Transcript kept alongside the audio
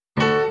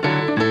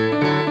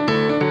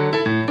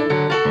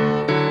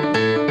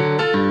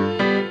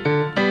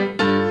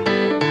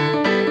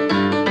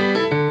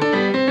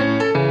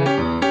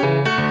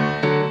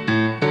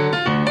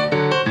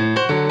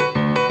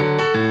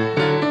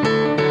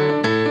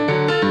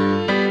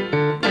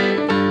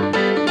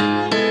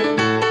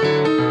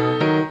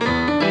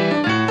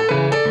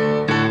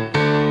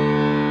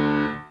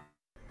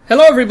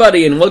Hello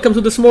everybody and welcome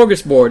to the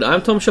Smorgasbord.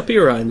 I'm Tom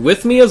Shapira and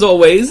with me as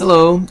always...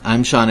 Hello,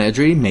 I'm Sean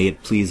Edry. May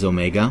it please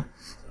Omega.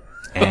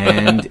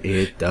 And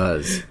it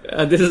does.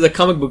 This is a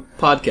comic book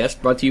podcast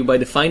brought to you by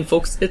the fine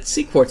folks at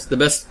Sequarts, the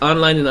best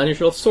online and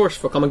unusual source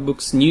for comic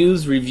books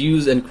news,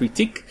 reviews, and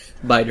critique.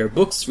 Buy their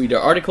books, read their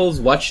articles,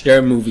 watch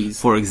their movies.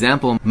 For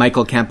example,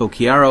 Michael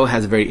Campo-Chiaro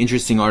has a very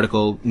interesting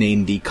article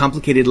named The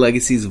Complicated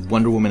Legacies of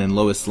Wonder Woman and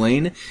Lois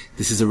Lane.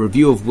 This is a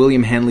review of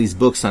William Hanley's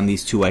books on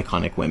these two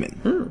iconic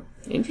women.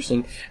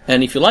 Interesting.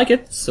 And if you like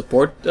it,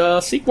 support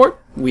Sequart.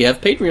 We have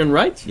Patreon,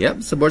 right?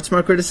 Yep, support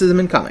smart criticism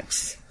in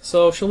comics.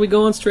 So, shall we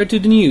go on straight to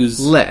the news?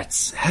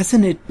 Let's.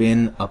 Hasn't it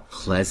been a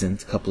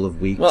pleasant couple of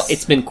weeks? Well,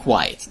 it's been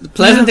quiet.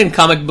 Pleasant in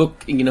comic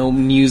book,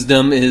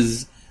 newsdom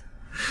is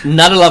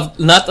not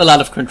a lot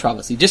of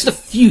controversy. Just a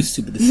few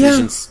stupid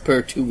decisions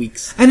per 2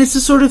 weeks. And it's the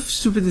sort of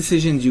stupid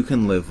decisions you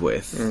can live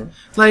with.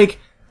 Like,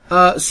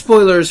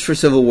 spoilers for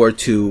Civil War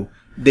II,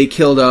 they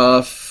killed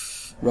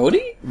off...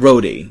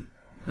 Rhodey.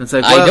 It's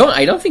like, well,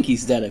 I don't think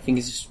he's dead. I think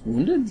he's just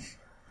wounded.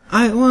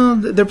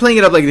 They're playing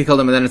it up like they killed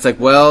him, and then it's like,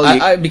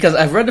 well... because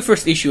I've read the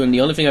first issue, and the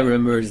only thing I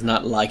remember is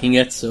not liking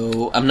it,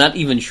 so I'm not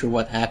even sure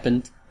what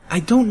happened. I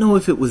don't know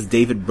if it was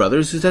David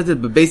Brothers who said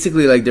it, but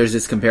basically, like, there's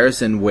this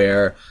comparison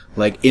where,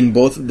 like, in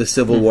both of the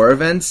Civil War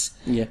events,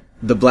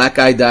 the black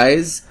guy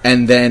dies,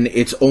 and then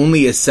it's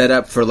only a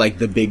setup for, like,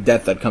 the big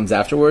death that comes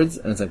afterwards,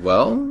 and it's like,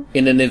 well...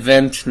 In an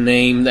event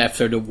named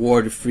after the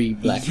war to free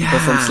black people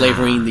from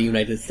slavery in the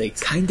United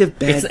States. Kind of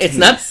bad It's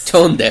not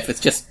tone deaf, it's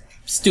just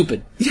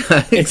stupid.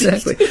 Yeah,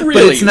 exactly.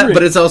 Really,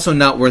 but it's also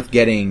not worth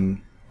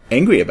getting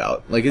angry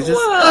about. Like, it's just...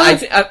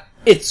 Well,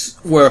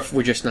 it's worth,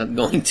 we're just not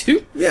going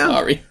to. Yeah.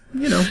 Sorry.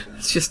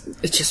 It's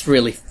just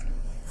really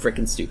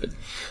freaking stupid.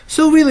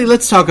 So really,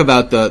 let's talk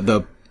about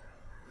the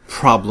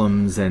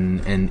problems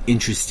and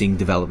interesting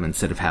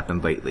developments that have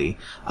happened lately.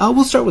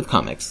 We'll start with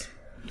comics.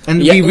 And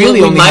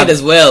we might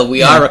as well.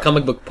 We are a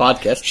comic book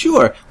podcast.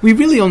 Sure. We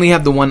really only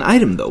have the one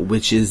item, though,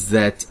 which is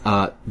that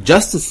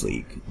Justice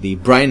League, the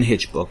Brian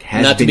Hitch book,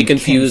 has not been to be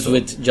confused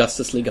canceled. with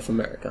Justice League of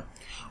America.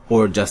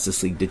 Or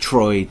Justice League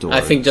Detroit, or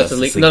I think Justice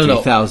League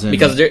 3000.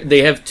 Because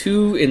they have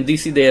two, in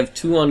DC they have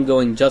two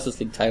ongoing Justice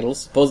League titles.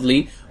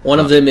 Supposedly, one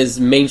of them is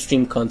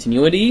mainstream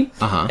continuity,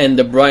 and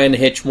the Brian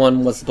Hitch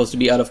one was supposed to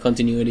be out of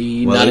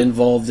continuity, not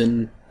involved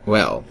in...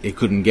 Well, it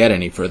couldn't get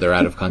any further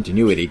out of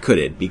continuity, could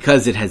it?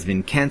 Because it has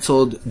been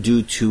cancelled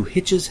due to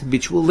Hitch's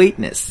habitual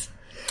lateness.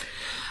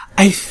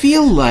 I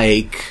feel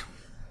like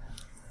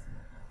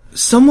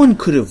someone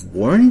could have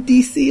warned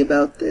DC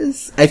about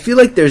this. I feel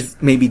like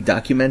there's maybe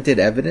documented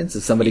evidence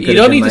of somebody could have been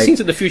You don't need to see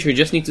into the future, you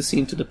just need to see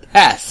into the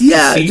past.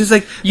 Yeah, just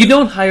like... You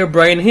don't hire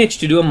Brian Hitch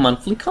to do a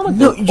monthly comic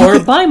book, or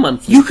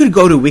bi-monthly. You could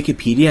go to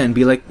Wikipedia and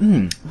be like,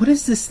 what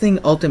is this thing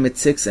Ultimate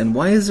 6, and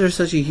why is there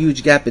such a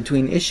huge gap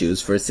between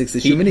issues for a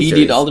 6-issue miniseries? He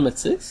did Ultimate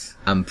 6?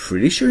 I'm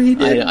pretty sure he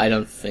did. I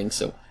don't think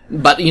so.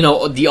 But,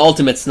 the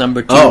Ultimates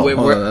number 2,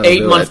 we're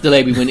 8 months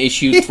delay between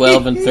issue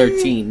 12 and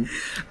 13.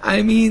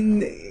 I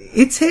mean,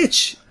 it's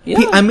Hitch.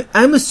 Yeah.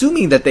 I'm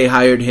assuming that they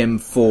hired him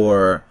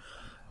for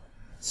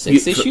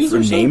 6 issues for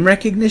or so? name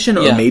recognition,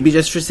 or maybe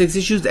just for 6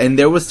 issues. And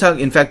there was talk.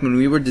 In fact, when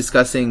we were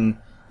discussing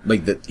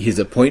like his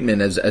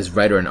appointment as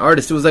writer and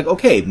artist, it was like,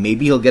 okay,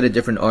 maybe he'll get a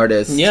different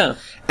artist,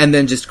 and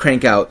then just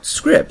crank out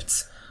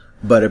scripts.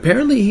 But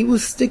apparently, he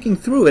was sticking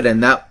through it,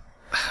 and that,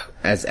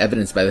 as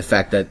evidenced by the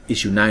fact that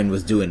issue 9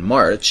 was due in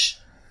March.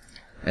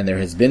 And there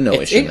has been no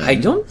issue. I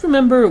don't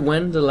remember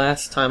when the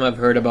last time I've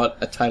heard about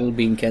a title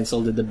being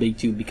cancelled at the big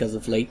two because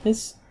of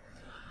lateness.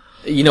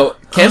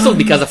 Canceled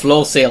because of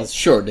low sales.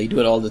 Sure, they do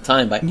it all the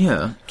time. But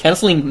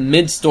canceling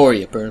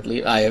mid-story,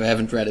 apparently, I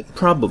haven't read it.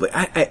 Probably.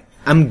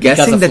 I'm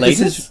guessing that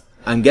lateness?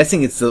 I'm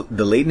guessing it's the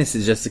lateness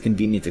is just a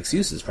convenient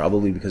excuse. It's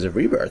probably because of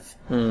Rebirth.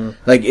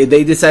 Like,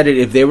 they decided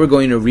if they were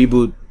going to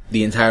reboot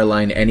the entire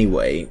line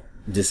anyway,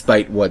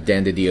 despite what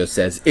Dan DiDio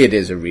says, it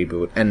is a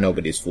reboot, and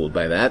nobody's fooled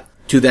by that.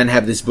 To then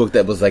have this book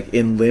that was like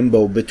in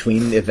limbo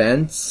between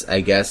events,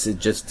 I guess it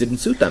just didn't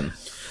suit them.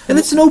 And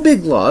it's no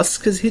big loss,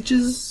 because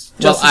Hitch's...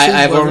 Well,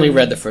 I've only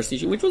read the first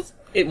issue,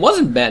 it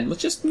wasn't bad, it was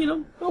just,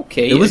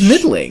 okay. It was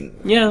middling.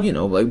 Yeah.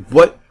 Like,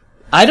 what...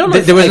 I don't know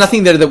there was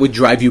nothing there that would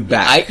drive you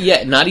back.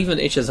 Not even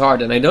Itch as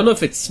hard, and I don't know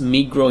if it's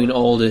me growing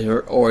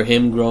older or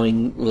him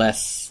growing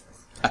less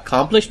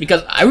accomplished,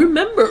 because I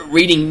remember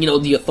reading,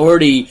 The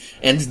Authority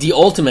and The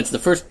Ultimates, the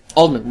first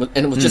Ultimate,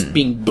 and it was just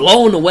being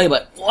blown away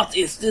by, what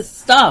is this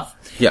stuff?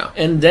 Yeah.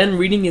 And then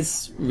reading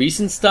his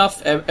recent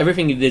stuff,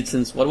 everything he did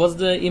since, what was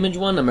the Image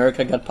one?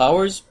 America Got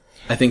Powers?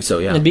 I think so,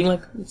 yeah. And being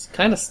like, it's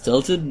kind of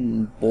stilted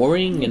and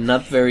boring and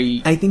not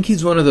very... I think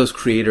he's one of those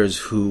creators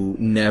who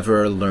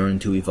never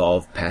learned to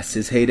evolve past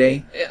his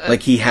heyday.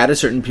 Like, he had a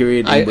certain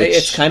period in which...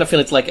 It's kind of feel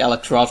it's like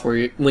Alex Ross,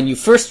 where when you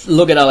first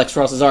look at Alex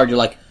Ross's art, you're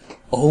like,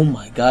 oh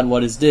my god,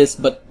 what is this?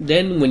 But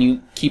then when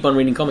you keep on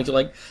reading comics, you're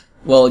like,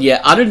 well,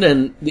 yeah, other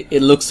than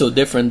it looks so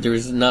different,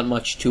 there's not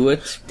much to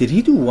it. Did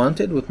he do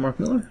Wanted with Mark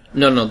Miller?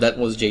 No, that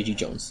was J.G.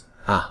 Jones.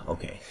 Ah,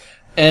 okay.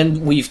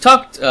 And we've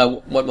talked,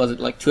 what was it,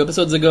 like 2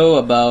 episodes ago,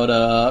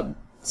 about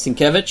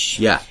Sienkiewicz.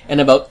 Yeah. And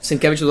about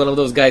Sienkiewicz was one of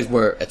those guys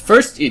where at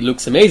first it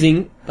looks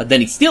amazing, but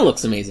then it still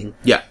looks amazing.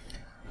 Yeah.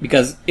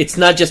 Because it's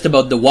not just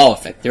about the wow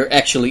effect. There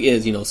actually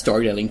is,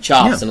 storytelling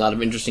chops and a lot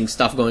of interesting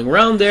stuff going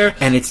around there.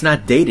 And it's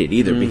not dated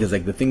either, because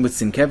like the thing with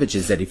Sienkiewicz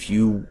is that if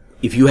you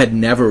had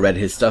never read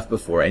his stuff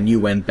before and you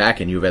went back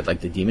and you read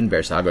like the Demon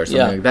Bear Saga or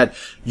something like that,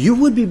 you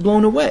would be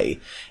blown away.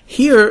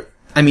 Here,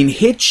 I mean,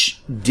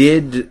 Hitch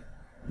did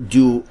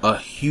do a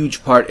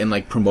huge part in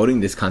like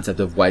promoting this concept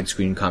of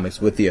widescreen comics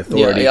with the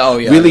Authority,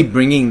 really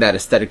bringing that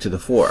aesthetic to the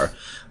fore.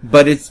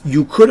 But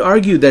you could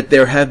argue that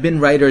there have been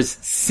writers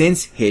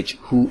since Hitch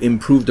who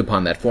improved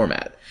upon that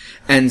format.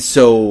 And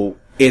so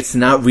it's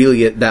not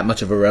really that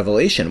much of a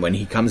revelation when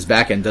he comes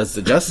back and does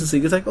the Justice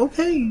League. It's like,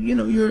 okay,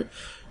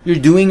 you're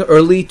doing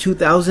early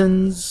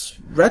 2000s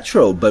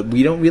retro, but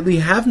we don't really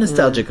have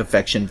nostalgic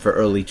affection for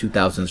early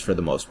 2000s for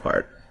the most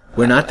part.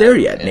 We're not there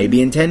yet.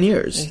 Maybe in 10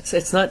 years.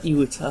 It's not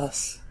you, it's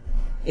us.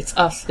 It's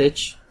us,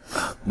 Hitch.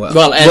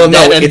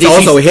 It's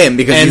also him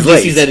because he's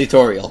late. And DC's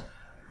editorial.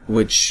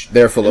 Which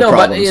they're full of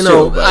problems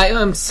too. But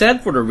I'm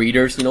sad for the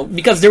readers,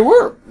 because there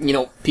were,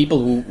 people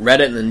who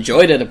read it and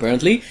enjoyed it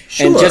apparently.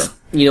 Sure. And just,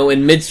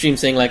 in midstream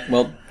saying like,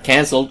 well,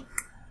 cancelled.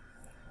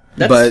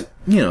 But,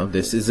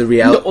 this is a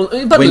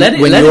reality. But let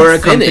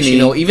him finish,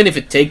 even if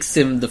it takes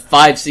him the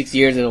 5-6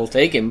 years it'll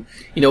take him,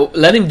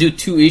 let him do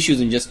 2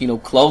 issues and just,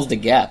 close the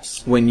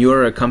gaps. When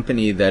you're a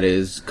company that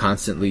is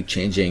constantly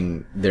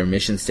changing their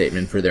mission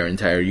statement for their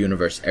entire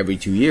universe every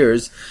 2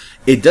 years,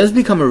 it does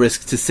become a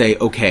risk to say,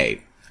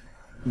 okay,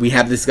 we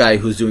have this guy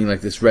who's doing like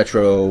this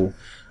retro,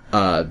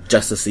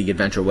 Justice League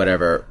adventure,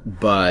 whatever,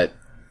 but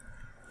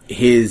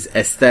his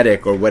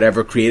aesthetic or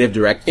whatever creative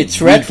direction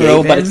it's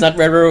retro, but it's not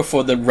retro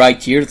for the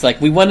right year. It's like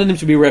we wanted him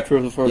to be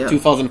retro for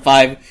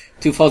 2005,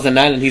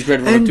 2009, and he's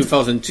retro for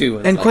 2002.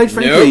 And quite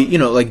frankly,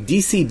 like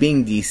DC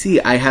being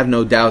DC, I have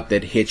no doubt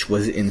that Hitch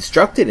was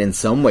instructed in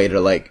some way to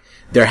like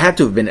there had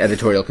to have been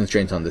editorial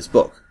constraints on this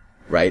book,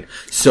 right?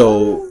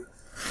 So.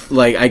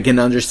 Like, I can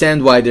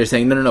understand why they're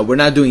saying, no, we're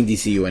not doing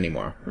DCU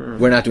anymore.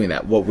 We're not doing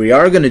that. What we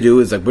are going to do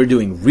is, like, we're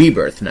doing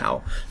Rebirth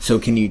now. So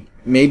can you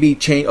maybe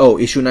change... Oh,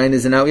 issue 9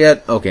 isn't out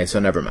yet? Okay,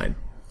 so never mind.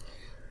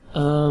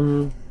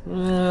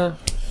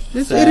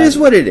 It is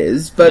what it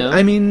is, but,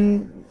 I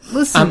mean,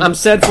 listen... I'm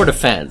sad for the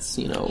fans,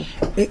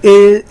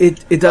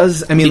 It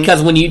does, I mean...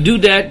 Because when you do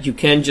that, you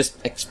can't just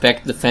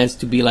expect the fans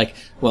to be like,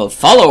 well,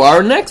 follow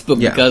our next book,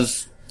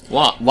 because...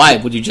 Why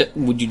would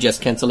you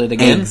just cancel it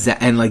again?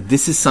 And like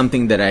this is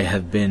something that I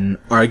have been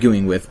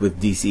arguing with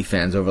DC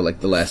fans over like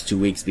the last 2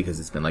 weeks because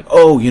it's been like,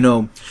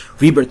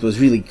 Rebirth was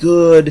really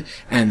good,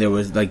 and there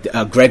was like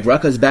Greg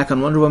Rucka's back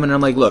on Wonder Woman. And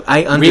I'm like, look,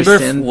 I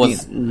understand. Rebirth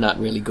was not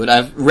really good.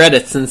 I've read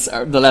it since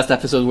the last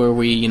episode where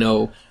we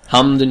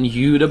hummed and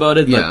hewed about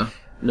it. But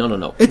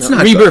no, it's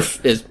not.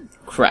 Rebirth is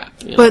crap.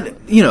 But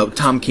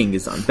Tom King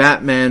is on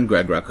Batman,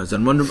 Greg Rucka's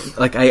on Wonder Woman.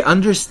 Like I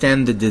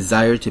understand the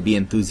desire to be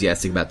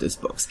enthusiastic about these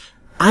books.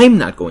 I'm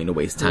not going to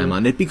waste time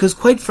on it because,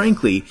 quite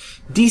frankly,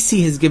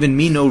 DC has given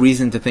me no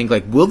reason to think,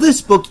 like, will this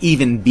book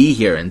even be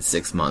here in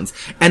 6 months?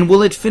 And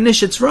will it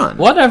finish its run?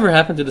 Whatever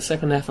happened to the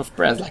second half of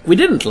Press? Like, we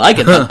didn't like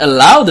it, but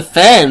allow the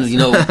fans,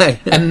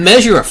 a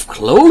measure of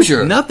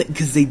closure. Nothing,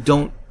 because they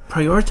don't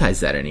prioritize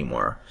that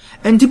anymore.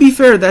 And to be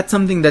fair, that's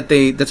something that's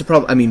a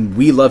problem. I mean,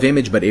 we love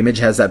Image, but Image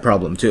has that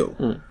problem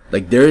too.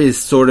 Like, there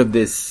is sort of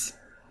this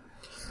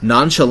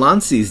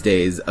nonchalance these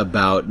days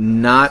about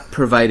not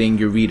providing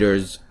your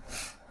readers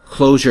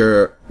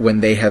closure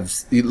when they have,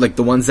 like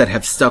the ones that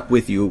have stuck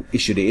with you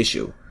issue to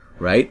issue,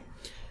 right?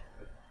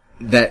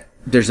 That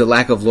there's a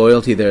lack of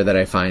loyalty there that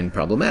I find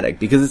problematic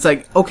because it's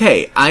like,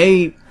 okay,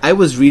 I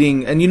was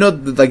reading, and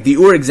like the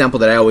Ur example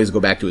that I always go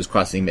back to is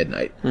Crossing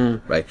Midnight,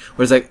 right?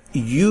 Where it's like,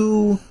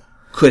 you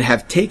could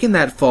have taken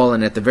that fall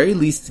and at the very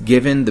least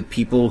given the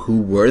people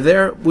who were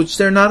there, which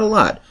they're not a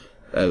lot,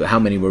 how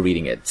many were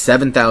reading it?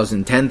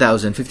 7,000,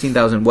 10,000,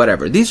 15,000,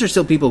 whatever. These are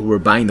still people who were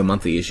buying the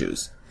monthly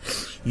issues.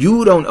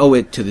 You don't owe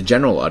it to the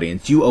general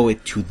audience. You owe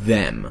it to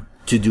them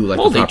to do like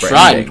a proper they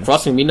tried. ending.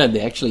 Crossing Midnight, they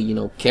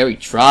actually, Carey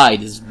tried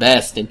his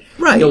best, and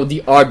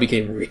the art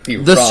became really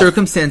rough. The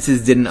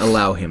circumstances didn't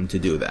allow him to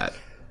do that,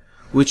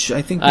 which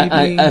I think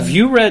maybe... have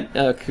you read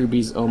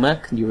Kirby's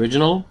OMAC, the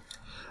original?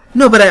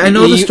 No, but I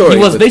know the story. He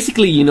was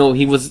basically,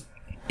 he was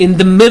in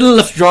the middle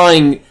of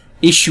drawing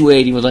issue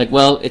 8. He was like,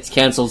 well, it's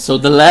cancelled. So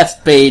the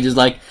last page is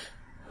like,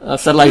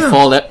 satellite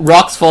fall,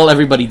 rocks fall,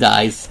 everybody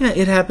dies. Yeah,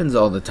 it happens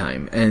all the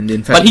time. And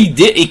in fact... But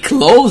he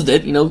closed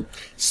it,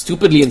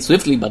 stupidly and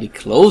swiftly, but he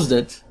closed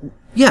it.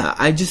 Yeah,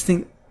 I just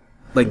think,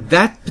 like,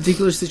 that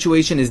particular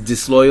situation is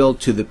disloyal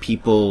to the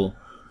people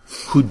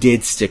who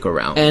did stick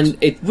around. And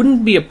it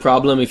wouldn't be a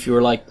problem if you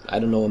were like, I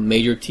don't know, a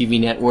major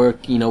TV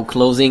network,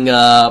 closing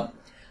a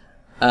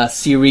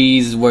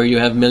series where you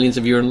have millions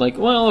of viewers, and like,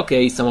 well,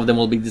 okay, some of them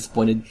will be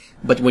disappointed.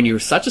 But when you're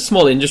such a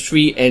small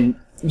industry and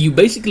you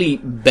basically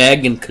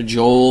beg and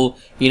cajole,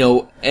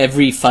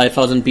 every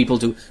 5,000 people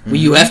to, well,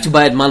 you have to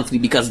buy it monthly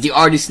because the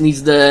artist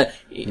needs the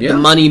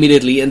money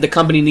immediately and the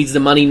company needs the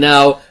money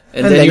now.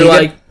 And then you're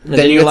like,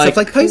 then you're like,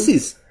 stuff like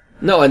Pisces.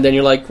 No, and then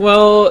you're like,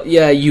 well,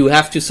 yeah, you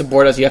have to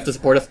support us,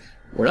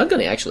 we're not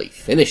going to actually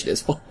finish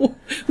this.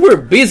 We're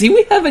busy.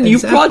 We have a new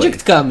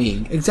project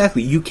coming.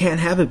 Exactly. You can't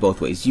have it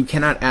both ways. You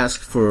cannot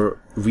ask for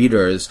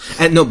readers.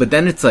 And no, but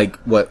then it's like,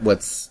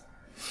 what's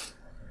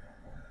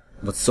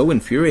so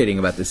infuriating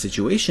about this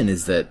situation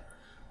is that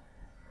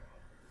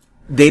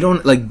they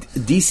don't, like,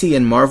 DC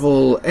and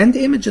Marvel and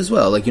Image as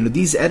well, like,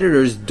 these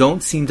editors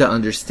don't seem to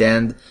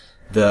understand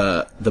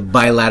the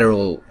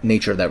bilateral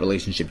nature of that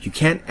relationship. You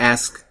can't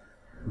ask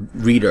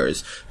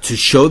readers to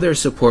show their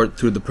support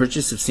through the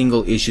purchase of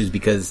single issues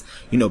because,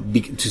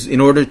 in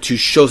order to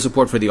show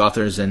support for the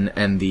authors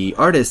and the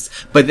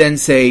artists, but then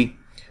say,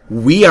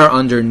 we are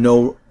under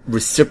no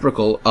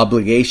reciprocal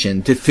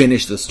obligation to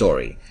finish the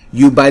story.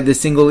 You buy the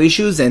single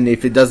issues, and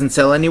if it doesn't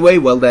sell anyway,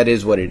 well, that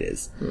is what it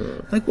is.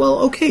 Like, well,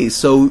 okay,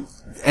 so,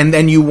 and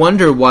then you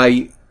wonder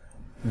why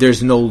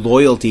there's no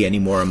loyalty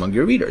anymore among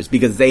your readers,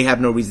 because they have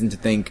no reason to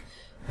think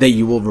that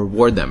you will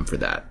reward them for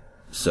that.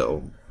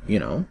 So,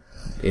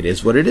 it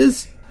is what it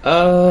is.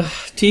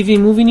 TV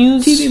movie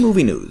news? TV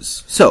movie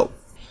news. So,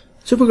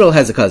 Supergirl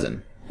has a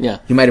cousin. Yeah.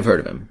 You might have heard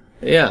of him.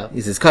 Yeah.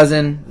 He's his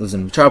cousin, lives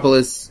in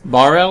Metropolis.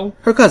 Barrel?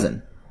 Her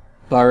cousin.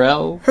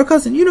 Barrel? Her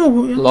cousin, you know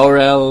who.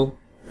 Laurel?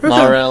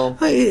 Laurel?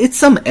 It's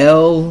some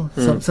L,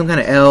 some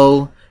kind of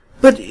L.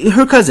 But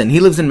her cousin,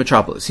 he lives in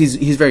Metropolis.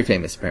 He's very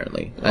famous,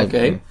 apparently.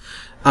 Okay.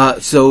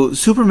 So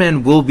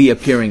Superman will be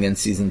appearing in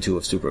season 2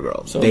 of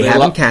Supergirl. So they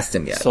haven't cast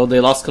him yet. So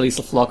they lost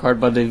Kalisa Flockhart,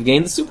 but they've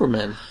gained the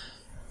Superman.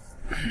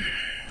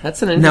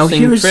 That's an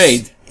interesting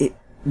trade.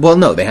 Well,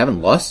 no, they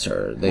haven't lost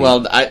her.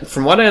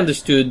 From what I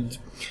understood,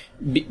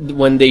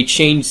 when they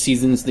change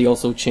seasons, they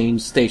also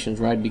change stations,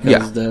 right?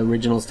 Because the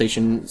original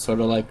station sort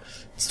of like,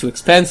 it's too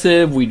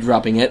expensive, we're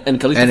dropping it. And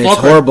Kalista Flockhart...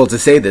 it's horrible to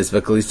say this,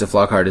 but Kalista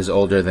Flockhart is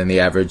older than the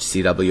average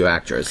CW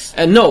actress.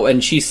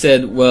 And she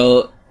said,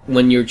 well,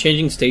 when you're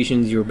changing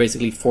stations, you're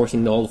basically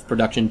forcing all of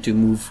production to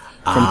move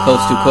from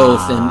coast to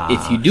coast. And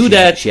if you do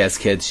that... She has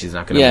kids, she's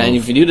not going to move. Yeah, and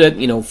if you do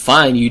that,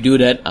 fine, you do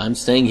that, I'm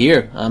staying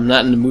here. I'm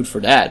not in the mood for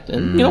that.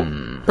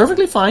 And,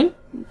 perfectly fine.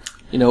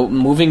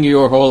 Moving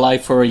your whole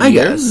life for a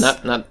year.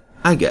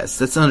 I guess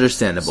that's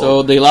understandable.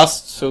 So they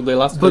lost.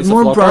 But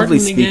more broadly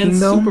speaking,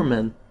 though,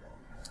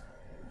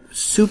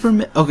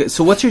 Superman. Okay,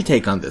 so what's your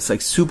take on this?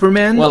 Like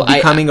Superman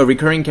becoming a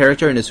recurring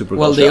character in a Supergirl show?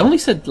 Well, they only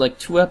said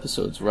 2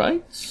 episodes,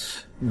 right?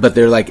 But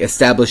they're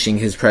establishing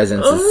his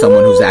presence as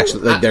someone who's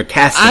actually they're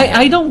casting him.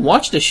 I don't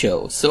watch the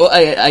show, so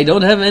I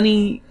don't have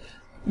any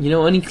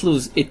any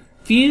clues. It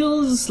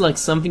feels like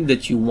something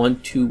that you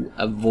want to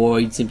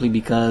avoid simply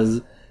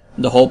because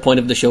the whole point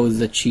of the show is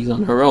that she's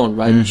on her own,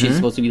 right? Mm-hmm. She's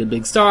supposed to be the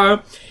big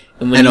star.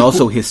 And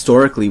also,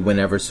 historically,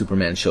 whenever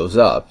Superman shows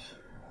up,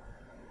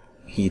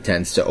 he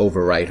tends to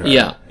overwrite her.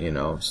 Yeah.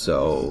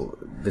 So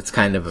it's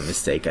kind of a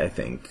mistake, I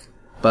think.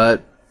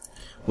 But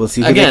we'll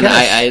see who they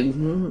cast.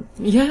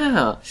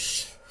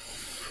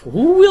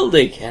 Who will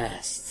they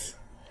cast?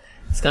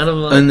 It's kind of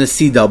like... In the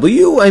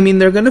CW, I mean,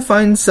 they're gonna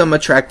find some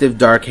attractive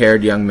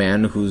dark-haired young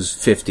man who's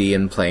 50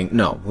 and playing...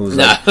 No, who's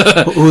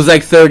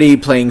like 30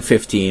 playing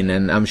 15,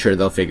 and I'm sure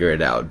they'll figure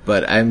it out.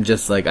 But I'm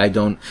just like, I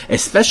don't...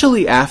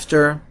 Especially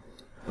after...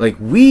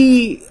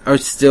 we are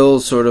still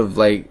sort of,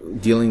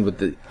 dealing with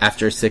the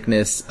after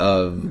sickness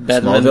of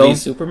Batman Smallville. v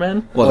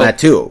Superman? Well, that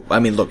too. I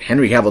mean, look,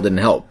 Henry Cavill didn't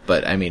help,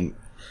 but, I mean...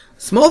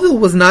 Smallville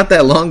was not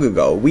that long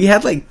ago. We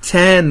had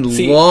 10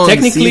 long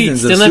technically, seasons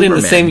still of not Superman.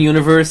 in the same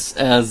universe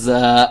as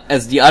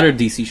the other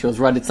DC shows,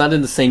 right? It's not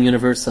in the same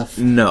universe of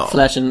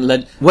Flash and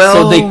Legend.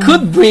 Well, so they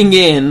could bring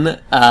in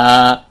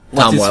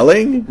Tom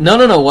Welling?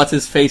 No. What's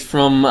his face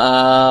from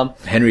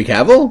Henry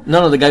Cavill?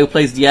 No, the guy who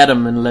plays the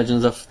Atom in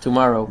Legends of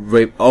Tomorrow.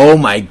 Oh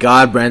my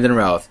God, Brandon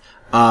Routh.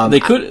 They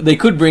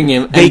could bring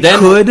him.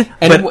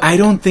 But I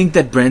don't think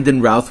that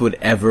Brandon Routh would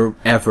ever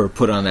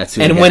put on that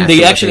suit. And when they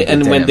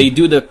they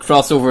do the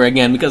crossover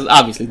again, because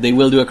obviously they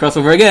will do a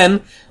crossover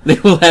again, they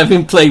will have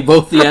him play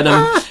both the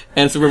Atom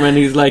and Superman.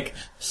 He's like,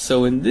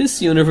 so in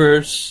this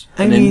universe,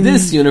 in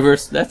this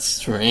universe, that's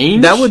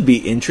strange. That would be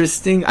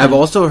interesting. I've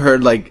also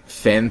heard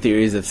fan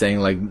theories of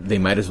saying they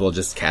might as well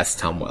just cast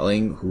Tom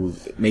Welling, who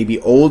may be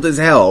old as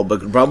hell,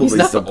 but could probably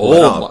still pull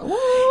it off.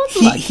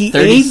 He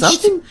aged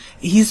something.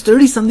 He's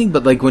 30 something,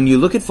 but when you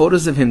look at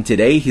photos of him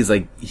today,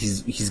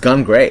 he's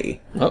gone gray.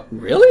 Oh,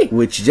 really?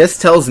 Which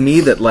just tells me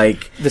that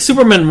the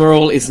Superman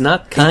role is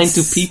not kind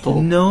to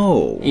people.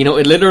 No,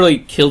 it literally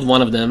killed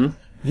one of them.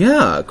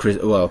 Yeah,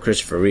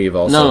 Christopher Reeve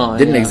also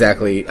didn't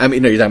exactly. I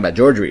mean, no, you're talking about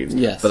George Reeves.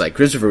 Yes, but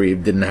Christopher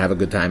Reeve didn't have a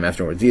good time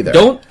afterwards either.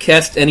 Don't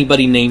cast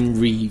anybody named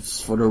Reeves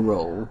for the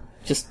role.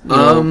 Just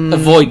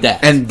avoid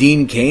that. And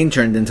Dean Cain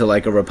turned into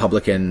a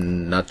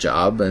Republican nut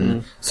job,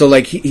 and so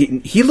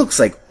he looks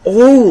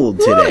old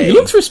today. He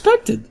looks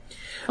respected.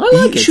 I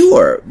like it.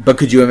 Sure, but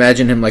could you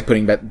imagine him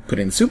putting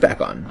the suit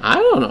back on? I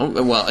don't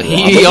know. Well,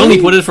 he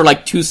only put it for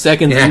 2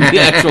 seconds in the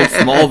actual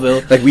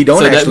Smallville. We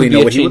don't actually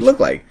know what he would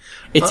look like.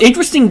 It's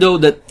interesting though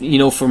that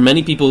for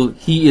many people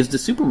he is the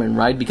Superman,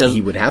 right? Because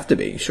he would have to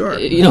be, sure.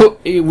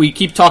 We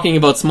keep talking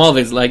about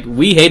Smallville,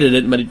 we hated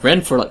it, but it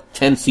ran for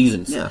 10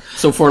 seasons. Yeah.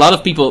 So for a lot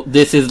of people,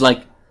 this is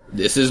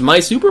my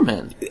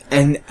Superman.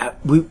 And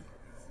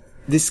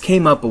this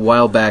came up a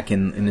while back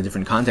in a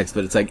different context,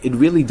 but it's like, it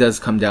really does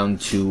come down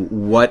to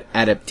what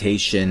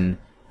adaptation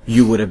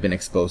you would have been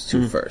exposed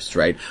to first,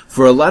 right?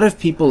 For a lot of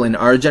people in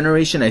our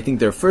generation, I think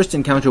their first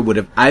encounter would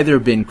have either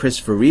been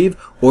Christopher Reeve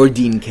or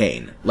Dean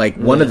Cain. Like,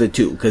 one of the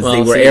two, because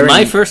they were airing...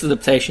 My first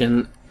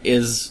adaptation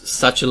is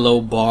such a low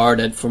bar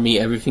that for me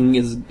everything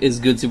is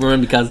good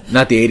Superman, because...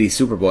 Not the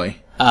 80s Superboy.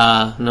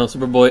 No,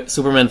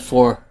 Superman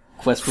 4,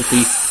 Quest for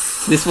Peace.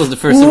 This was the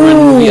first Superman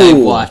movie I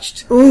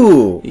watched.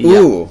 Ooh.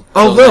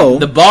 Although... So,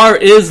 the bar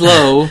is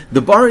low.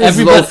 The bar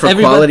is low for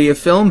quality of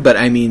film, but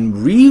I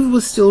mean, Reeve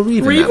was still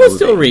Reeve in that movie.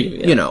 Still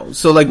Reeve, yeah. You know,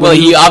 so like... Well,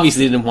 he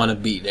obviously didn't want to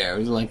be there. He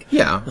was like,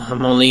 yeah,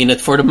 I'm only in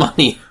it for the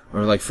money.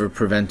 Or like for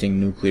preventing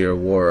nuclear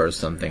war or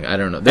something. I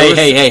don't know.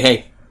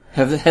 Hey.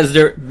 Has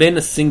there been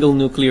a single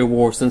nuclear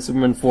war since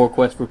Superman 4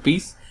 Quest for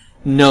Peace?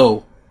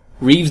 No.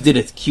 Reeves did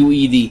it.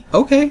 QED.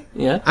 Okay.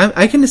 Yeah.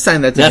 I can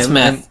assign that to him. That's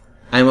math.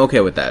 I'm okay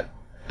with that.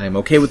 I'm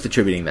okay with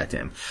attributing that to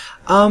him.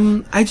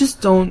 I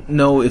just don't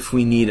know if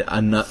we need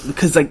enough,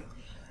 because like,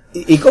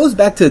 it goes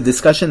back to the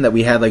discussion that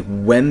we had like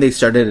when they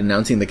started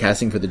announcing the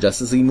casting for the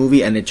Justice League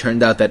movie, and it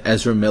turned out that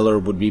Ezra Miller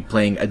would be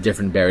playing a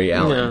different Barry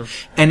Allen. Yeah.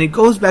 And it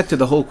goes back to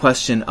the whole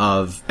question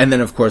of, and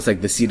then of course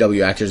like the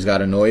CW actors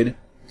got annoyed.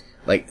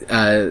 Like,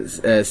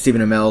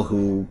 Stephen Amell,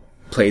 who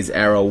plays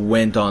Arrow,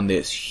 went on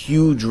this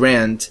huge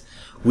rant,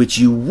 which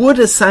you would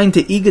assign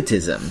to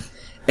egotism.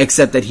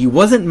 Except that he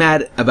wasn't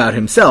mad about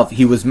himself.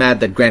 He was mad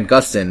that Grant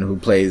Gustin, who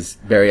plays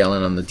Barry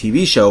Allen on the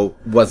TV show,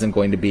 wasn't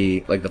going to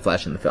be like the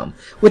Flash in the film.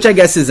 Which I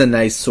guess is a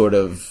nice sort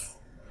of,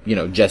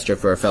 gesture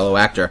for a fellow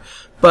actor.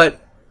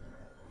 But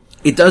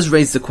it does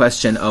raise the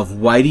question of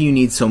why do you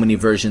need so many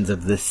versions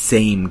of the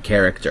same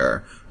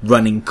character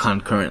running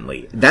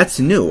concurrently? That's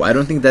new. I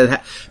don't think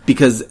that...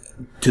 because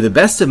to the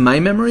best of my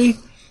memory,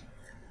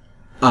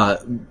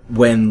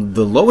 when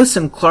the Lois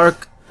and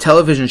Clark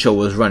television show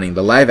was running,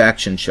 the live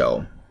action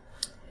show...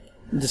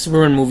 The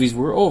Superman movies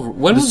were over.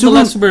 When was the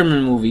last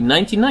Superman movie?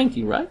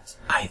 1990, right?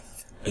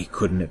 It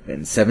couldn't have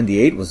been.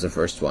 78 was the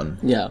first one.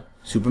 Yeah.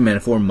 Superman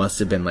 4 must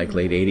have been like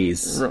late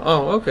 80s.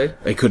 Oh, okay.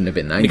 It couldn't have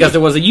been 90. Because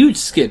there was a huge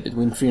skip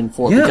between 3 and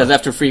 4. Yeah. Because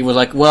after 3 was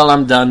like, well,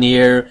 I'm done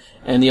here.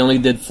 And he only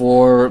did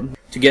 4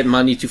 to get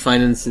money to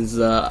finance his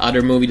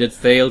other movie that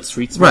failed,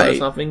 Street Smart or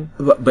something.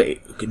 But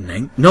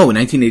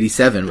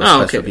 1987 was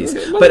Quest for Peace.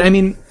 But I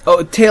mean,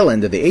 tail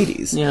end of the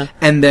 80s. Yeah.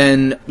 And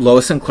then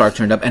Lois and Clark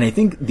turned up, and I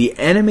think the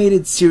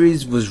animated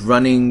series was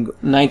running...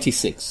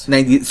 96.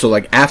 So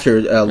like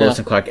after Lois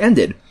and Clark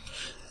ended.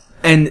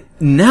 And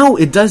now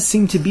it does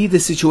seem to be the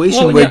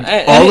situation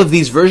where all of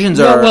these versions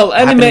are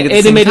happening at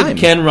the same time. Animated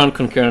can run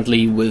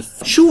concurrently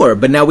with... Sure,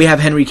 but now we have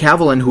Henry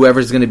Cavill and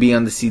whoever's going to be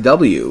on the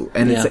CW.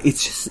 And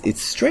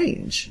it's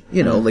strange,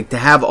 like to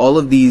have all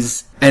of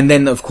these... And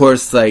then, of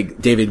course,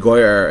 like, David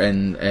Goyer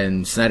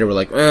and Snyder were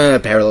like,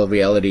 parallel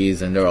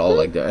realities, and they're all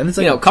like that. And it's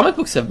like... comic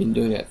books have been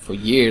doing that for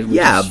years, which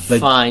is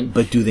fine.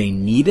 But do they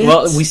need it?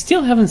 Well, we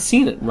still haven't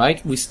seen it,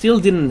 right? We still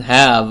didn't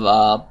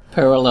have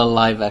parallel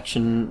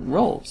live-action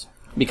roles.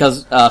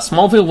 Because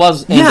Smallville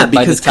was ended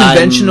by the time...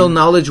 conventional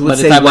knowledge would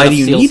say, why do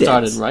you need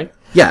started, right?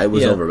 Yeah, it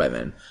was over by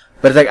then.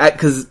 But it's like,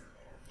 because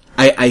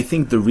I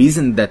think the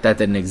reason that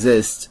didn't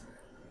exist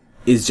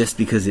is just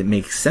because it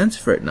makes sense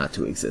for it not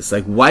to exist.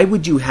 Like, why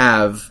would you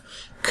have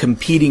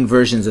competing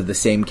versions of the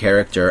same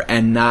character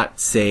and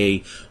not,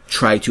 say,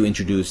 try to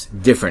introduce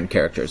different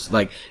characters?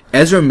 Like,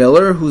 Ezra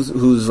Miller,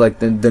 who's like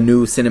the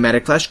new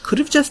cinematic Flash, could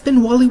have just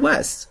been Wally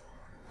West.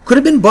 Could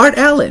have been Bart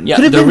Allen. Yeah,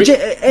 could have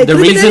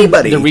been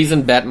anybody. The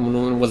reason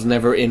Batman was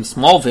never in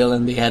Smallville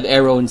and they had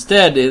Arrow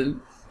instead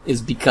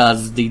is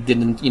because they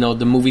didn't,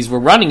 the movies were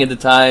running at the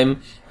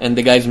time, and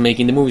the guys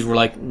making the movies were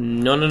like,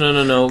 no.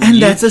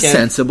 And that's a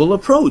sensible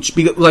approach.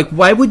 Because, like,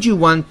 why would you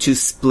want to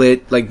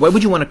split, like, why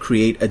would you want to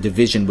create a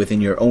division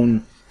within your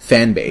own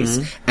fan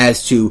base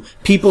as to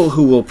people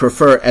who will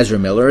prefer Ezra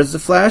Miller as the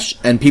Flash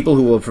and people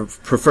who will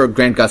prefer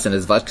Grant Gustin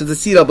as Flash, because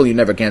the CW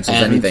never cancels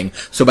anything.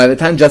 So by the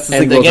time Justice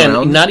League goes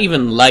around... not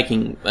even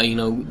liking,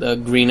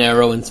 the Green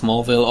Arrow in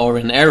Smallville or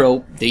in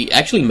Arrow, they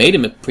actually made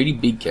him a pretty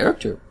big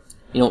character.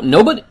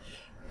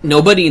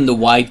 Nobody in the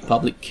wide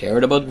public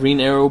cared about Green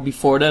Arrow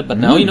before that, but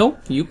now,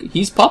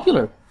 he's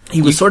popular.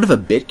 He was sort of a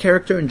bit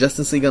character in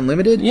Justice League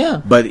Unlimited.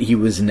 Yeah. But he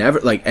was never,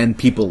 like, and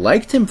people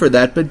liked him for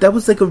that, but that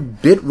was like a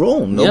bit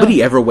role.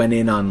 Nobody ever went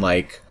in on,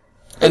 like,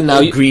 and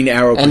now Green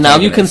Arrow. And now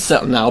you can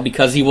sell, now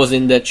because he was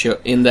in that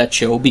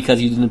show,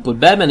 because you didn't put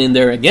Batman in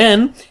there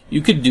again,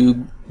 you could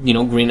do,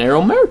 Green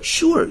Arrow merch.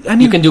 Sure. I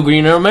mean, you can do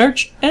Green Arrow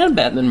merch and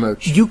Batman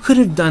merch. You could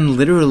have done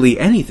literally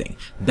anything.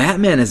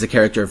 Batman as a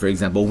character, for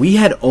example, we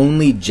had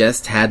only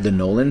just had the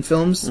Nolan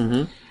films.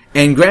 Mm-hmm.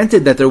 And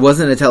granted that there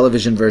wasn't a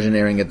television version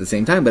airing at the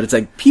same time, but it's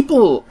like,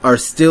 people are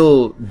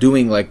still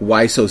doing, like,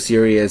 Why So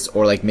Serious,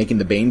 or, like, making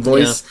the Bane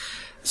voice. Yeah.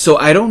 So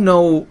I don't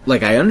know,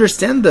 like, I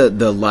understand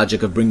the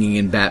logic of bringing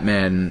in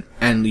Batman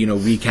and,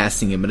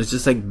 recasting him, but it's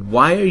just like,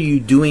 why are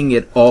you doing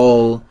it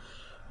all,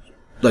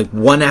 like,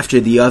 one after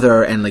the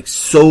other and, like,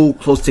 so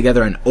close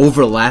together and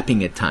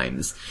overlapping at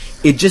times?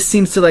 It just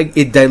seems to, like,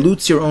 it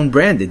dilutes your own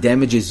brand. It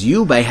damages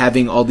you by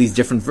having all these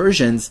different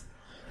versions.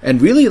 And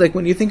really, like,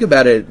 when you think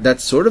about it,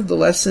 that's sort of the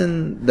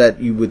lesson that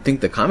you would think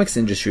the comics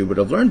industry would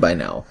have learned by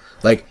now.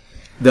 Like,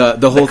 the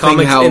whole thing how...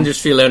 The comics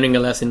industry learning a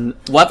lesson.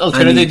 What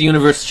alternative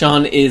universe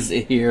Sean is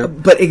here.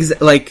 But,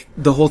 like,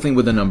 the whole thing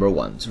with the number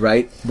ones,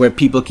 right? Where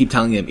people keep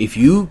telling them, if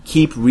you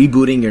keep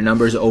rebooting your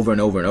numbers over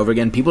and over and over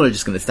again, people are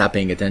just going to stop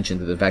paying attention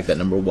to the fact that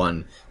number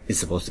one is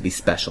supposed to be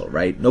special,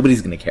 right?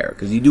 Nobody's going to care,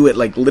 because you do it,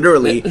 like,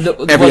 literally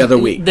every other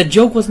week. The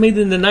joke was made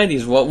in the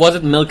 90s. Was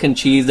it Milk and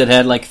Cheese that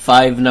had, like,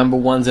 5 number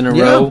ones in a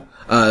row?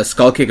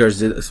 Skull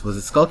Kickers, was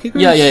it Skull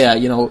Kickers? Yeah.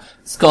 You know,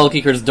 Skull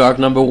Kickers Dark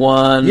number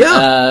 1.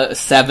 Yeah.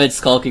 Savage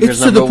Skull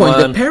Kickers number 1. It's to the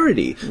point of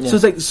parody. Yeah. So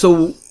it's like,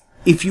 so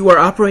if you are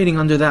operating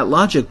under that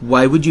logic,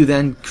 why would you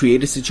then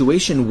create a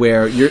situation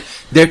where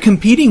they're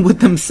competing with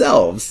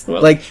themselves?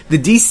 Well, like, the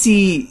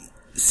DC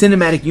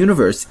cinematic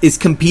universe is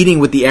competing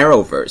with the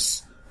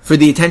Arrowverse for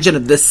the attention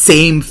of the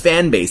same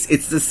fan base.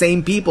 It's the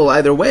same people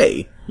either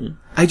way.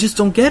 I just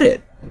don't get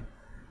it.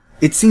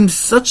 It seems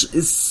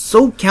it's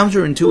so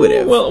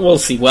counterintuitive. Well, we'll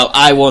see. Well,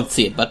 I won't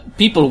see it, but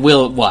people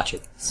will watch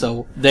it,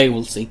 so they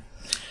will see.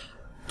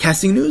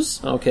 Casting news?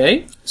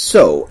 Okay.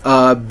 So,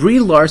 Brie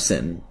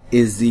Larson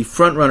is the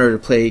frontrunner to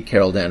play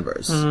Carol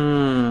Danvers.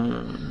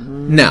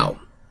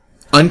 Now,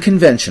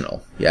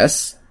 unconventional,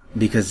 yes,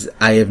 because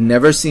I have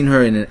never seen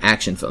her in an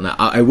action film. Now,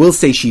 I will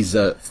say she's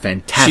a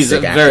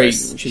fantastic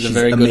actress. She's a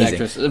very good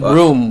actress. The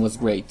Room was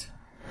great.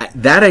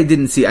 That I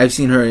didn't see. I've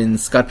seen her in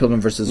Scott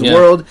Pilgrim vs. the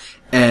World,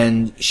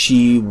 and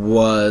she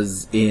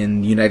was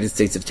in United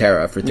States of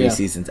Terror for 3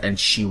 seasons, and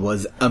she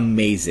was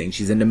amazing.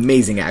 She's an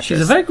amazing actress.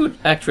 She's a very good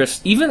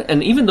actress.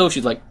 Even though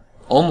she's like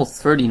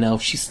almost 30 now,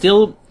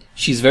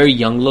 she's very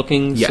young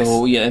looking. Yes.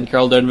 So yeah, and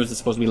Carol Danvers is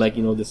supposed to be like,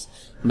 you know, this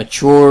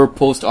mature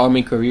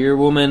post-army career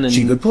woman, and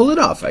she could pull it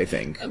off, I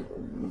think.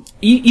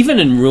 Even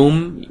in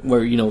Room,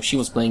 where, you know, she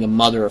was playing a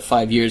mother of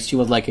 5 years, she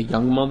was like a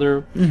young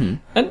mother. Mm-hmm.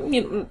 And,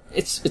 you know,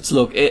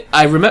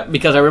 I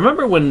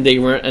remember when they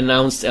were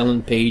announced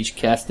Ellen Page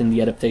cast in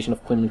the adaptation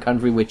of Queen and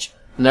Country, which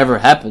never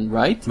happened,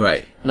 right?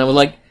 Right. And I was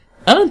like,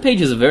 Ellen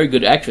Page is a very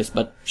good actress,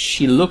 but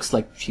she looks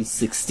like she's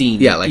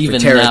 16. Yeah, like even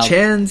for Tara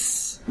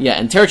Chance. Yeah,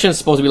 and Tara Chance is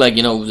supposed to be like,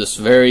 you know, this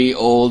very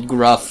old,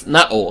 gruff,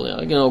 not old,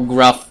 you know,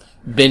 gruff,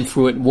 been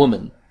through it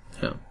woman.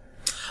 Yeah.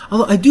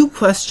 Although I do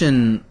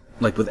question,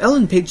 like with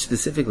Ellen Page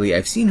specifically,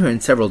 I've seen her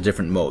in several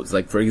different modes.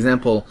 Like, for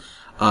example,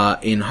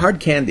 in Hard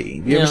Candy.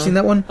 Have you ever seen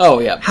that one? Oh,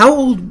 yeah. How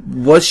old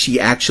was she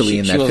actually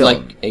in that film? She was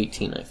like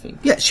 18, I think.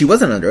 Yeah, she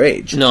wasn't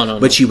underage. No.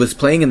 But she was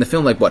playing in the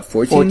film, like, what,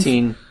 14?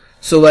 14.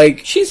 So,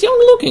 like... She's young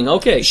looking,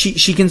 okay.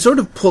 She can sort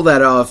of pull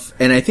that off,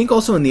 and I think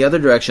also in the other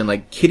direction,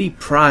 like, Kitty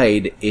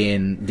Pryde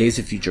in Days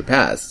of Future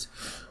Past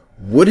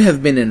would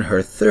have been in her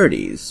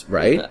 30s,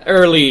 right?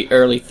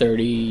 Early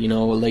 30, you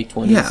know, late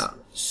 20s. Yeah.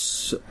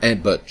 So,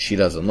 but she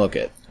doesn't look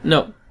it.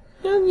 No.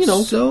 You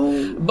know.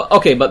 So...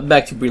 But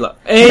back to Brie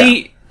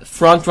Larson.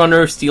 Front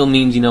runner still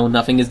means, you know,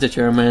 nothing is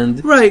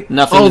determined. Right.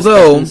 Nothing is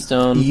set in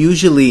stone.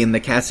 Usually in the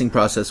casting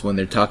process when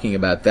they're talking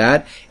about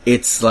that,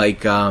 it's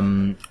like,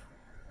 Chadwick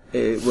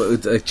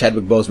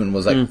Boseman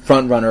was like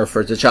front runner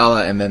for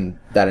T'Challa, and then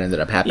that ended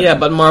up happening. Yeah,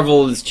 but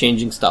Marvel is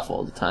changing stuff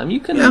all the time. You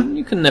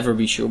can never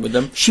be sure with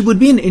them. She would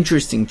be an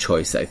interesting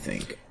choice, I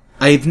think.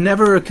 I've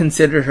never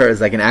considered her as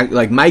like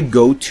like my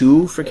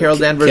go-to for Carol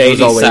Danvers Katie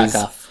was always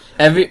Sackhoff.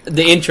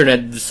 The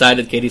internet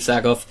decided Katie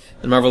Sackhoff,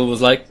 and Marvel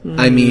was like,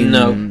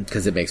 no,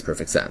 because it makes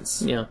perfect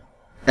sense. Yeah,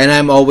 and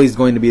I'm always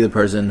going to be the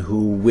person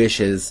who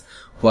wishes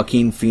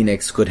Joaquin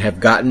Phoenix could have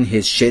gotten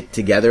his shit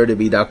together to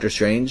be Doctor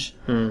Strange,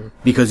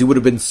 because he would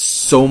have been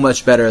so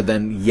much better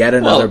than yet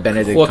another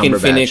Benedict Joaquin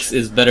Cumberbatch. Phoenix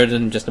is better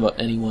than just about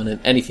anyone and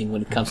anything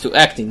when it comes to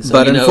acting. So,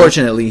 but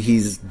unfortunately,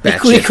 he's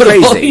batshit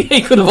crazy.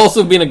 He could have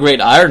also been a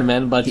great Iron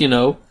Man, but you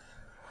know,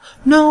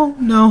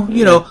 no,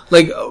 you know,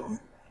 like.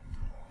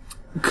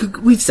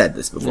 We've said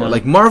this before. Yeah.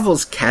 Like,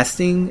 Marvel's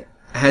casting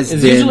has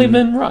usually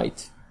been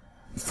right.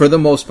 For the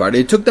most part.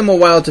 It took them a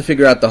while to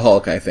figure out the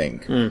Hulk, I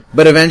think.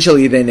 But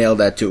eventually they nailed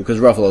that too, because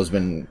Ruffalo's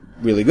been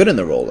really good in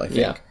the role, I think.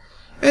 Yeah.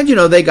 And, you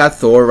know, they got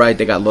Thor right,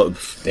 they got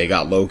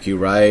Loki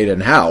right,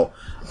 and how?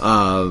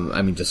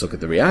 I mean, just look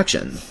at the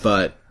reaction.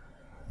 But,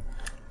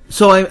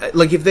 so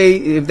like, if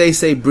they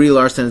say Brie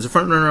Larson is a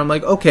frontrunner, I'm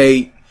like,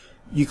 okay,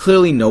 you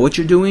clearly know what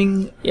you're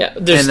doing. Yeah,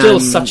 there's still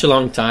such a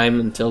long time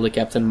until the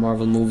Captain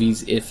Marvel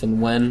movies, if and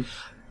when.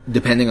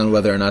 Depending on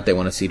whether or not they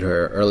want to seed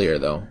her earlier,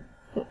 though,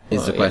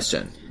 is the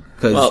question.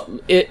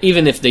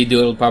 Even if they do,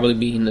 it'll probably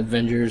be in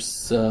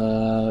Avengers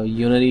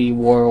Unity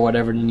War or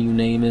whatever the new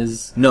name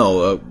is.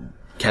 No,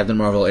 Captain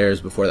Marvel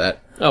airs before that.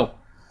 Oh.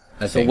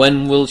 I think.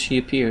 When will she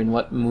appear? In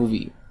what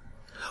movie?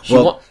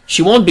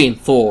 She won't be in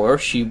Thor.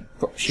 She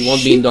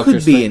won't be in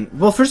Doctor Strange.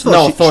 Well, first of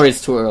all, Thor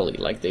is too early.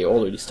 Like, they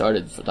already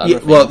started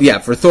photography.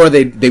 For Thor,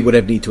 they would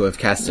have need to have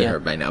casted her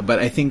by now. But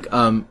I think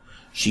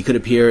she could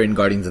appear in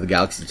Guardians of the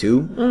Galaxy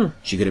 2.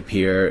 She could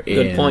appear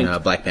in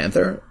Black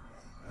Panther.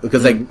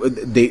 Because like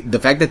the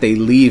fact that they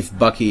leave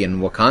Bucky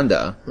in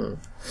Wakanda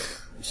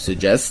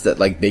suggests that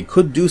like they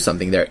could do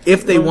something there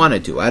if they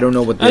wanted to. I don't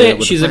know what the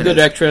she's a good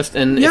actress,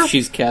 and if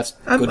she's cast,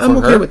 I'm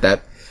okay with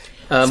that.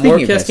 More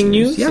casting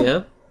news,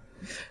 yeah.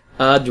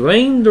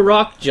 Dwayne The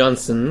Rock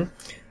Johnson.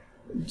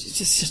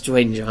 Just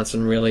Dwayne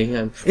Johnson, really.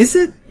 Is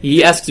it?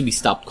 He asked to be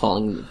stopped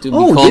calling. Did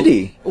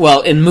he?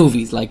 Well, in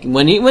movies, like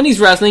when he's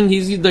wrestling,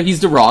 he's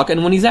The Rock,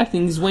 and when he's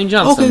acting, he's Dwayne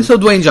Johnson. Okay, so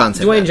Dwayne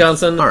Johnson. Dwayne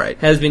Johnson, all right,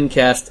 has been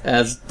cast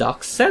as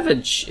Doc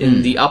Savage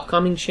in the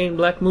upcoming Shane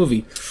Black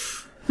movie.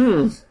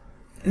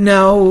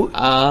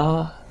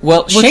 Now,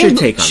 what's your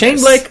take on Shane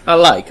this? Black? I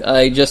like.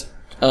 I just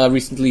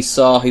recently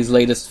saw his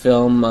latest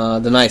film,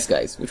 The Nice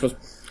Guys, which was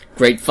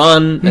great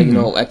fun.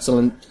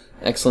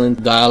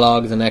 Excellent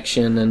dialogues and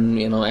action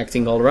and,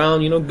 acting all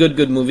around,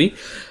 good movie.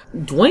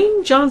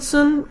 Dwayne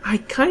Johnson, I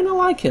kind of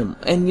like him.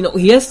 And,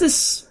 he has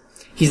this,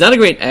 he's not a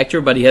great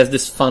actor, but he has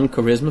this fun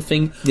charisma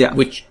thing. Yeah.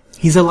 Which,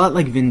 he's a lot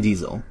like Vin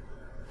Diesel.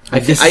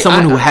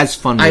 Someone who has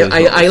fun with his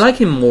roles. I like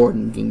him more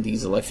than Vin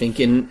Diesel, I think.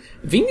 And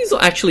Vin Diesel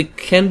actually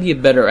can be a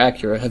better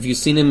actor. Have you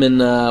seen him in,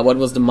 what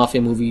was the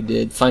Mafia movie he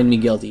did? Find Me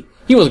Guilty.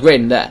 He was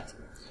great in that.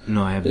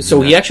 No, I haven't.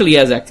 So he actually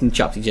has acting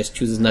chops. He just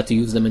chooses not to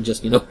use them and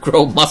just,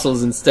 grow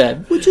muscles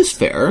instead. Which is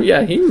fair.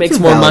 Yeah, he makes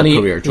more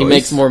money. He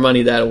makes more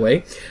money that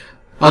way.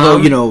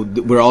 Although,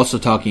 we're also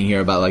talking here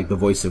about, like, the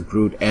voice of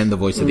Groot and the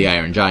voice of the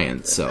Iron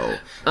Giant, so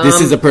this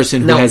is a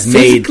person who has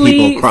made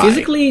people cry.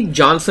 Physically,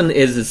 Johnson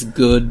is as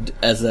good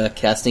as a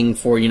casting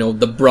for,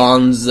 the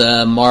Bronze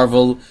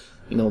Marvel,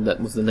 that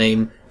was the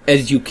name,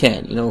 as you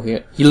can.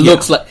 He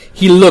looks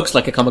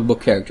like a comic book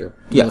character.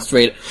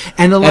 Straight.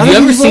 And a lot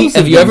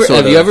have you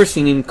ever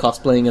seen him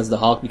cosplaying as the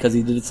Hulk? Because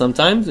he did it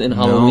sometimes in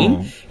Halloween.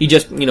 No. He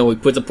just, he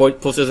puts the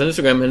posters on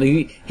Instagram, and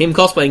him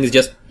cosplaying is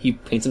just, he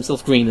paints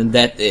himself green, and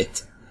that's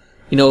it.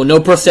 No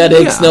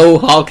prosthetics, no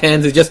Hulk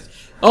hands. It's just,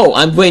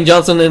 I'm Dwayne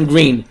Johnson and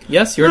green.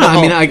 Yes, you're the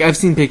Hulk. I mean, I've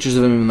seen pictures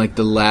of him in, like,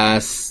 the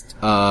last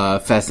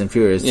Fast and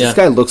Furious. Yeah. This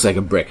guy looks like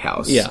a brick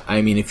house. Yeah.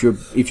 I mean, if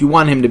you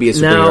want him to be a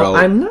superhero... Now,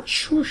 I'm not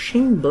sure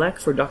Shane Black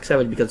for Doc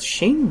Savage, because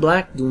Shane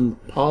Black doing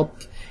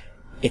pulp,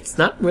 it's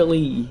not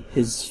really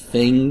his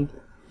thing.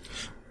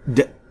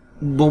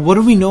 Well, what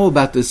do we know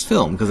about this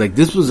film? Because, like,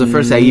 this was the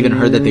first I even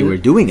heard that they were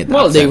doing it.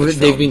 Well,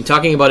 they've been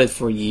talking about it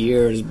for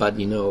years, but,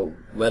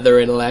 whether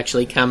it'll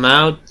actually come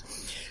out...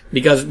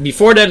 Because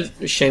before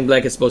that, Shane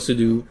Black is supposed to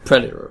do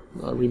Predator,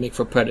 a remake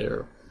for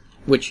Predator,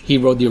 which he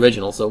wrote the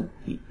original, so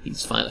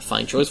he's a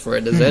fine choice for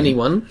it as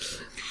anyone.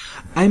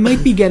 I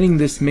might be getting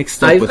this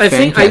mixed up with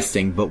fan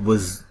casting, but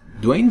was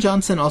Dwayne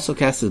Johnson also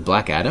cast as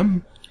Black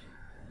Adam?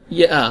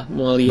 Yeah,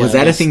 well, yeah. Was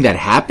that a thing that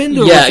happened?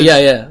 Or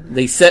yeah.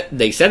 They said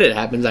it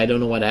happens. I don't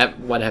know what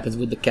happens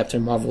with the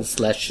Captain Marvel /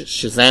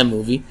 Shazam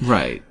movie.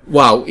 Right.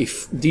 Wow,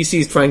 if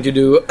DC is trying to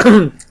do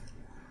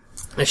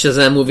a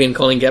Shazam movie and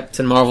calling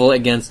Captain Marvel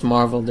against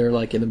Marvel, they're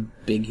like in a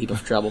big heap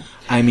of trouble.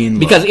 I mean,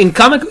 because in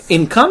comic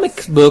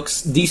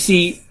books,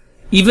 DC,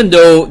 even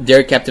though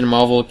their Captain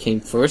Marvel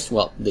came first,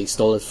 well, they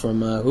stole it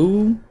from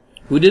who?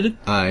 Who did it?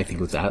 I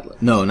think it was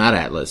Atlas. No, not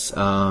Atlas.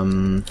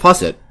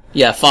 Fawcett.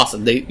 Yeah,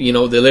 Fawcett. They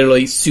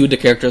literally sued the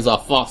characters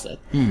off Fawcett.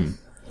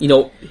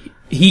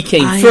 He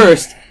came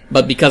first,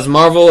 but because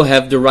Marvel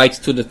have the rights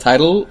to the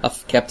title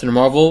of Captain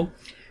Marvel,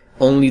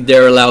 only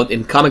they're allowed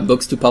in comic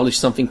books to publish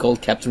something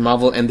called Captain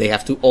Marvel, and they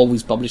have to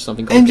always publish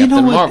something called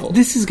Captain Marvel.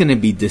 This is gonna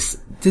be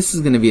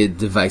a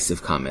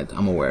divisive comment.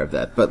 I'm aware of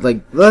that, but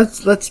like,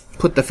 let's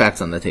put the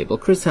facts on the table.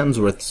 Chris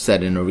Hemsworth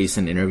said in a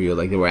recent interview,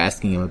 like, they were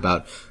asking him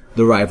about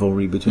the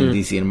rivalry between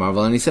DC and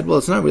Marvel, and he said, "Well,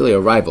 it's not really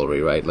a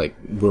rivalry, right? Like,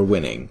 we're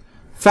winning."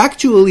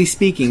 Factually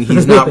speaking,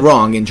 he's not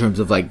wrong in terms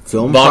of, like,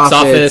 film box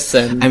profits. Office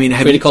and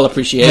critical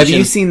appreciation. Have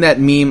you seen that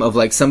meme of,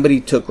 like,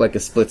 somebody took, like, a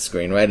split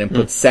screen, right, and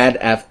put Sad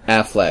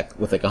Affleck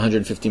with, like,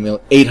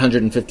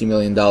 $850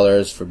 million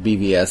for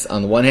BVS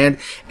on the one hand,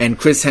 and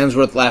Chris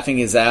Hemsworth laughing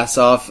his ass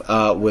off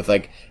with,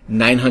 like,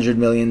 $900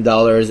 million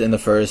in the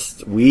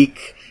first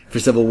week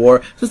for Civil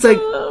War. So it's like,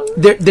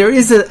 there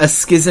is a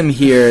schism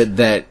here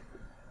that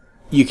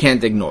you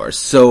can't ignore.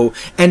 So,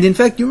 and in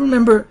fact, you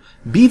remember,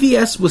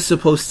 BVS was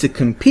supposed to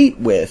compete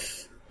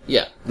with...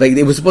 Yeah. Like,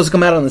 it was supposed to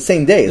come out on the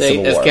same day as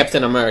Civil War. As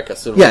Captain America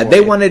Civil War. Yeah, they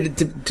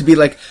wanted it to be,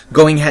 like,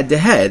 going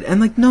head-to-head. And,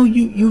 like, no,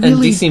 you really...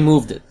 And DC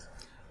moved it.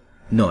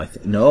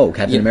 No,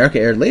 Captain America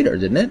aired later,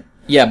 didn't it?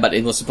 Yeah, but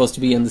it was supposed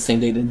to be on the same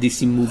day, and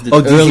DC moved it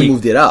early. DC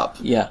moved it up.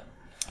 Yeah.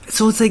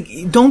 So it's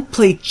like, don't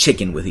play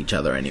chicken with each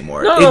other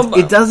anymore.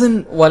 It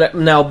doesn't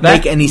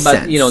make any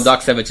sense. But,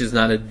 Doc Savage is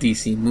not a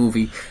DC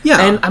movie.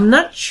 Yeah. And I'm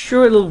not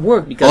sure it'll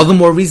work, because... All the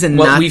more reason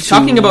not to... We're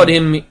talking about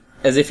him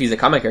as if he's a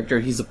comic character.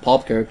 He's a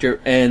pulp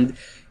character, and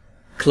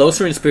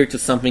closer in spirit to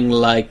something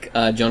like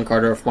John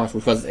Carter of Mars,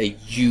 which was a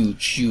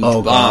huge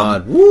bomb.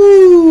 God.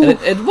 Woo! And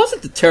it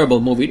wasn't a terrible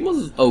movie. It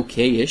was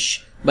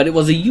okay-ish, but it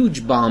was a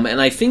huge bomb, and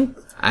I think...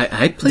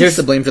 I place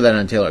the blame for that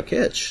on Taylor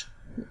Kitsch.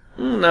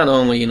 Not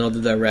only, the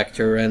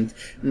director, and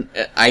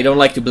I don't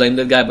like to blame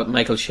that guy, but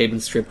Michael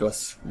Chabon's script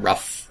was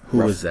rough. Who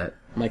was that?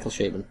 Michael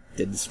Chabon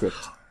did the script.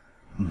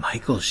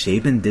 Michael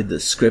Chabon did the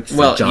script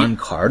for John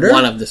Carter?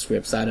 One of the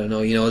scripts, I don't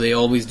know. They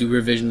always do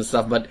revision and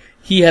stuff, but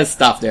he has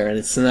stuff there, and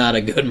it's not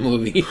a good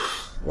movie.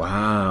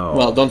 Wow.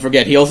 Well, don't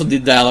forget, he also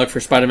did dialogue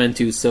for Spider-Man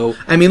 2, so...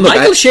 I mean, look,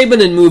 Michael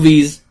Chabon in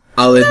movies...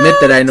 I'll admit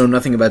that I know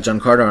nothing about John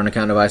Carter on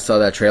account of I saw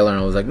that trailer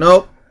and I was like,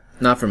 nope.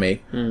 not for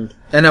me.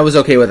 And I was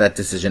okay with that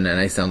decision, and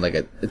it sounds like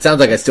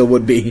I still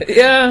would be.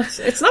 Yeah,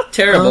 it's not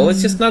terrible.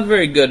 It's just not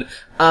very good.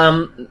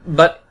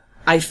 But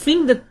I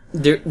think that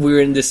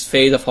we're in this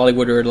phase of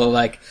Hollywood where they're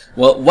like,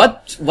 well,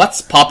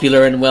 what's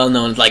popular and well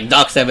known, like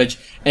Doc Savage,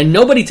 and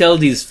nobody tells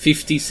these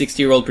 50,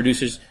 60-year-old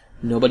producers,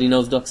 nobody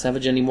knows Doc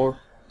Savage anymore.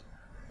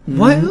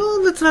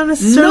 Well, that's not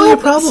necessarily a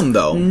problem,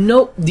 though.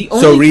 No,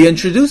 so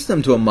reintroduce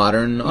them to a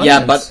modern audience.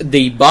 Yeah, but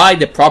they buy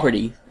the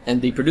property,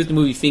 and they produce the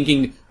movie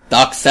thinking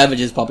Doc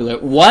Savage is popular.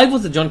 Why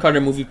was the John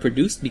Carter movie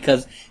produced?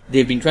 Because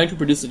they've been trying to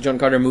produce the John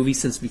Carter movie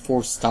since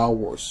before Star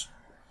Wars.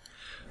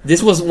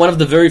 This was one of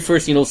the very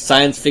first,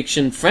 science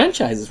fiction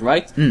franchises,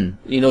 right?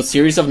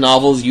 Series of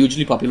novels,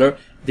 hugely popular.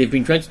 They've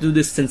been trying to do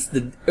this since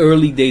the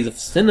early days of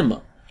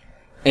cinema.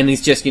 And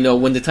it's just,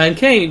 when the time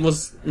came,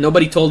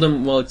 nobody told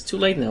them, well, it's too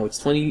late now. It's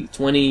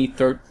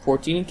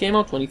 2014 it came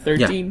out,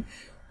 2013. Yeah.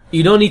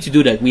 You don't need to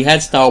do that. We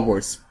had Star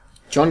Wars.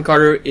 John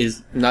Carter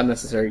is not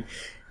necessary.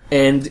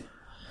 And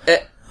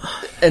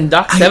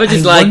Doc Savage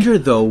is like,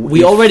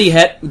 we already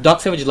had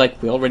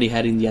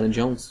Indiana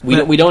Jones.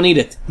 We don't need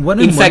it.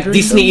 In fact,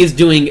 Disney is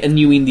doing a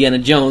new Indiana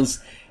Jones,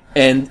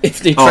 and if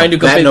they're trying to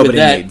compete with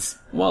that, needs.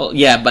 Well,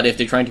 yeah, but if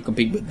they're trying to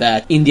compete with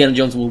that, Indiana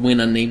Jones will win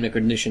on name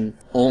recognition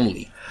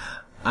only.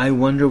 I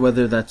wonder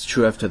whether that's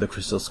true after the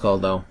Crystal Skull,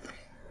 though.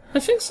 I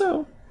think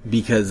so.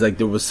 Because,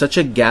 there was such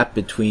a gap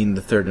between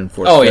the third and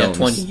fourth films. Oh, yeah,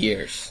 20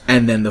 years.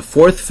 And then the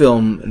fourth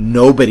film,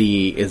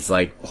 nobody is,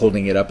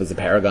 holding it up as a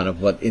paragon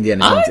of what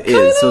Indiana Jones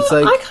is. So it's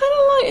like... I kind of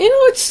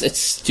like... it's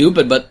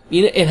stupid, but,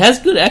 it has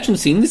good action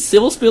scenes.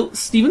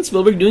 Steven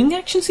Spielberg doing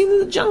action scenes in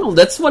the jungle.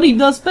 That's what he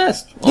does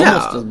best.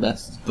 Almost does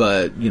best.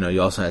 But,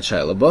 you also had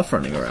Shia LaBeouf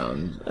running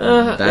around.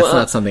 That's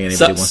not something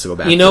anybody wants to go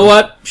back to. You know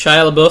what?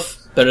 Shia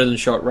LaBeouf, better than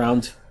Short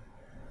Round.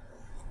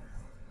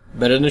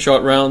 Better than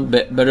Short Round,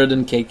 better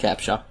than Kate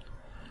Capshaw.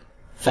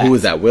 Fact. Who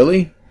was that,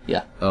 Willie?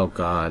 Yeah. Oh,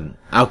 God.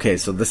 Okay,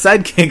 so the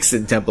sidekicks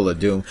in Temple of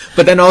Doom.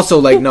 But then also,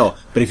 no.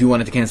 But if you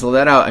wanted to cancel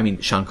that out,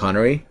 Sean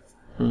Connery.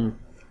 Historically...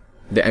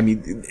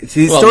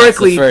 Well, that's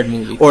the third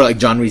movie. Or,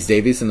 John Rhys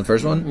Davies in the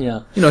first one.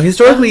 Yeah.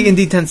 Historically,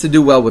 Indy tends to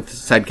do well with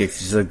sidekicks.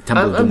 Just like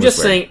Temple of Doom. I'm just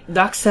saying,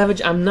 Doc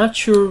Savage, I'm not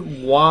sure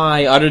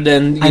why, other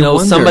than,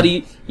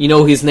 somebody,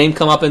 his name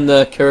come up in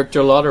the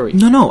character lottery.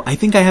 No, I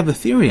think I have a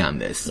theory on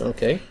this.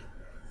 Okay.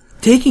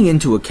 Taking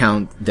into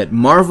account that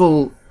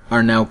Marvel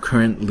are now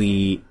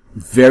currently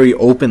very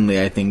openly,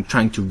 I think,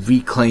 trying to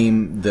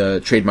reclaim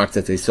the trademarks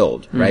that they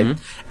sold, right?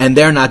 And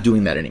they're not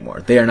doing that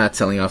anymore. They are not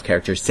selling off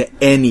characters to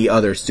any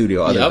other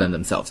studio other than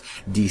themselves.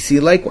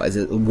 DC likewise.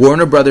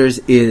 Warner Brothers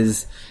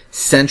is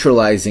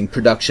centralizing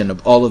production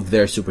of all of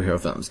their superhero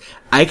films.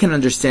 I can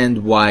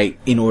understand why,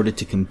 in order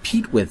to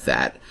compete with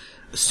that,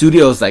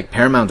 studios like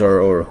Paramount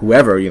or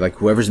whoever,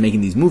 whoever's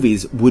making these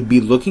movies, would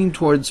be looking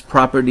towards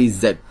properties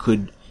that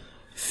could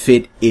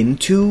fit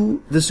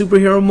into the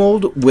superhero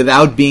mold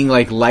without being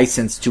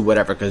licensed to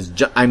whatever. Because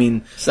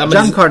John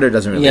Carter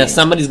doesn't really. Yeah,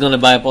 somebody's gonna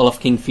buy up all of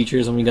King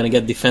Features, and we're gonna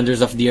get Defenders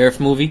of the Earth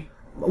movie.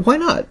 Why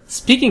not?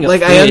 Speaking of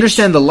I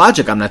understand the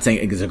logic. I'm not saying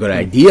it's a good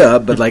idea,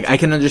 but I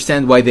can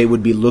understand why they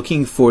would be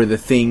looking for the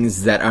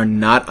things that are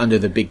not under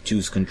the big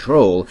two's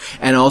control,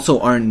 and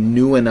also aren't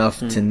new enough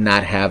to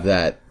not have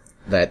that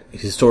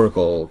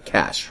historical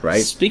cash,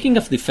 right? Speaking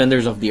of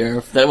Defenders of the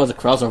Earth, that was a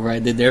crossover I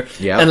did there.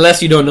 Yeah.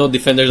 Unless you don't know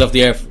Defenders of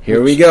the Earth.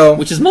 Here we go.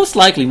 Which is most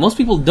likely. Most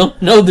people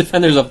don't know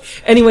Defenders of...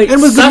 Anyway,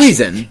 and with good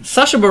reason.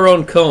 Sacha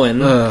Baron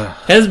Cohen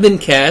has been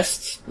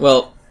cast.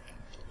 Well,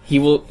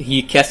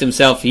 he cast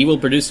himself. He will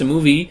produce a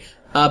movie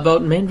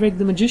about Mandrake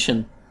the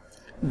Magician.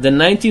 The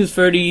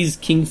 1930s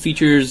King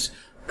Features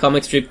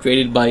comic strip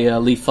created by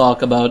Lee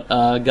Falk about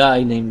a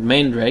guy named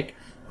Mandrake,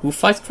 who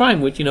fights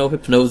crime with,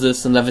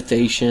 hypnosis and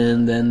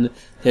levitation, and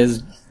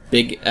his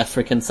big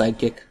African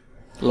sidekick,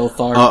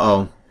 Lothar.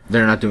 Uh-oh.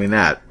 They're not doing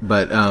that,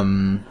 but,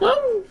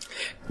 Well,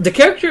 the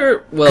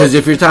character, because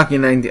if you're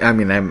talking, I'm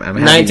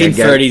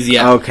 1930s,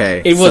 yeah.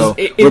 Okay.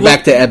 We're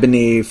back to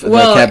Ebony, the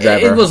cab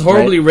driver. It was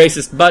horribly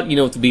racist, but,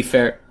 to be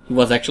fair, he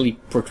was actually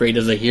portrayed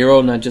as a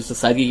hero, not just a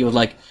sidekick. He was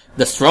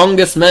the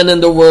strongest man in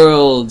the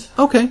world.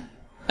 Okay.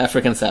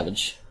 African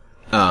savage.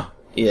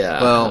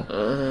 Yeah.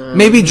 Well,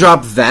 maybe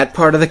drop that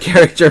part of the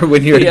character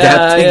when you're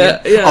adapting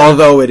it. Yeah.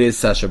 Although it is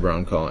Sacha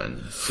Baron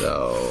Cohen,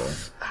 so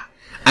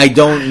I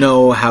don't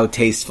know how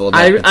tasteful.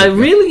 I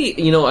really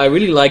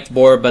liked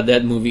Borat, but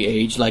that movie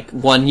aged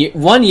one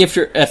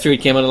year after it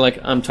came out.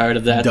 I'm tired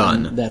of that.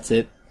 Done. That's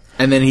it.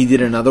 And then he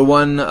did another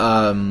one.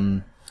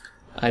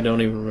 I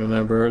don't even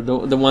remember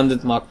the one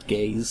that mocked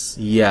gays.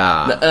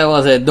 Yeah, that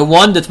was it. The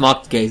one that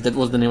mocked gays. That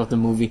was the name of the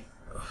movie.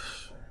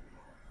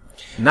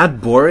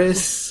 Not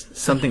Boris,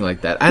 something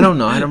like that. I don't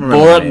know. I don't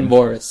remember. Borat and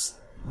Boris.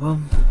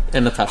 Well,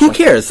 and Natasha. Who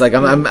cares?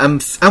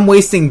 I'm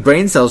wasting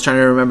brain cells trying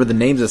to remember the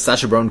names of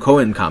Sacha Baron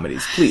Cohen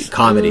comedies. Please,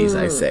 comedies,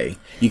 I say.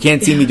 You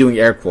can't see me doing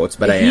air quotes,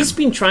 but I am. He's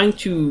been trying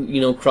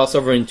to, cross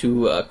over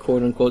into a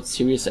quote-unquote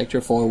serious actor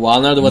for a while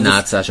now.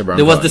 Sacha Baron Cohen.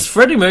 There was this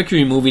Freddie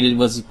Mercury movie that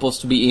was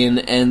supposed to be in,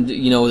 and,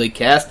 they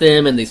cast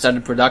him, and they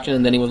started production,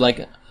 and then he was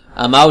like,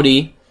 I'm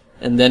outie.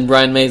 And then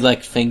Brian May's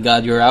like, thank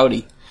God you're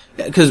outie.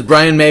 Because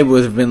Brian May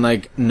would have been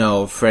like,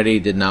 no, Freddy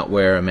did not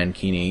wear a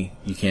mankini.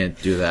 You can't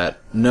do that.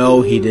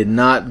 No, he did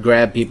not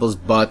grab people's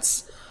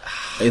butts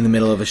in the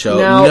middle of a show.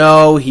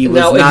 No, he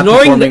was not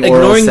performing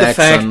oral sex. Ignoring the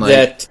fact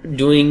that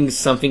doing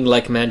something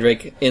like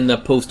Mandrake in the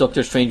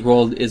post-Doctor Strange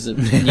world is a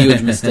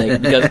huge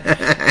mistake. Because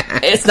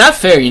it's not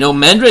fair,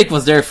 Mandrake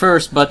was there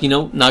first, but,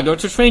 now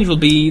Doctor Strange will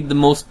be the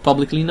most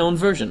publicly known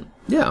version.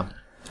 Yeah.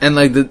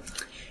 And,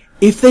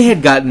 if they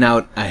had gotten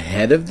out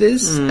ahead of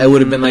this, I would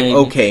have been like,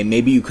 okay,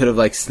 maybe you could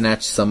have,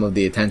 snatched some of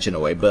the attention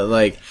away.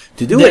 But,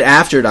 to do it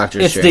after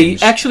Doctor Strange... If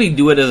they actually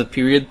do it as a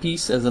period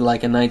piece, as a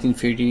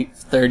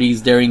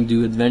 1930s daring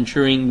do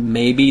adventuring,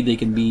 maybe they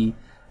can be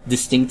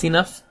distinct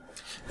enough.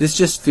 This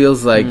just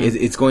feels like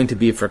it's going to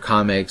be for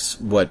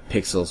comics what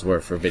Pixels were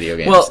for video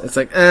games. Well, it's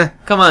like,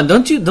 come on,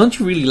 don't you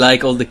really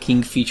like all the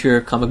King Feature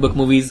comic book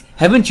movies?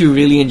 Haven't you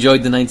really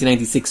enjoyed the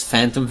 1996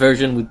 Phantom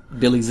version with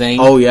Billy Zane?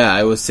 Oh yeah,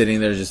 I was sitting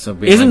there just so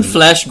Isn't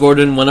Flash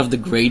Gordon one of the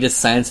greatest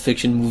science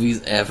fiction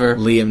movies ever?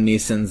 Liam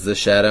Neeson's The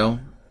Shadow.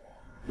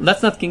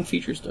 That's not King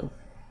Features though.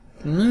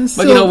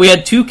 But we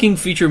had two King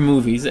Feature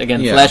movies,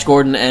 again, Flash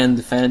Gordon and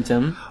The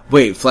Phantom.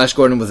 Wait, Flash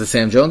Gordon was the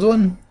Sam Jones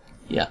one?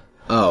 Yeah.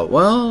 Oh,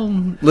 well,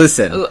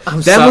 listen. Movie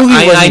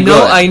wasn't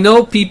good. I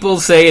know people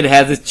say it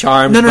has its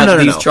charms, but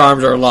these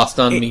charms are lost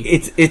on me.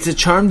 It's a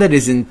charm that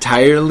is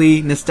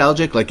entirely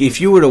nostalgic. Like,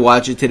 if you were to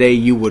watch it today,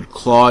 you would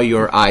claw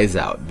your eyes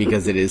out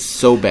because it is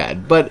so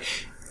bad. But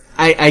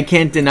I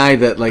can't deny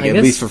that, at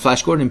least for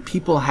Flash Gordon,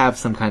 people have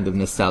some kind of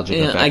nostalgic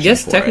affection I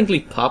guess for technically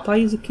it.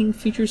 Popeye is a King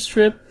Feature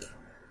strip.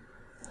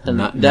 And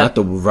not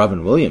the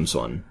Robin Williams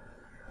one.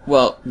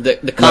 Well, the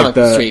comic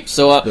strip.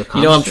 So,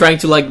 I'm trying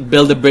to,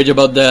 build a bridge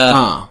about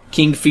the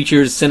King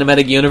Features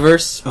cinematic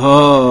universe.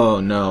 Oh,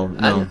 no.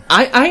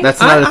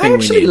 That's not a thing I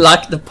actually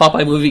liked the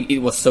Popeye movie. It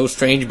was so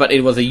strange, but it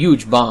was a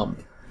huge bomb.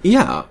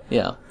 Yeah.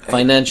 Yeah.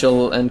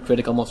 Financial and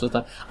critical most of the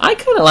time. I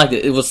kind of liked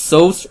it. It was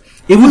so...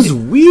 It was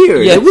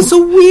weird. Yeah. It was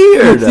so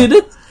weird. Did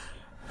it?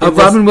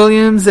 Robin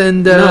Williams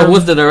and... no, it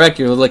was the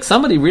director. It was,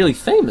 somebody really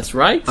famous,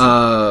 right?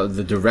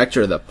 The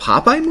director of the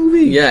Popeye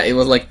movie? Yeah, it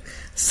was,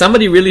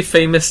 somebody really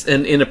famous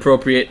and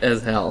inappropriate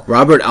as hell.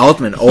 Robert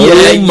Altman. Oh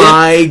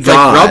my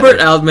god. Robert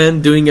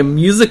Altman doing a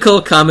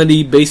musical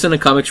comedy based on a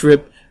comic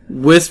strip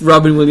with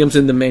Robin Williams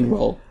in the main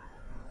role.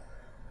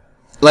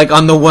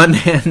 On the one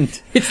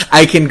hand,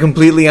 I can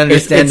completely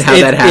understand how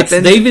that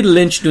happened. It's David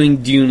Lynch doing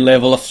Dune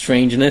level of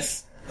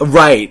strangeness.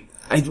 Right.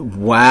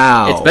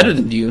 Wow. It's better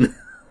than Dune.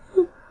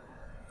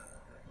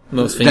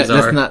 Most things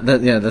that's not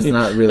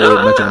really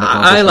much of an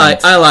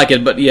accomplishment. I like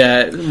it, but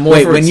more.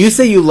 Wait, when you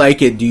say you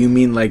like it, do you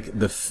mean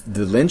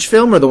the Lynch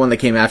film or the one that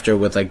came after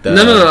with the?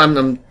 No.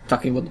 I'm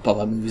talking about the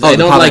Popeye movies. I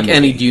don't like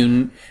any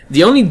Dune.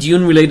 The only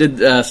Dune related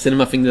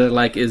cinema thing that I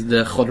like is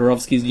the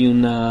Jodorowsky's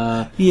Dune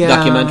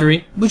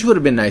documentary, which would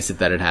have been nice if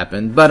that had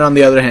happened. But on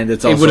the other hand,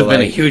 it would have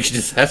been a huge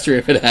disaster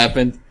if it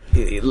happened.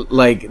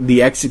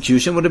 The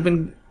execution would have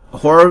been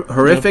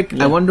horrific.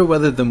 I wonder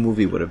whether the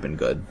movie would have been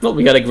good. Well,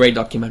 we got a great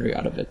documentary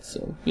out of it,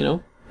 so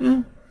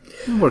it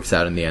works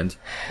out in the end.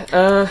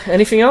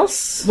 Anything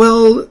else?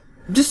 Well,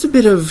 just a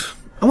bit of...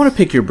 I want to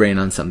pick your brain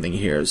on something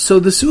here. So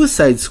the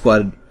Suicide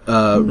Squad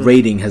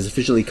rating has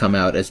officially come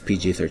out as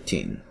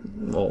PG-13.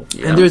 Well,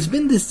 and there's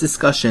been this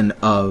discussion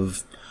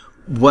of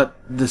what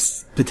the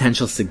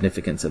potential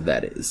significance of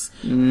that is.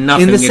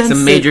 Nothing. It's a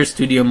major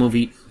studio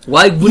movie.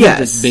 Why wouldn't it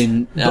have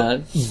been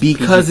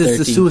because PG-13? It's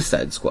the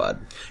Suicide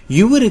Squad.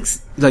 You would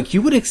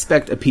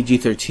expect a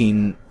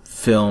PG-13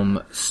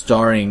 film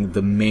starring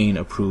the main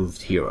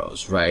approved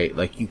heroes, right?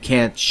 You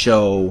can't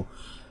show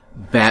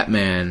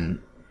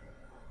Batman.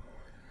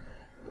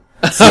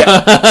 See,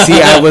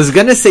 I was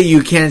gonna say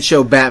you can't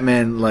show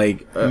Batman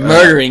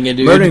murdering a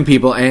dude, murdering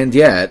people, and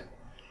yet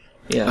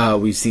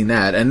we've seen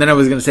that. And then I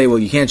was gonna say, well,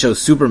 you can't show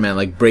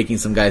Superman breaking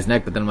some guy's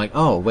neck, but then I'm like,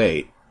 oh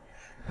wait.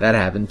 That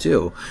happened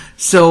too.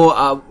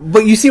 So,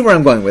 but you see where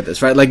I'm going with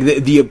this, right?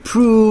 The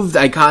approved,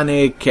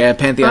 iconic,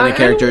 pantheonic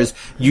characters,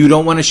 you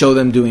don't want to show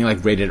them doing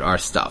rated R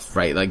stuff,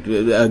 right?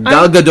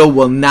 Gal Gadot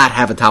will not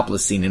have a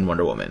topless scene in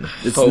Wonder Woman.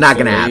 It's not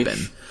going to happen.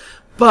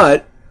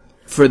 But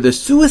for the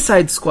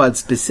Suicide Squad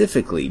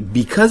specifically,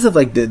 because of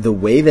the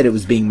way that it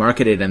was being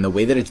marketed and the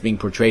way that it's being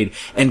portrayed,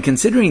 and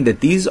considering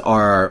that these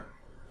are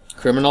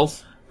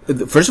criminals.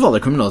 First of all,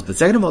 they're criminals, but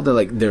second of all,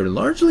 they're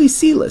largely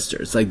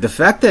C-listers. The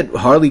fact that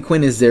Harley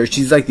Quinn is there,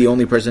 she's the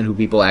only person who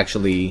people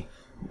actually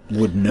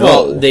would know.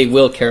 Well, they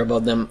will care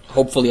about them,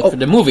 hopefully, after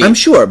the movie. I'm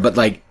sure, but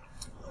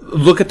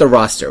look at the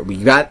roster.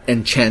 We've got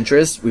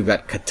Enchantress, we've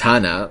got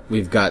Katana,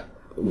 we've got...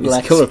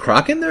 Is Killer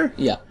Croc in there?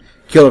 Yeah.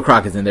 Killer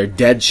Croc is in there.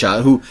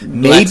 Deadshot, who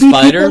maybe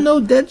people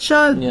know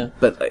Deadshot, yeah.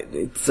 But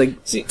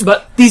it's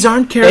but these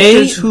aren't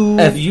characters who...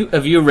 Have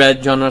you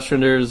read John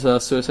Ostrander's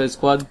Suicide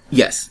Squad?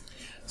 Yes.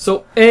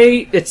 So,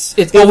 it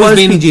always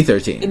been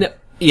PG-13.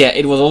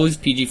 It was always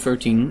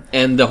PG-13,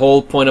 and the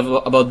whole point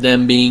about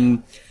them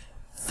being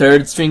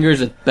third stringers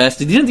at best,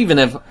 they didn't even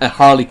have a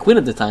Harley Quinn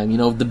at the time.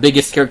 The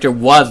biggest character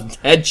was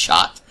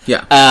Deadshot.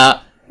 Yeah.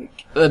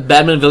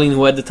 Batman villain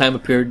who at the time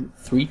appeared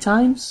 3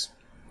 times?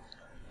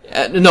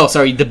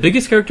 The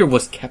biggest character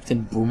was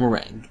Captain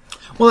Boomerang.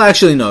 Well,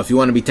 actually, no. If you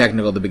want to be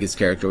technical, the biggest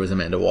character was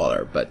Amanda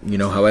Waller. But you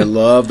know how I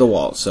love the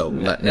Wall, so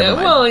never mind.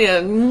 Well,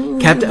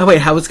 yeah. Wait,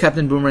 how was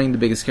Captain Boomerang the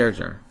biggest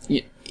character?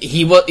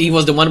 He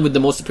was the one with the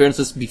most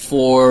appearances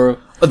before.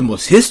 Oh, the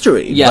most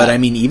history. Yeah. But I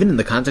mean, even in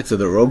the context of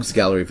the Rogues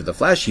Gallery for the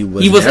Flash, he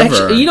was never...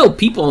 actually,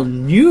 people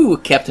knew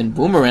Captain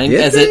Boomerang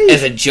as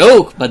a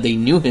joke, but they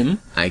knew him.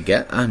 I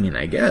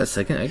guess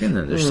I can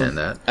understand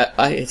that.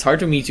 It's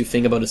hard for me to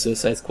think about a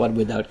Suicide Squad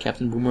without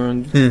Captain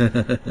Boomerang.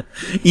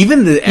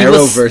 Even the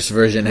Arrowverse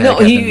version had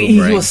Captain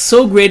Boomerang. He was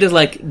so great as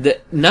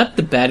not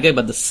the bad guy,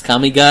 but the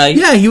scummy guy.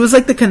 Yeah, he was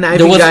like the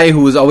conniving guy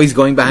who was always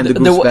going behind the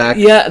group's back.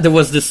 Yeah, there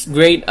was this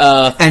great...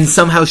 and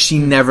somehow she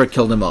never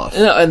killed him off.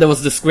 And there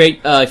was this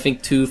great, I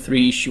think,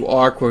 2-3 issue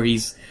arc where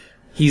he's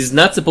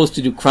not supposed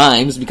to do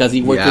crimes because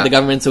he worked with the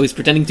government, so he's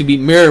pretending to be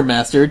Mirror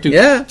Master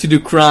to do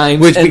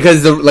crimes.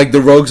 Because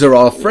the rogues are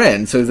all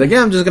friends, so he's like,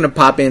 I'm just gonna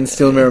pop in,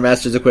 steal Mirror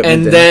Master's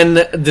equipment. And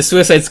then the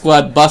Suicide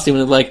Squad bust him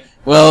and they're like,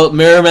 well,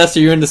 Mirror Master,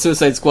 you're in the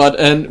Suicide Squad,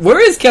 and where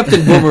is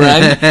Captain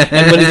Boomerang?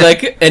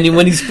 And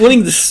when he's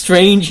pulling the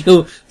strange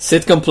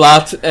sitcom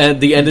plot at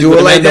the end,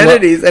 dual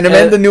identities, and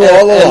Amanda knew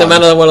all along. And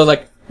Amanda was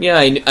like, yeah,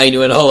 I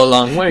knew it all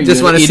along. What are you,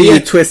 just want to see you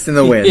twist in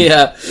the wind.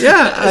 Yeah.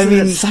 I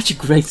mean, it's such a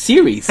great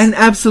series. And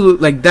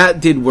that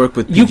did work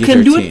with PG-13. You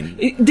can do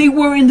it. They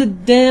were in the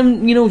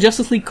damn,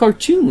 Justice League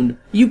cartoon.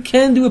 You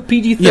can do a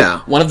PG-13. Yeah.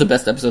 One of the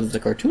best episodes of the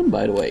cartoon,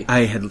 by the way. I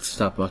had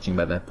stopped watching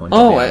by that point.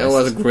 Oh, it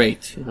was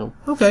great.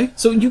 Okay.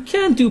 So you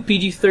can do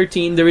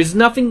PG-13. There is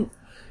nothing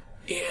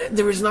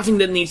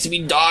that needs to be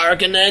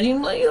dark, and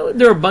then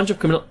there are a bunch of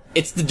criminal.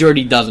 It's the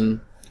Dirty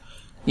Dozen.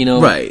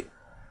 Right.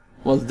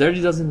 Well, the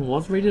Dirty Dozen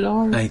was rated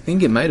R? I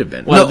think it might have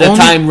been. Well, the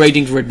time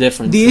ratings were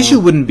different. The issue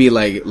wouldn't be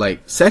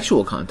like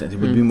sexual content. It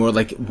would be more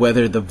like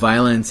whether the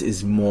violence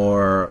is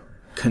more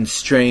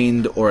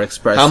constrained or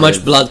expressive. How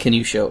much blood can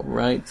you show,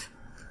 right?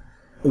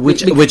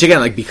 Which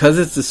again, because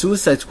it's the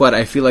Suicide Squad,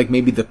 I feel like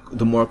maybe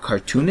the more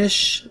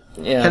cartoonish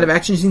kind of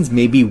action scenes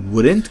maybe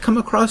wouldn't come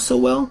across so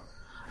well.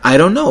 I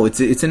don't know.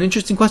 It's an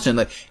interesting question.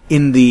 Like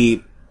in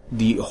the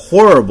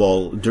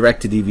horrible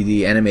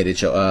direct-to-DVD animated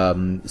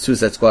show,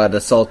 Suicide Squad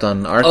Assault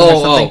on Arkham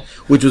or something,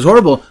 which was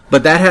horrible,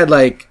 but that had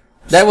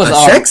that was a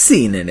sex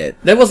scene in it.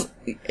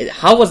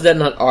 How was that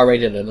not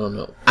R-rated? I don't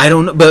know. I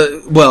don't know, but,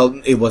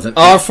 it wasn't.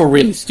 R for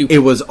really stupid. It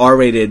was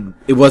R-rated,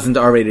 it wasn't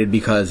R-rated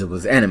because it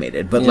was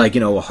animated, but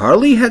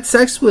Harley had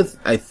sex with,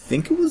 I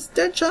think it was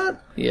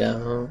Deadshot?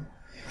 Yeah.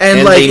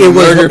 And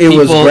it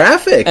was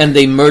graphic. And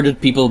they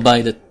murdered people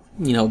by the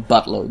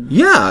buttload.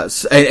 Yeah,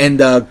 and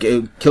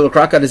Killer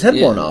Croc got his head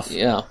blown off.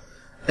 Yeah.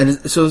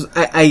 And so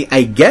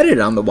I get it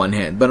on the one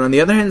hand, but on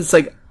the other hand, it's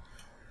like...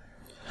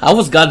 How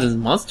was Gods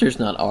and Monsters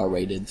not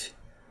R-rated?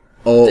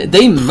 Oh.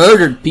 They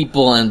murdered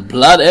people and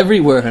blood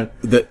everywhere.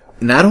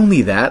 Not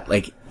only that,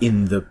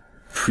 in the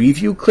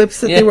preview clips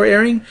that they were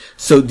airing,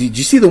 so did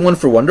you see the one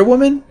for Wonder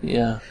Woman?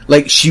 Yeah.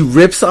 She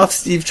rips off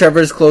Steve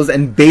Trevor's clothes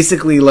and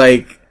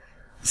basically,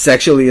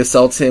 sexually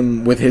assaults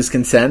him with his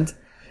consent.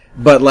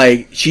 But,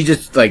 she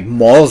just,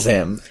 mauls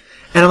him.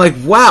 And I'm like,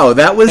 wow,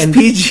 that was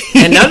PG.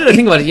 And now that I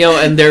think about it,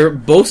 and they're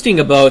boasting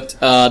about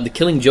The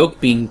Killing Joke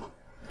being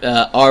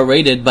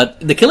R-rated, but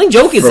The Killing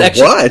Joke is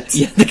actually... what?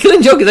 Yeah, The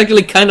Killing Joke is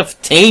actually kind of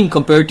tame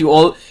compared to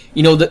all...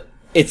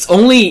 it's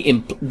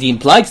only... the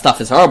implied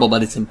stuff is horrible,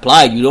 but it's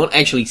implied. You don't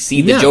actually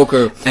see the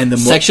Joker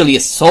sexually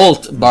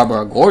assault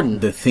Barbara Gordon.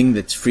 The thing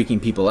that's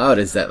freaking people out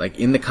is that,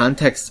 in the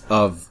context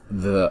of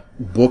the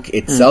book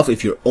itself,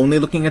 if you're only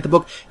looking at the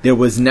book, there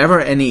was never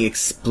any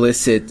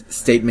explicit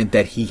statement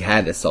that he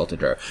had assaulted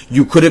her.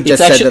 You could have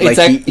just said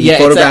that, he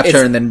photographed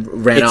her and then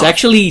ran off. It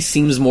actually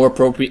seems more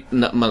appropriate,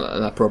 not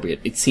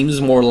appropriate. It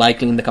seems more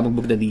likely in the comic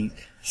book that he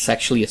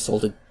sexually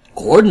assaulted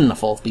Gordon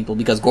of all people,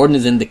 because Gordon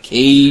is in the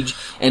cage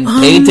and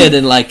painted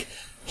and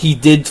he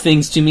did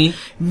things to me.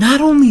 Not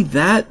only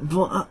that,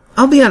 well,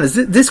 I'll be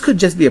honest, this could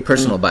just be a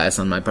personal bias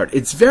on my part.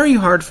 It's very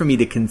hard for me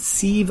to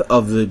conceive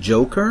of the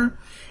Joker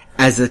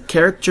as a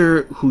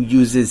character who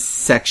uses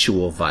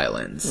sexual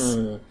violence.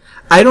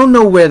 I don't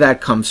know where that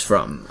comes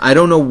from. I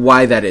don't know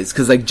why that is.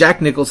 Because,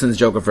 Jack Nicholson's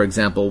Joker, for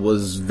example,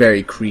 was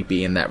very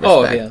creepy in that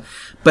respect. Oh, yeah.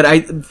 But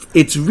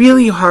it's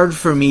really hard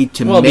for me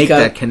to make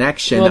that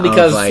connection. Well,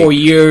 because for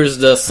years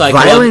the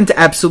violent,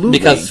 absolutely.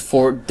 Because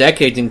for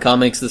decades in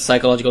comics, the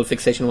psychological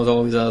fixation was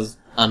always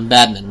on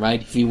Batman,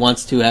 right? If he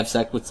wants to have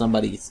sex with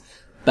somebody, it's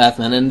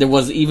Batman. And there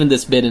was even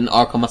this bit in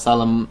Arkham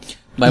Asylum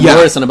by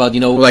Morrison about,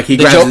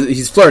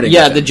 he's flirting.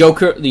 Yeah, the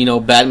Joker,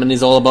 Batman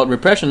is all about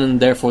repression, and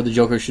therefore the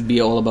Joker should be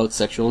all about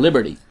sexual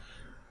liberty.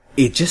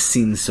 It just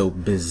seems so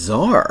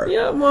bizarre.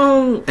 Yeah,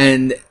 well...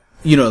 And...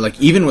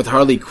 even with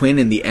Harley Quinn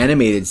in the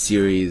animated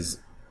series,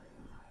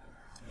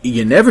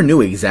 you never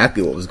knew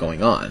exactly what was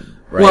going on,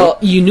 right? Well,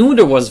 you knew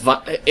there was,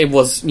 it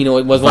was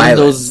violence. One of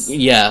those,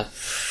 yeah.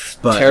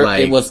 But,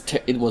 it was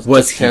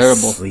was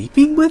terrible. He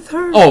sleeping with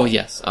her? Oh,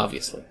 yes,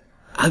 obviously.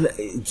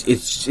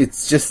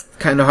 It's just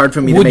kind of hard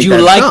for me to make that Would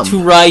you like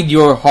to ride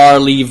your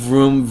Harley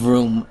vroom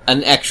vroom?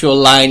 An actual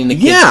line in the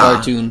kids'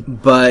 cartoon.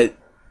 But,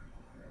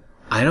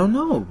 I don't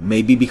know.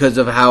 Maybe because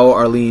of how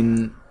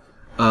Arlene...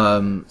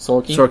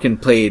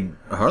 Sorkin played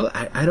Harley.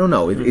 I don't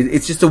know.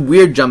 It's just a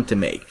weird jump to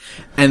make.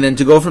 And then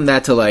to go from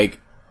that to like,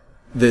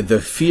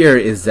 the fear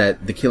is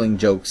that the Killing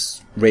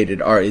Jokes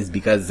rated R is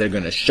because they're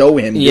going to show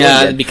him.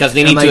 Yeah, because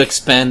they need to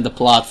expand the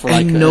plot for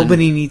like. And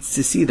nobody needs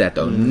to see that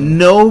though.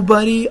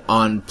 Nobody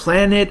on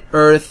planet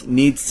Earth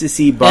needs to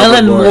see Barbara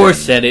Alan Gordon. Moore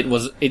said it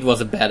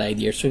was a bad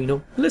idea,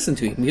 so listen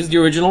to him. He's the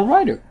original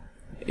writer.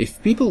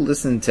 If people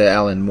listen to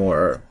Alan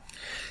Moore,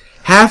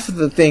 half of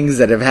the things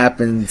that have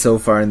happened so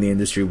far in the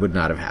industry would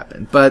not have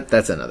happened. But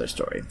that's another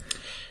story.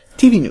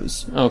 TV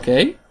news.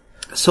 Okay.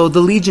 So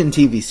the Legion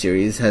TV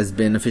series has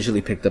been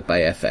officially picked up by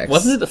FX.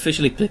 Wasn't it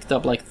officially picked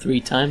up like 3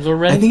 times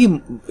already? I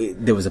think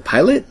there was a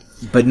pilot,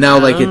 but now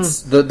like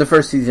it's the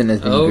first season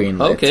has been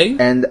greenlit. Okay.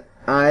 And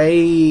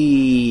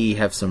I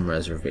have some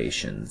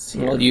reservations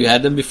here. Well, you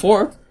had them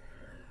before.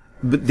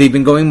 But they've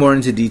been going more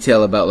into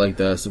detail about like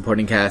the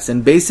supporting cast,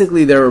 and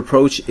basically their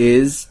approach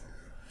is,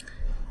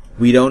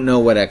 we don't know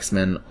what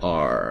X-Men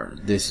are.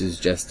 This is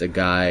just a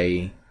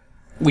guy.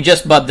 We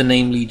just bought the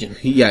name Legion.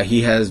 He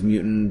has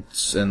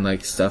mutants and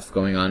like stuff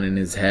going on in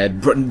his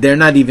head. They're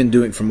not even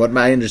doing, from what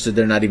I understood,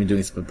 they're not even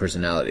doing split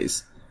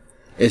personalities.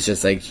 It's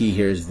just like he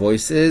hears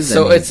voices.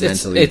 So and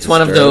it's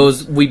one of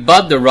those, we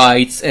bought the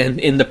rights, and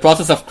in the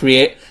process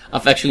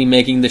of actually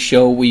making the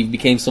show, we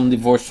became some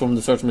divorced from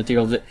the source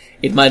material.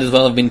 It might as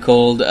well have been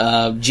called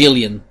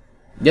Jillian.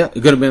 Yeah,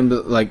 it could have been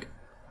like,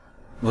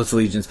 what's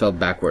Legion spelled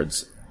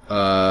backwards?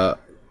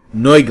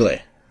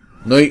 Neugel.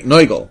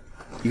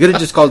 You could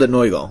have just called it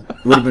Neugel.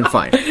 It would have been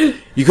fine.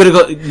 You could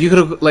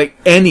have like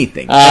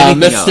anything.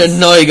 Mr.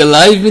 Neugel,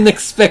 I've been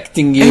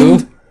expecting you.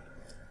 And,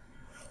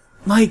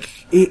 like,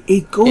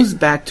 it goes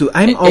back to,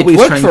 I'm always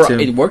trying to...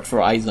 It worked for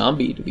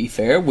iZombie, to be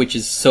fair, which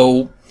is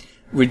so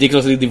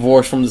ridiculously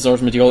divorced from the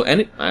source material,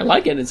 and I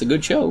like it. It's a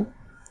good show.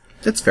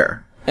 That's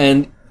fair.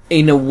 And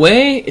in a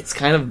way, it's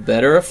kind of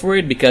better for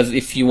it, because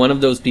if you're one of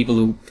those people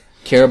who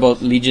care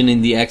about Legion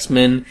in the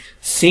X-Men,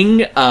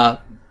 seeing a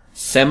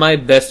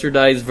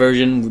semi-bastardized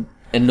version would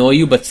annoy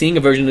you, but seeing a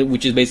version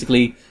which is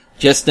basically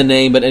just the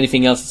name, but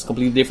anything else is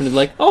completely different, is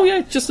like, oh yeah,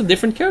 it's just a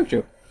different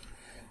character.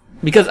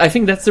 Because I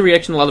think that's the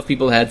reaction a lot of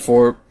people had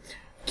for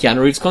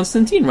Keanu Reeves'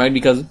 Constantine, right?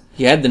 Because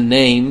he had the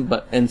name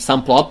and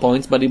some plot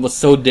points, but it was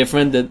so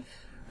different that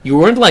you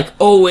weren't like,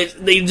 oh,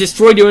 they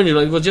destroyed the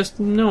original. It was just,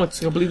 no,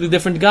 it's a completely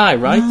different guy,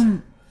 right?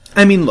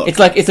 I mean, look. It's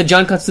like, it's a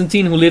John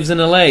Constantine who lives in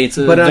LA. It's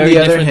a very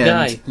different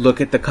guy.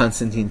 Look at the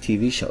Constantine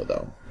TV show,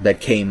 though,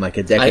 that came like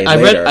a decade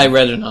later. I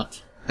read it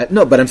not.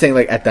 No, but I'm saying,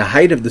 like, at the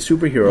height of the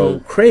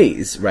superhero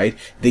craze, right,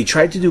 they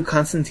tried to do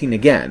Constantine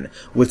again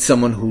with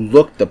someone who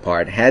looked the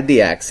part, had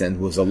the accent,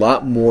 was a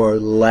lot more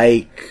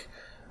like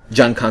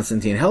John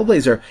Constantine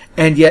Hellblazer,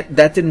 and yet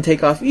that didn't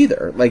take off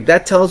either. Like,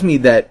 that tells me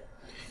that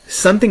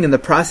something in the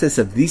process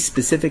of these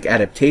specific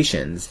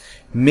adaptations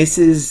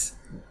misses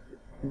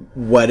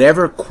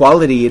whatever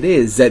quality it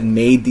is that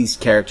made these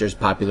characters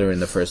popular in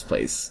the first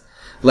place.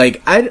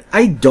 Like,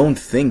 I don't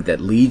think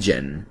that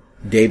Legion,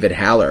 David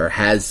Haller,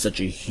 has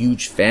such a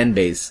huge fan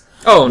base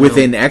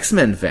within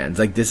X-Men fans.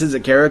 Like, this is a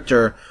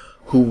character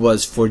who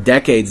was for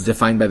decades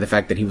defined by the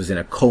fact that he was in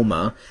a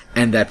coma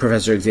and that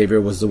Professor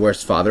Xavier was the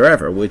worst father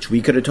ever, which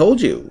we could have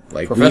told you.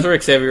 Like, Professor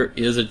Xavier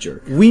is a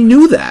jerk. We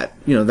knew that.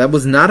 You know, that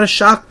was not a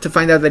shock to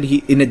find out that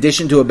he, in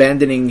addition to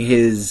abandoning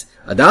his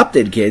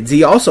adopted kids,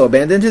 he also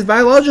abandoned his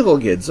biological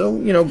kids. So,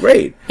 you know,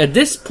 great. At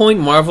this point,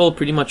 Marvel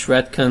pretty much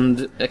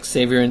retconned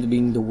Xavier into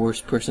being the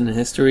worst person in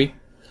history.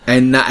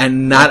 And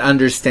not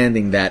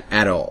understanding that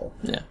at all.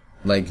 Yeah.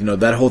 Like, you know,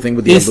 that whole thing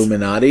with the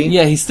Illuminati.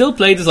 Yeah, he still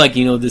played as, like,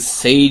 you know, this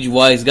sage,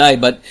 wise guy,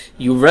 but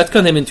you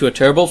retcon him into a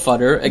terrible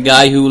fodder, a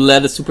guy who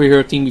led a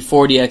superhero team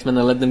before the X-Men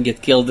and let them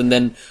get killed and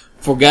then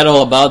forget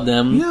all about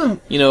them. Yeah.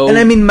 You know. And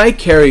I mean, Mike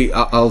Carey,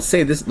 I'll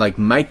say this, like,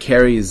 Mike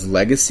Carey's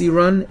legacy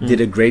run did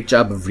a great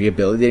job of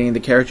rehabilitating the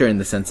character in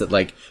the sense that,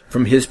 like,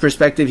 from his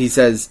perspective, he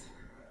says,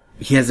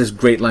 he has this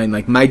great line,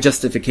 like, my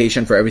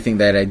justification for everything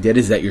that I did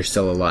is that you're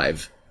still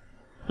alive.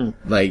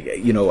 Like,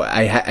 you know,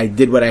 I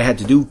did what I had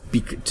to do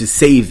to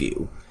save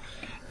you.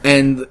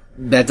 And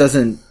that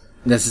doesn't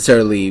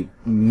necessarily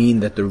mean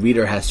that the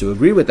reader has to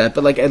agree with that,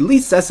 but, like, at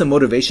least that's a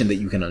motivation that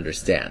you can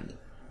understand.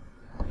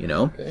 You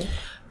know? Okay.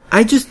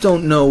 I just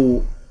don't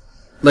know,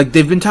 like,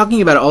 they've been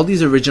talking about all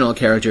these original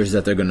characters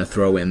that they're gonna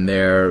throw in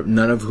there,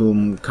 none of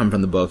whom come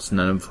from the books,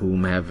 none of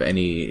whom have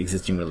any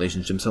existing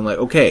relationships. So I'm like,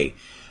 okay,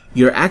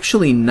 you're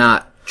actually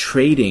not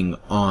trading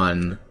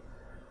on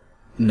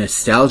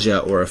nostalgia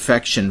or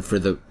affection for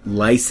the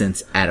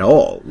license at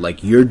all.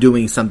 Like, you're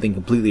doing something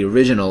completely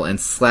original and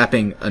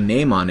slapping a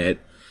name on it,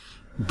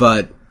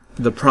 but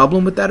the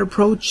problem with that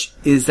approach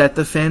is that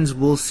the fans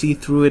will see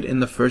through it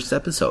in the first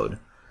episode.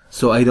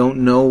 So I don't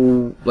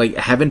know, like,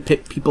 haven't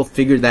people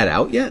figured that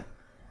out yet?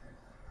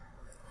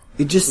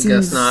 It just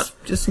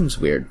seems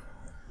weird.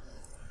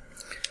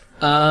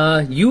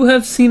 You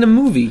have seen a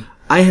movie.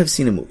 I have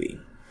seen a movie.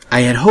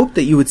 I had hoped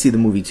that you would see the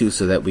movie too,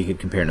 so that we could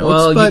compare notes.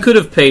 Well, you could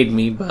have paid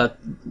me, but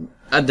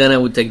then I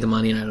would take the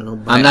money and I don't know.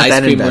 Buy I'm not ice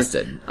that cream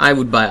invested. I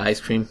would buy ice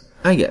cream.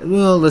 I get.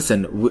 Well,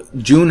 listen,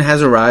 June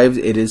has arrived.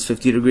 It is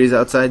 50 degrees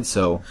outside,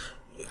 so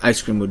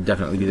Ice Cream would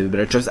definitely be the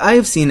better choice. I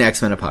have seen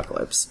X-Men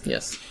Apocalypse.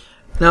 Yes.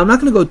 Now, I'm not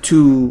going to go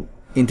too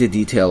into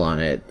detail on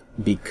it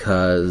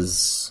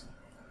because...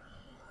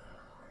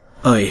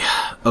 Oh,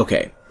 yeah.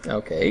 Okay.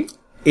 Okay.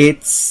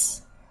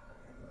 It's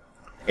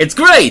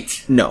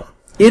great! No.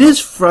 It is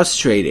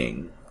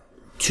frustrating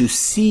to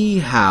see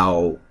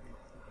how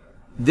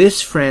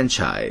this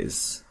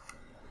franchise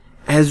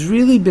has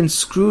really been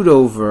screwed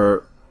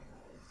over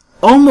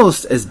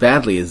almost as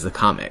badly as the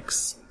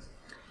comics.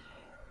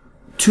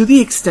 To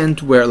the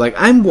extent where, like,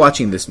 I'm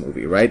watching this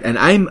movie, right? And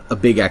I'm a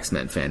big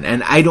X-Men fan,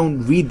 and I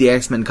don't read the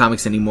X-Men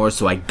comics anymore,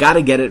 so I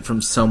gotta get it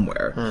from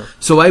somewhere.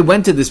 So I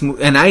went to this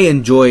movie, and I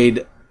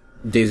enjoyed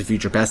Days of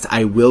Future Past.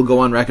 I will go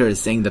on record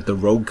as saying that the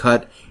Rogue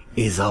Cut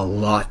is a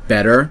lot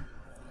better.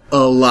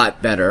 A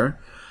lot better.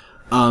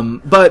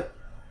 But,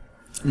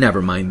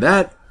 never mind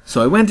that.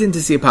 So I went in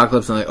to see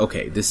Apocalypse, and I'm like,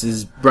 okay, this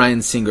is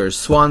Bryan Singer's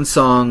swan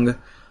song.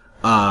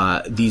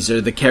 These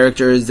are the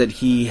characters that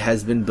he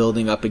has been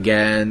building up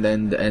again,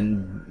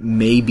 and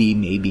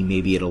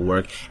maybe it'll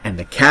work. And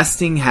the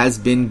casting has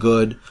been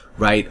good,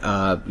 right?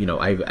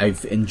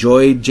 I've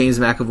enjoyed James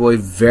McAvoy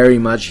very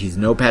much. He's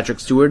no Patrick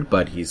Stewart,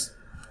 but he's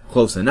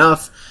close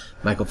enough.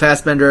 Michael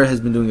Fassbender has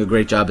been doing a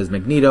great job as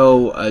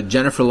Magneto.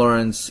 Jennifer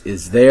Lawrence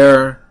is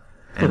there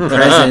and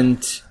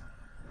present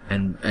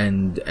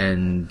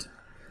and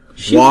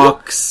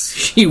walks.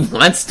 She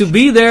wants to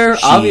be there,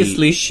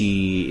 obviously.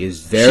 She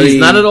is very... She's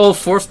not at all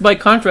forced by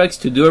contracts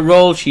to do a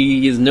role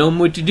she is known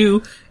what to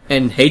do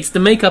and hates the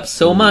makeup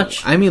so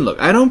much. I mean, look,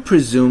 I don't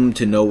presume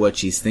to know what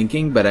she's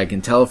thinking, but I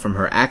can tell from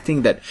her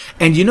acting that...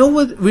 And you know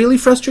what really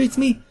frustrates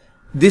me?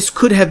 This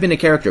could have been a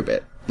character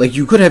bit. Like,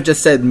 you could have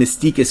just said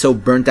Mystique is so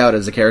burnt out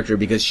as a character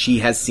because she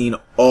has seen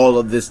all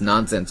of this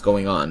nonsense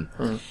going on.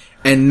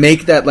 And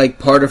make that, like,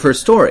 part of her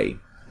story.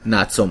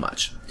 Not so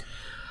much.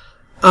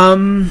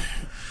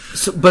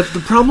 But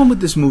the problem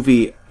with this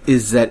movie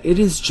is that it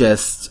is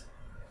just...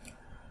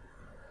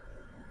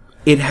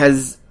 It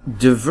has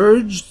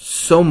diverged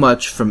so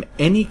much from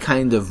any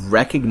kind of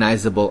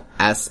recognizable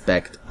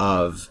aspect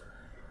of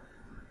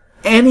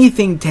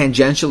anything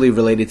tangentially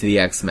related to the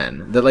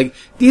X-Men. That, like,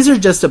 these are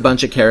just a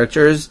bunch of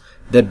characters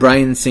that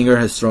Bryan Singer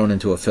has thrown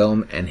into a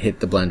film and hit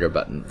the blender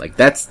button. Like,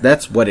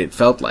 that's what it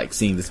felt like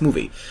seeing this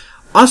movie.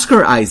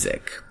 Oscar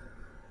Isaac,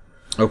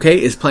 okay,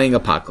 is playing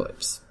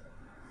Apocalypse.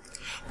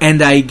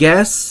 And I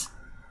guess,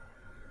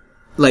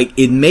 like,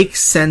 it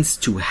makes sense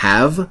to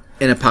have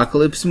an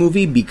Apocalypse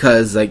movie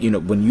because, like, you know,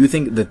 when you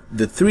think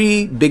the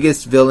three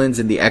biggest villains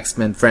in the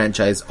X-Men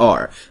franchise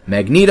are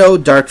Magneto,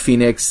 Dark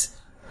Phoenix,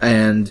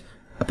 and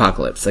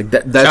Apocalypse. Like,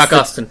 that's Chuck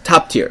Austin.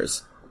 Top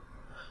tiers.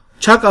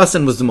 Chuck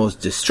Austin was the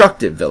most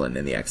destructive villain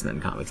in the X-Men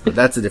comics, but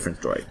that's a different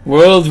story.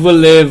 Worlds will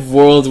live,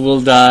 worlds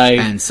will die.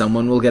 And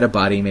someone will get a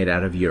body made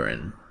out of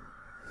urine.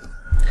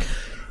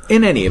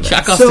 In any event.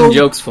 Chuck Austin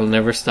jokes will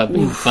never stop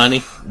being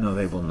funny. No,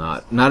 they will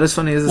not. Not as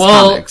funny as his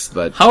comics,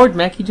 but... Howard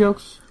Mackie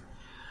jokes?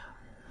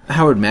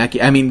 Howard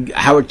Mackie... I mean,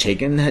 Howard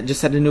Chaykin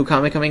just had a new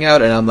comic coming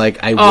out, and I'm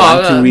like, I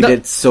want to read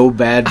it so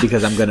bad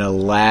because I'm gonna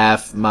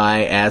laugh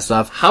my ass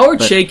off. Howard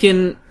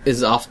Chaykin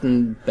is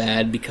often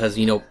bad because,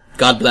 you know,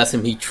 God bless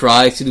him, he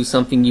tries to do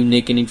something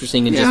unique and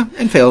interesting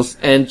and fails.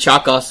 And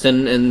Chuck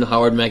Austin and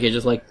Howard Mackie are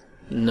just like,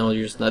 no,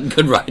 you're just not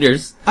good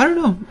writers. I don't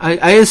know.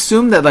 I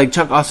assume that, like,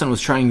 Chuck Austin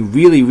was trying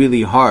really,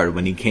 really hard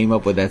when he came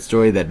up with that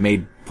story that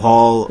made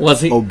Paul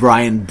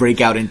O'Brien break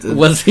out into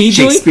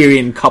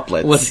Shakespearean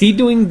couplets. Was he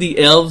doing the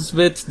elves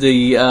bit,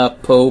 the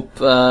Pope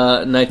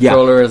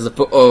Nightcrawler as a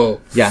Pope?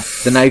 Oh. Yeah,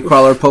 the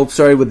Nightcrawler Pope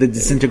story with the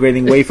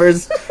disintegrating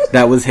wafers.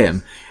 That was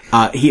him.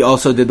 He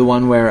also did the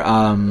one where...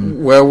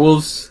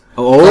 werewolves?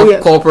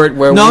 Corporate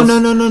werewolves?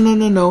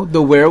 No.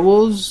 The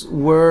werewolves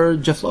were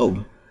Jeff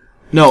Loeb.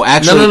 No,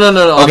 actually...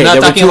 No. Okay, I'm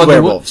not talking about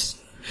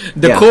werewolves.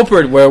 The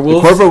corporate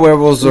werewolves. The corporate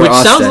werewolves were Which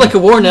Austin. sounds like a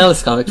Warren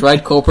Ellis comic,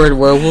 right? Corporate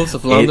Werewolves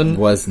of London. It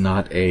was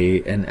not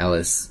an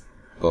Ellis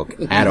book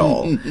at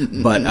all.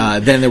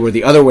 But then there were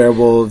the other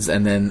werewolves,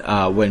 and then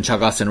when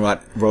Chuck Austin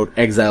wrote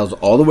Exiles,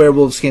 all the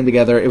werewolves came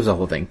together. It was a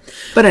whole thing.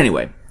 But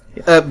anyway,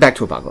 back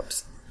to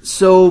Apocalypse.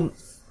 So,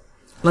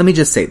 let me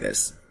just say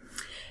this.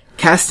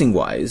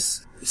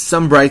 Casting-wise,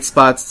 some bright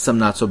spots, some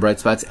not so bright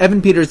spots.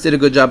 Evan Peters did a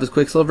good job as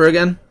Quicksilver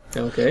again.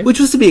 Okay. Which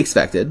was to be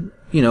expected.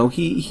 You know,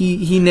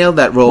 he nailed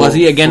that role. Was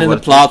he again in the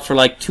plot for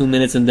like 2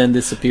 minutes and then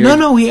disappeared?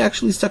 No, he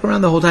actually stuck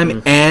around the whole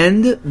time.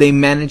 And they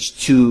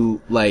managed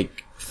to,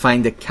 like,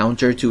 find a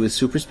counter to his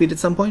super speed at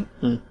some point.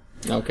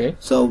 Okay.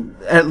 So,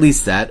 at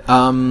least that.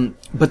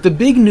 But the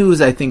big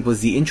news, I think,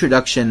 was the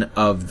introduction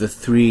of the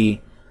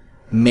three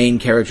main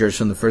characters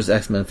from the first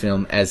X-Men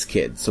film as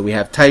kids. So we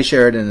have Ty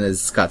Sheridan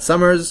as Scott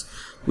Summers.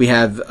 We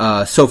have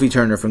Sophie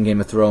Turner from Game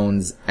of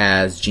Thrones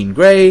as Jean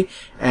Grey,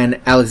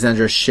 and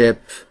Alexandra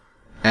Shipp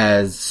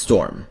as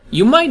Storm.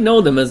 You might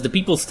know them as the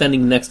people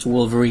standing next to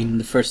Wolverine in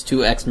the first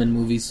two X-Men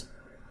movies.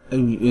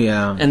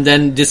 Yeah. And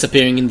then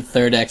disappearing in the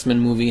third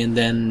X-Men movie, and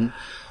then...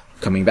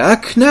 coming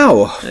back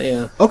now.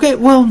 Yeah. Okay,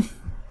 well...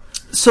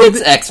 So it's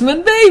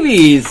X-Men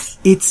babies!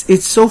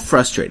 It's so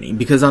frustrating,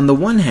 because on the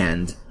one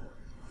hand,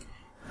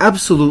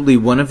 absolutely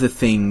one of the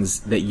things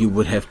that you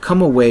would have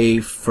come away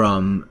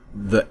from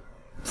the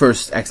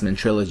first X-Men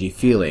trilogy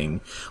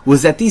feeling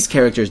was that these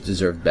characters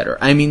deserved better.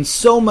 I mean,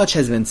 so much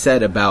has been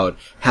said about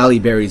Halle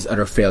Berry's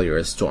utter failure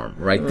as Storm,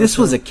 right? Mm-hmm. This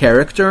was a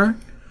character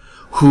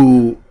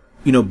who,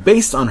 you know,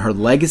 based on her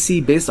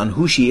legacy, based on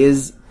who she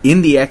is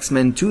in the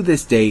X-Men to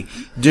this day,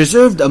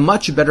 deserved a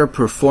much better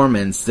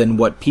performance than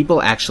what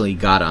people actually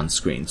got on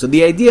screen. So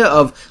the idea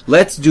of,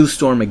 let's do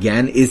Storm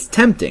again is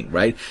tempting,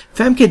 right?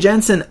 Famke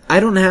Janssen,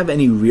 I don't have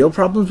any real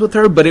problems with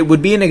her, but it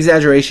would be an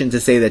exaggeration to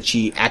say that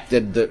she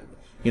acted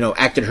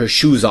her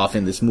shoes off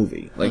in this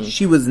movie. Like,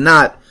 she was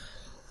not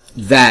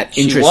that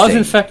interesting. She was,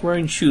 in fact,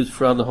 wearing shoes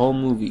throughout the whole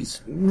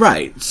movies.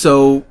 Right.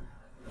 So,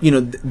 you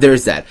know,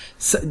 there's that.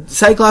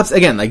 Cyclops,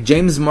 again, like,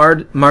 James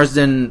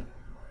Marsden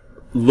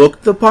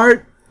looked the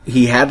part.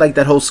 He had, like,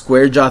 that whole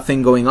square jaw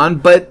thing going on,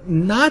 but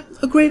not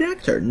a great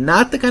actor.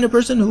 Not the kind of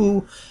person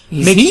who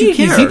makes you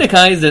care. Is he the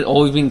guy that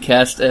always been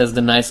cast as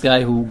the nice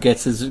guy who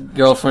gets his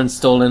girlfriend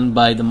stolen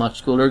by the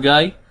much cooler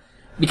guy?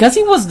 Because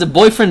he was the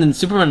boyfriend in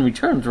Superman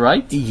Returns,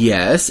 right?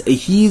 Yes.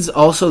 He's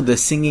also the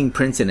singing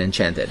prince in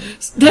Enchanted.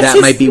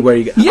 Might be where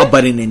you... Yeah.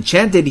 But in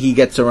Enchanted, he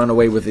gets to run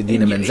away with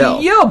Idina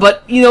Menzel. Yeah,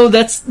 but, you know,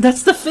 that's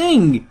the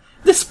thing.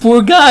 This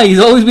poor guy, he's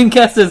always been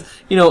cast as,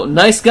 you know,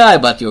 nice guy,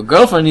 but your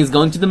girlfriend is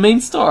going to the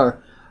main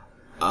star.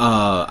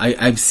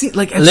 I've seen,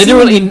 like...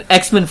 literally, in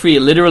X-Men 3,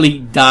 literally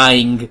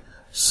dying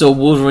so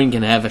Wolverine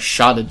can have a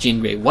shot at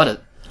Jean Grey.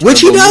 Which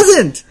he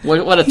doesn't!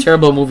 What a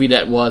terrible movie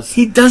that was.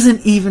 He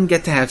doesn't even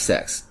get to have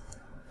sex.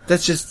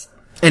 That's just...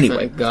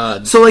 Anyway. Thank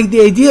God. So, like,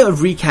 the idea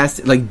of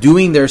recasting, like,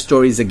 doing their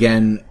stories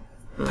again,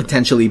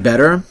 potentially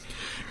better,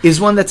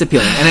 is one that's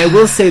appealing. And I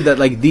will say that,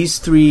 like, these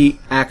three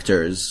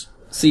actors...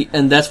 See,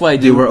 and that's why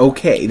they were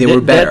okay. They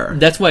were better.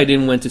 That's why I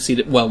didn't want to see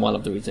the... Well, one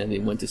of the reasons I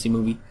didn't want to see the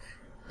movie.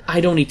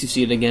 I don't need to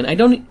see it again. I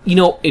don't... You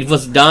know, it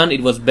was done.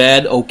 It was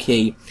bad.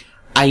 Okay.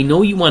 I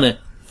know you want to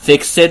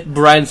fix it,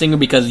 Bryan Singer,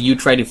 because you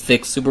try to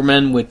fix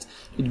Superman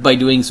by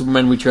doing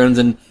Superman Returns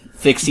and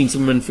fixing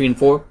Superman 3 and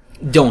 4.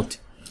 Don't.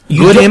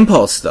 Good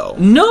impulse, though.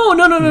 No.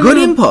 Good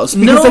impulse.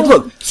 Because, like,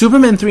 look,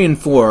 Superman 3 and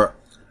 4...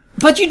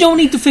 But you don't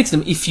need to fix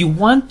them. If you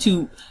want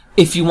to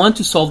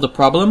solve the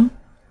problem,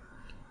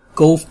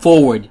 go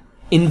forward.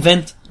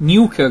 Invent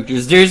new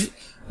characters. There's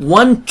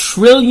 1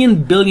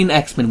 trillion billion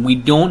X-Men. We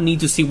don't need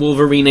to see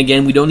Wolverine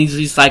again. We don't need to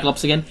see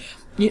Cyclops again.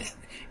 Yeah.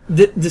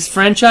 This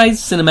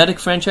cinematic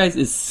franchise,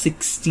 is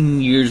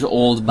 16 years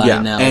old by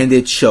now. And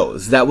it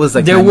shows. That was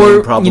like my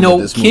main problem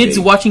with this movie. Kids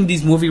watching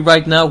these movies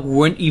right now who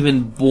weren't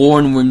even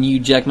born when Hugh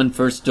Jackman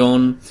first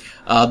donned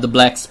the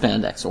black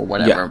spandex or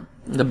whatever.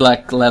 Yeah. The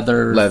black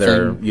leather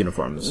thing,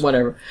 uniforms.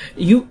 Whatever.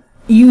 You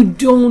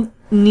don't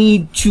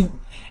need to...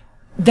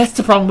 That's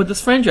the problem with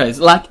this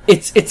franchise. Like,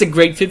 it's a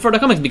great fit for the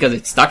comics because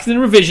it's stuck in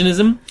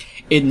revisionism.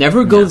 It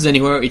never goes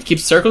anywhere. It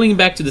keeps circling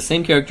back to the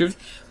same characters.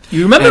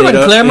 You remember when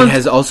Claremont... It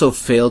has also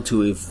failed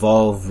to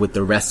evolve with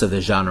the rest of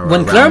the genre.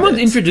 When Claremont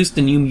introduced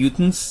the New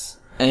Mutants,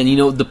 and, you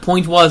know, the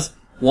point was,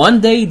 one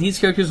day these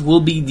characters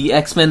will be the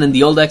X-Men and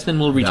the old X-Men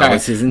will retire. That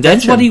was his intention.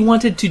 That's what he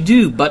wanted to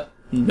do, but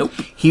nope.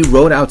 He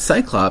wrote out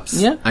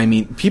Cyclops. Yeah. I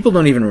mean, people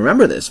don't even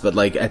remember this, but,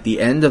 like, at the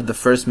end of the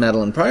first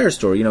Madeline Pryor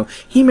story, you know,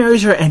 he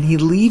marries her and he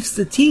leaves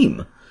the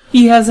team.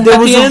 He has a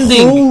happy ending.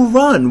 There was a whole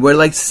run where,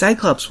 like,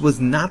 Cyclops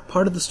was not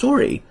part of the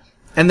story.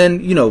 And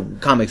then, you know,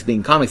 comics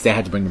being comics, they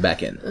had to bring him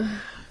back in.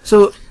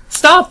 So...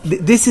 Stop!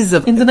 This is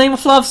in the name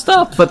of love,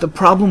 stop! But the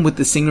problem with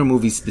the Singer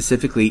movies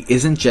specifically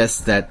isn't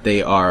just that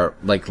they are,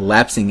 like,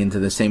 lapsing into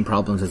the same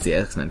problems as the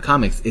X-Men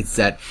comics. It's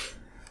that,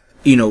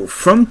 you know,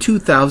 from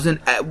 2000,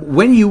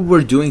 when you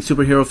were doing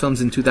superhero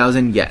films in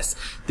 2000, yes,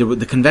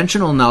 the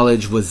conventional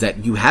knowledge was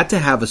that you had to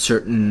have a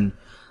certain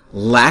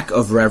lack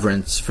of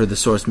reverence for the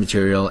source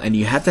material, and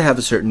you had to have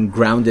a certain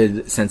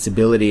grounded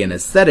sensibility and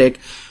aesthetic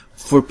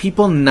for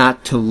people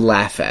not to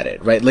laugh at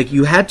it, right? Like,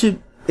 you had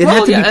to... It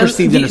had to be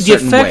perceived in a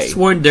certain way. The effects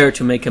weren't there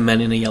to make a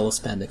man in a yellow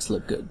spandex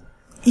look good.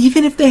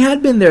 Even if they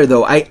had been there,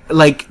 though,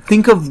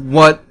 think of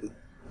what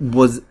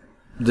was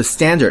the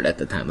standard at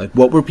the time. Like,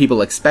 what were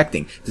people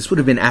expecting? This would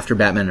have been after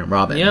Batman and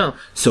Robin. Yeah.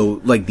 So,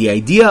 like, the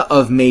idea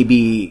of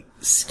maybe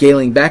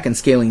scaling back and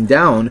scaling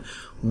down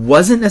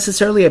wasn't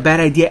necessarily a bad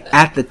idea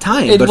at the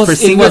time. But for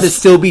Singer to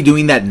still be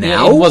doing that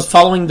now... Yeah, it was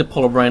following the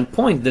Paul O'Brien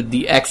point that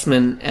the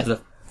X-Men as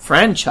a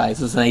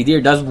franchise, as an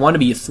idea, doesn't want to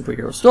be a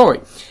superhero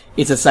story.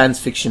 It's a science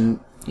fiction...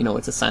 You know,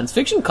 it's a science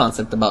fiction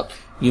concept about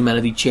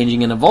humanity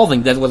changing and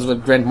evolving. That was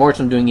what Grant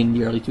Morrison doing in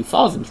the early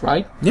 2000s,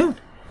 right? Yeah.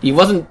 He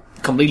wasn't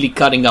completely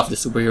cutting off the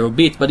superhero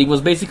beat, but he was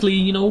basically,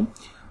 you know,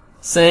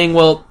 saying,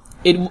 well,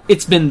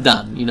 it's been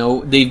done. You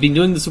know, they've been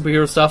doing the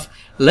superhero stuff.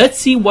 Let's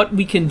see what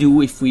we can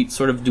do if we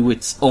sort of do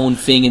its own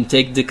thing and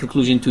take the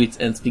conclusion to its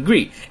nth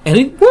degree. And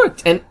it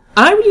worked. And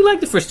I really like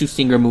the first two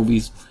Singer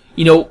movies.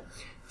 You know,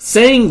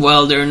 saying,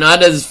 well, they're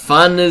not as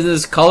fun,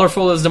 as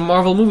colorful as the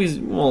Marvel movies.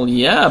 Well,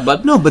 yeah,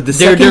 but... No, but the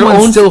second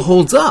one still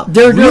holds up.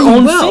 They're their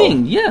own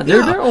thing. Yeah,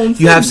 they're their own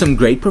thing. You have some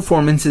great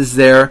performances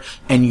there,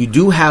 and you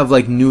do have,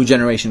 like, new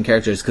generation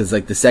characters, because,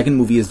 like, the second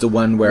movie is the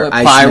one where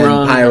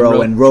Iceman, Pyro,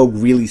 and Rogue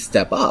really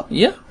step up.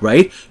 Yeah.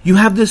 Right? You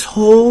have this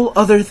whole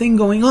other thing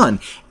going on.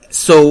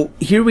 So,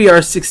 here we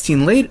are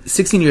 16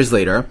 years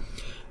later.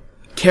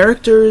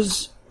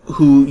 Characters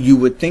who you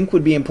would think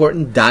would be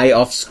important die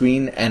off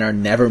screen and are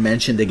never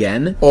mentioned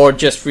again. Or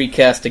just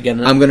recast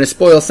again. I'm going to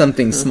spoil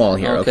something small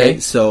here, okay?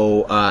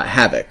 So,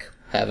 Havoc.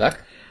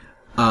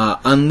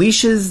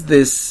 Unleashes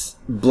this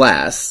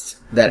blast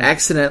that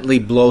accidentally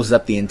blows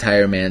up the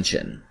entire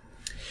mansion.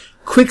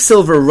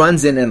 Quicksilver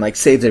runs in and, like,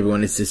 saves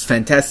everyone. It's this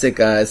fantastic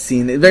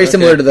scene. Very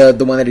similar to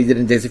the one that he did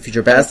in Days of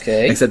Future Past.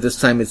 Except this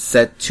time it's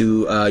set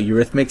to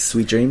Eurythmics'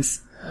 Sweet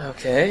Dreams.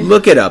 Okay.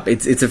 Look it up.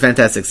 It's a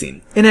fantastic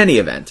scene. In any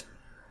event,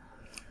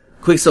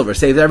 Quicksilver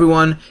saves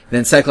everyone,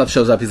 then Cyclops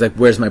shows up, he's like,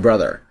 where's my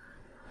brother?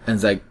 And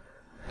it's like,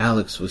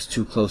 Alex was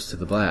too close to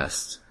the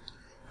blast.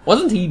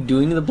 Wasn't he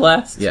doing the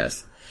blast?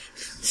 Yes.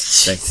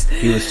 Like,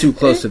 he was too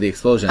close to the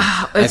explosion.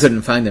 I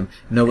couldn't find him.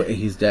 No,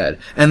 he's dead.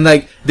 And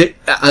like,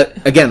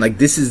 again, like,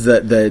 this is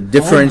the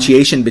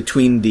differentiation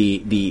between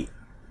the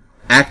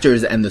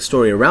actors and the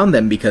story around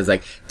them, because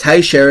like,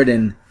 Ty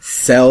Sheridan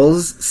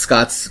sells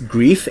Scott's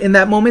grief in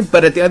that moment,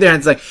 but at the other hand,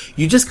 it's like,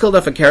 you just killed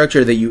off a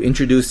character that you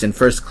introduced in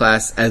First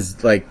Class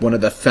as like one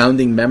of the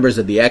founding members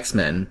of the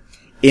X-Men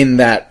in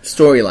that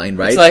storyline,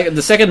 right? It's like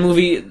the second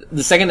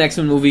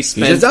X-Men movie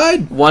spent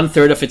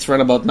 1/3 of its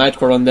run about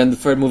Nightcrawler, and then the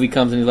third movie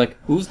comes and he's like,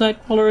 who's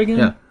Nightcrawler again?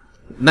 Yeah.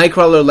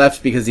 Nightcrawler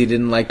left because he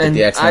didn't like that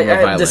the X-Men were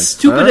violent. The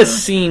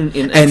stupidest scene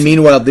in And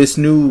meanwhile, this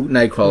new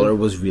Nightcrawler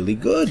was really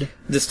good.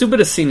 The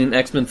stupidest scene in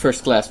X-Men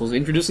First Class was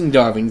introducing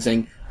Darwin,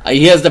 saying,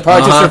 he has the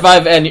power to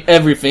survive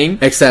everything.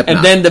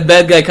 And then the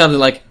bad guy comes and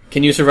like,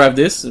 can you survive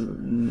this?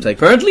 It's like,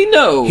 apparently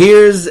no.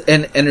 Here's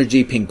an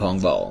energy ping pong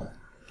ball.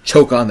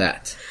 Choke on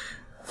that.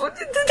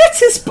 That's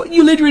his...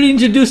 You literally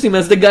introduced him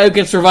as the guy who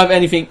can survive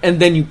anything, and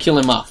then you kill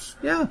him off.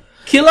 Yeah.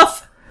 Kill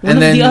off one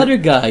of the other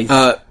guys.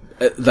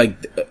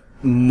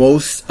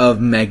 Most of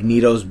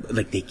Magneto's...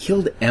 Like, they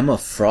killed Emma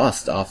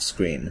Frost off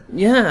screen.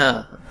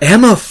 Yeah.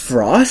 Emma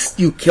Frost?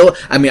 You kill...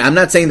 I mean, I'm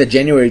not saying that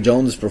January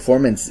Jones'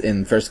 performance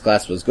in First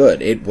Class was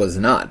good. It was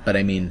not. But,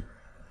 I mean,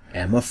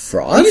 Emma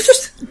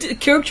Frost?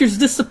 Characters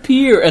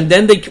disappear, and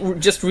then they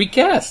just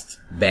recast.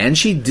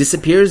 Banshee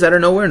disappears out of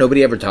nowhere.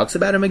 Nobody ever talks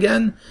about him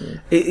again.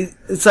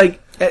 It's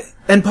like...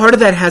 And part of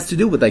that has to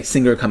do with, like,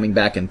 Singer coming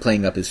back and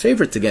playing up his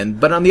favorites again.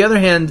 But on the other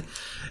hand...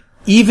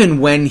 Even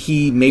when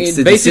he makes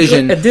the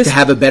decision to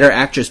have a better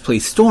actress play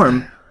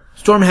Storm,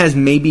 Storm has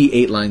maybe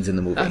 8 lines in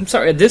the movie. I'm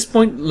sorry, at this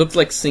point, it looks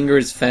like Singer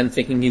is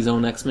fanficking his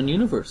own X-Men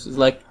universe. It's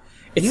like,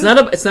 it's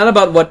not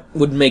about what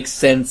would make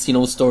sense,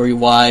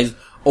 story-wise,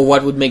 or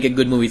what would make a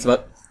good movie. It's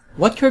about,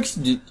 what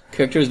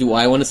characters do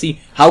I want to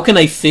see? How can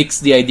I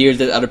fix the ideas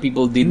that other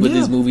people did with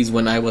these movies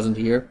when I wasn't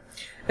here?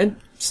 And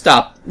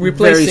stop.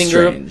 Replace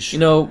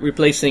Singer.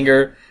 Replace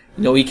Singer.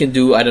 He can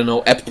do, I don't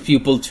know, Ept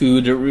Pupil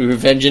 2, The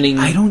Revengeing.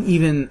 I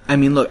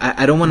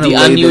don't want to The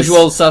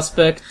Unusual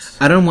Suspect.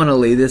 I don't want to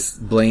lay this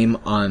blame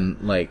on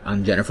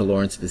Jennifer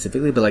Lawrence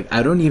specifically, but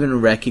I don't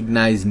even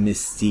recognize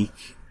Mystique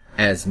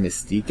as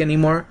Mystique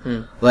anymore.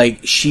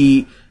 Like,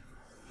 she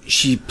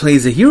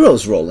plays a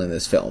hero's role in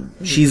this film.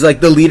 She's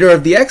like the leader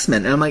of the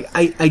X-Men, and I'm like,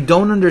 I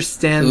don't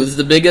understand. Who's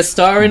the biggest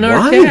star in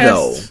our cast? Why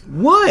though?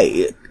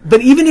 Why?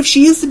 But even if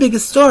she is the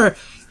biggest star,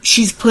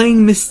 she's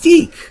playing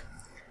Mystique.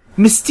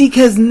 Mystique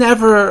has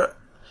never...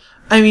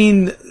 I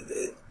mean,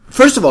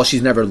 first of all,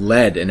 she's never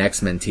led an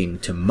X-Men team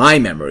to my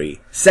memory.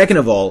 Second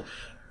of all,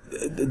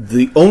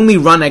 the only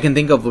run I can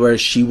think of where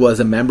she was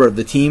a member of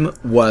the team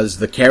was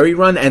the Carrie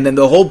run, and then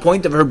the whole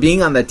point of her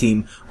being on that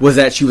team was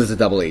that she was a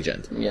double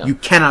agent. Yeah. You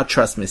cannot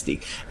trust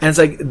Mystique. And it's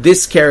like,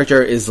 this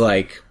character is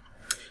like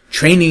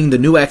training the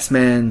new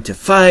X-Men to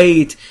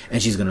fight,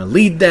 and she's gonna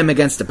lead them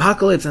against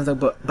Apocalypse. And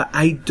it's like, but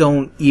I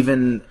don't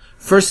even...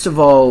 First of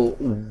all,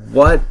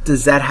 what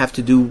does that have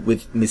to do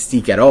with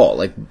Mystique at all?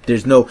 Like,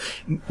 there's no...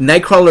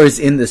 Nightcrawler is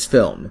in this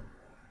film.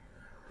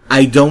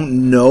 I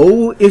don't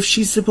know if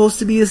she's supposed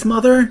to be his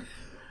mother.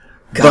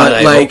 God,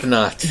 I hope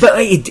not. But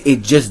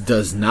it just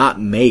does not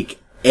make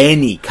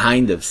any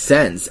kind of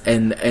sense.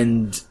 And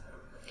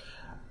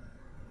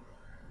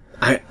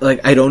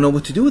I don't know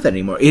what to do with that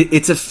anymore.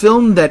 It's a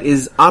film that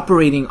is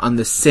operating on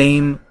the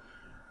same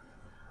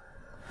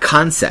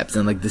concepts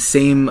and the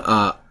same,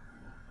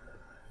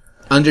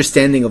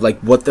 understanding of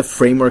what the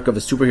framework of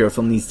a superhero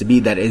film needs to be.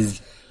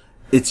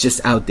 It's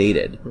just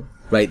outdated,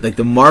 right? Like,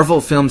 the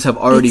Marvel films have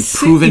already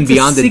proven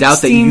beyond a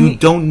doubt that you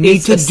don't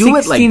need to do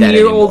it like that anymore. It's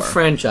a 16-year-old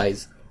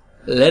franchise.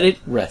 Let it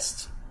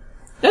rest.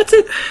 That's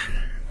it.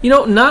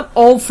 Not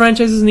all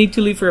franchises need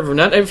to live forever.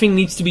 Not everything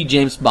needs to be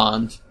James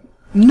Bond.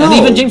 No, and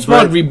even James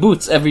Bond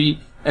reboots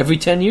every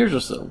 10 years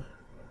or so.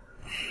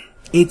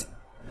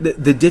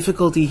 The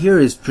difficulty here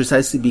is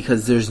precisely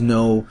because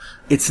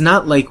it's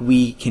not like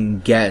we can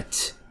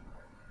get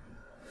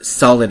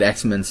solid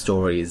X-Men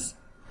stories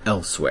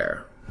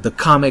elsewhere, the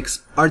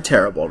comics are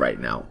terrible right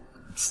now.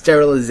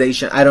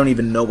 Sterilization, I don't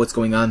even know what's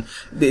going on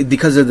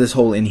because of this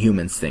whole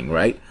Inhumans thing,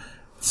 right?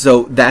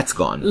 So that's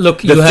gone.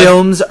 Look, the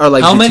films are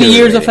like how many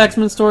years of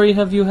X-Men story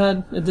have you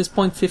had at this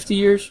point? 50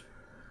 years?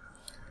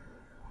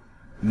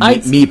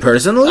 Me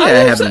personally, I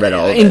haven't read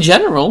all of it. In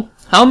general,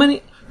 how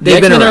many? The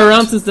X-Men are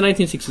around since the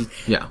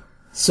 1960s. Yeah.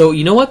 So,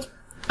 you know what?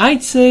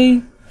 I'd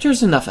say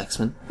there's enough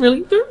X-Men.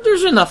 Really,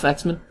 there's enough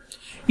X-Men.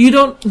 You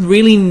don't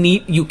really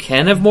need... You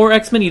can have more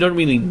X-Men, you don't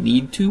really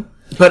need to.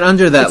 But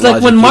under that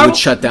logic, you would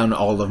shut down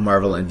all of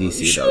Marvel and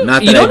DC, though.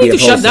 Not that you don't need to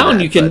shut down.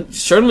 You can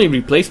certainly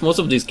replace most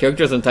of these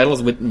characters and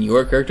titles with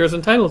newer characters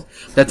and titles.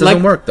 That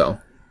doesn't work, though.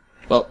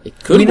 Well, it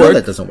could work. We know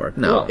that doesn't work.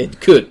 No. Well,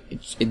 it could.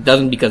 It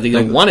doesn't because they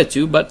don't want it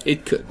to, but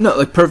it could. No,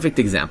 like, perfect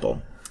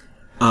example.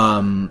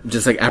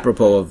 Just like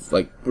apropos of,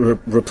 like,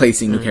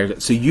 replacing new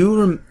characters. So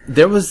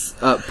there was,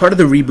 part of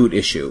the reboot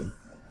issue.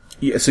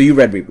 So you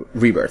read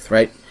Rebirth,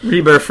 right?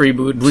 Rebirth,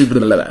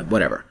 reboot.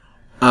 Whatever.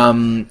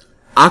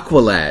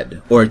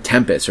 Aqualad, or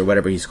Tempest, or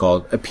whatever he's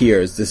called,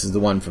 appears. This is the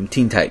one from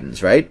Teen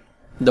Titans, right?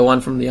 The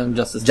one from the Young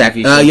Justice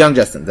TV show. Young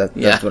Justice,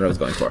 that's what I was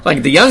going for.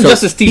 Like, the Young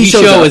Justice TV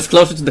show is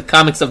closer to the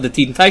comics of the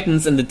Teen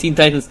Titans, and the Teen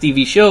Titans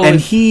TV show and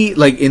he,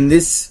 like, in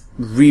this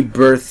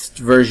rebirthed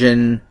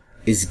version,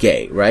 is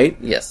gay, right?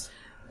 Yes.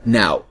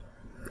 Now,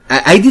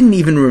 I didn't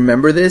even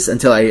remember this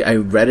until I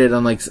read it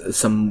on, like,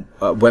 some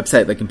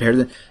website that compared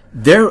it.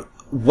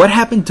 What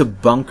happened to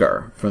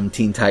Bunker from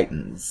Teen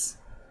Titans?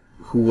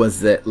 Who was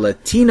the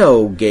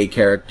Latino gay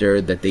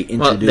character that they introduced?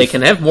 Well, they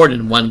can have more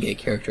than one gay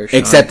character, Sean.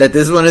 Except that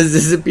this one has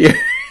disappeared.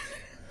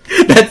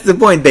 That's the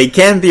point. They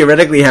can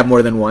theoretically have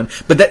more than one,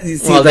 but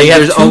they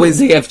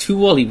have two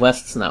Wally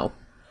Wests now.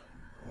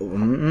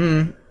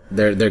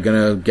 They're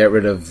gonna get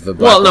rid of the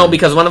black one.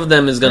 Because one of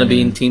them is gonna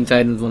be in Teen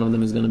Titans, one of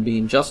them is gonna be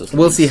in Justice League.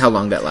 We'll see how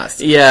long that lasts.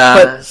 Yeah.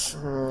 But,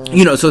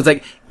 so it's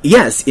like,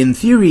 yes, in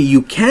theory,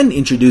 you can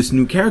introduce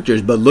new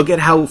characters, but look at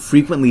how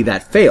frequently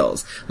that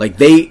fails. Like,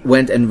 they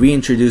went and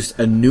reintroduced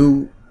a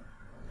new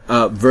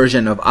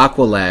version of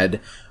Aqualad,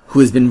 who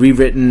has been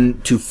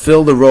rewritten to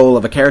fill the role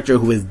of a character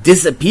who has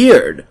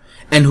disappeared,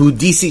 and who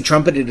DC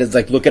trumpeted as,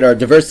 like, look at our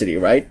diversity,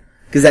 right?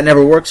 Because that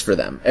never works for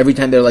them. Every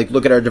time they're like,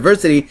 look at our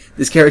diversity,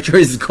 this character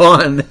is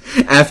gone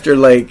after,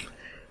 like...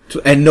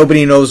 And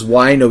nobody knows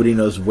why, nobody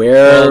knows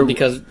where. Well,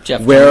 because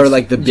Jeff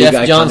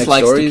Johns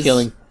likes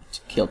to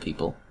kill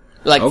people.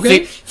 Like,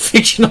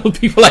 fictional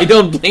people. I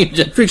don't blame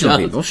Jeff fictional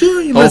Johns. People,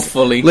 sure.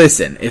 Hopefully.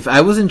 Listen, if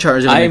I was in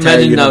charge of an entire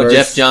universe... I imagine now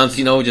Jeff Johns,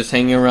 just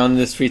hanging around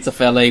the streets of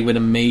LA with a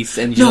mace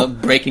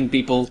and, breaking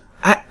people.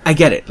 I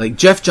get it. Like,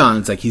 Jeff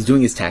Johns, like, he's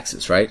doing his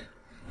taxes, right?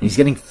 And he's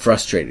getting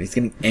frustrated. He's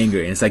getting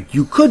angry. And it's like,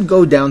 you could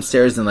go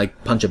downstairs and,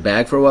 like, punch a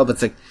bag for a while, but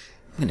it's like,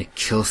 I'm gonna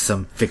kill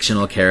some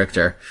fictional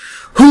character.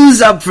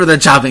 Who's up for the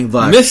chopping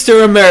block?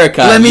 Mr.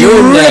 America. Let me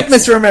rip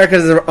Mr.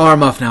 America's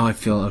arm off. Now I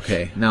feel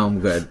okay. Now I'm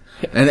good.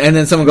 And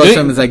then someone goes to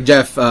him and is like,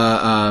 Jeff,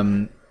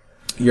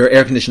 your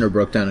air conditioner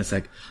broke down. It's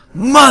like,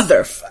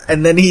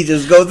 and then he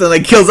just goes and,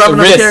 like, kills off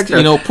another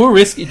character. Poor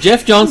Risk.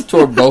 Jeff Johns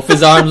tore both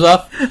his arms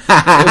off 1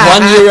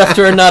 year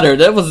after another.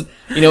 That was,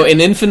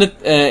 in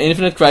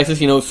Infinite Crisis,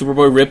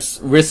 Superboy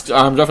rips Risk's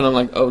arms off, and I'm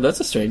like, oh, that's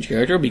a strange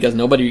character, because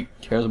nobody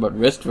cares about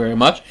Risk very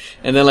much.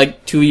 And then,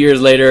 like, 2 years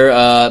later,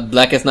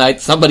 Blackest Night,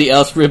 somebody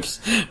else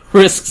rips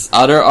Risk's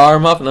other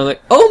arm off, and I'm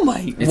like, oh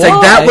my, It's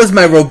like, that was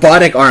my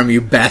robotic arm,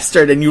 you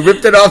bastard, and you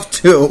ripped it off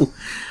too.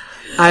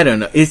 I don't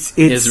know. Is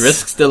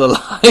Risk still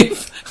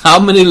alive? How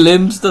many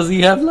limbs does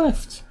he have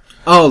left?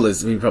 Oh,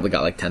 Liz, we probably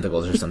got, like,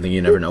 tentacles or something. You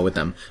never know with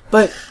them.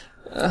 But,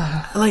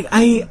 like,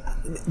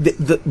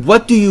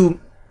 what do you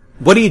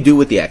do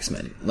with the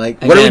X-Men?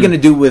 Like, what are we going to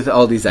do with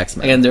all these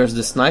X-Men? Again, there's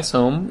this nice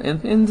home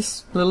in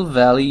this little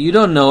valley. You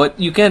don't know it.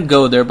 You can't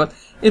go there, but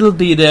it'll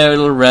be there.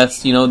 It'll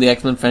rest. The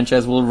X-Men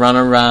franchise will run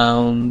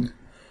around.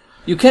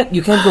 You can't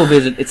go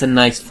visit. It's a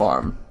nice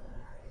farm.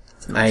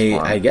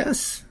 I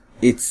guess.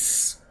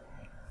 It's...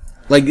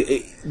 Like,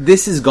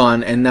 this is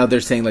gone, and now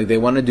they're saying, like, they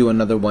want to do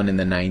another one in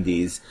the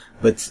 90s,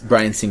 but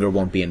Bryan Singer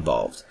won't be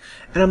involved.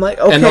 And I'm like,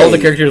 okay. And all the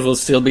characters will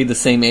still be the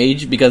same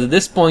age, because at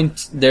this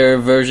point, their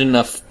version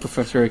of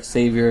Professor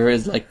Xavier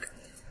is, like,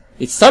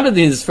 it started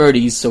in his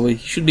 30s, so he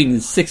should be in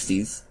his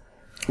 60s.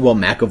 Well,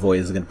 McAvoy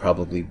is going to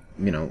probably,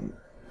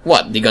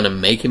 What, they're going to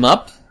make him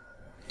up?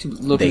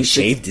 They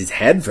shaved his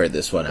head for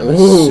this one, I'm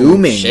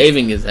assuming.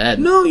 Shaving his head.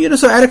 No,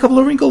 so add a couple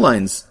of wrinkle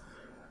lines.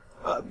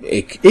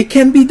 It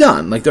can be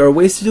done. Like, there are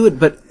ways to do it,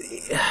 but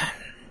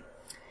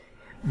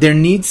there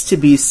needs to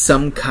be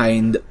some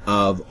kind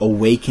of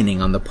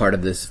awakening on the part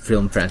of this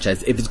film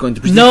franchise if it's going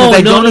to proceed. No.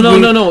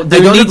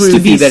 There needs to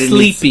be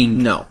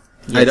sleeping. No.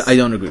 Yes. I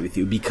don't agree with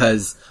you,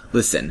 because,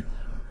 listen,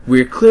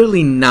 we're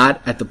clearly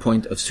not at the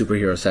point of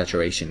superhero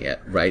saturation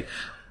yet, right?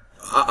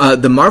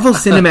 The Marvel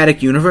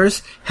Cinematic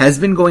Universe has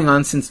been going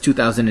on since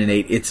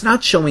 2008. It's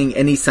not showing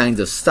any signs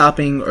of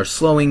stopping or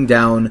slowing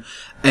down.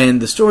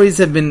 And the stories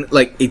have been,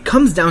 like, it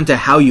comes down to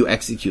how you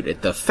execute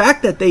it. The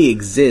fact that they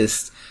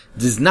exist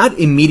does not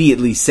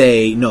immediately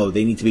say, no,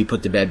 they need to be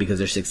put to bed because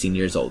they're 16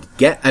 years old.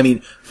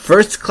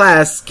 First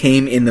Class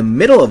came in the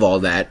middle of all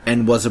that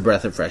and was a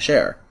breath of fresh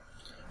air.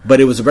 but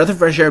it was a breath of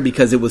fresh air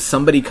because it was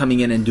somebody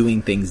coming in and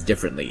doing things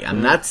differently.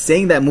 I'm not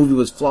saying that movie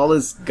was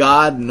flawless.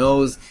 God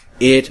knows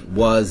it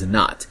was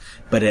not.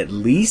 But at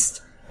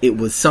least it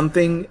was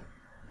something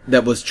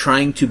that was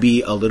trying to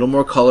be a little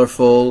more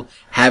colorful.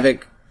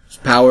 Havoc's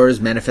powers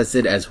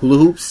manifested as hula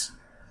hoops.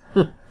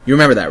 You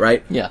remember that,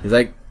 right? Yeah. He's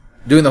like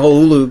doing the whole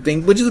hula hoop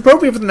thing, which is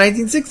appropriate for the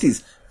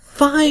 1960s.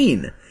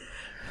 Fine.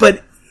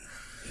 But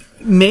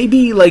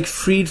maybe like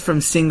freed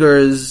from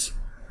Singer's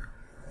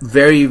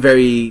very,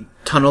 very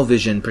tunnel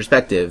vision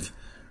perspective,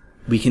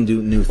 we can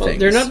do new things.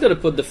 They're not going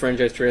to put the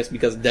franchise to rest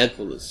because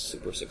Deadpool is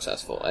super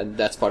successful, and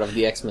that's part of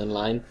the X-Men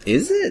line.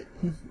 Is it?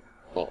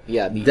 Well,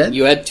 yeah,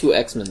 you had 2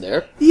 X-Men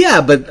there.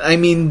 Yeah, but I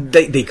mean,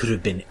 they could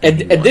have been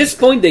at this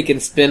point, they can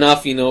spin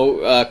off,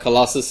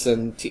 Colossus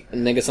and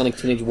Negasonic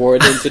Teenage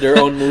Warhead into their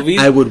own movies.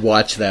 I would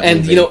watch that and,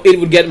 movie. it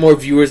would get more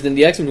viewers than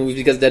the X-Men movies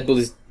because Deadpool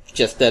is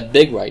just that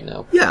big right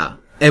now. Yeah.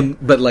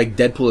 But like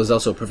Deadpool is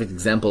also a perfect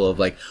example of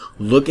like,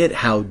 look at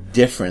how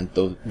different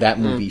that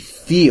movie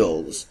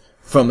feels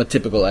from a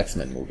typical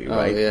X-Men movie,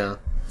 right? Oh, yeah.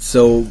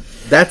 So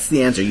that's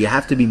the answer. You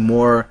have to be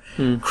more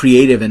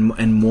creative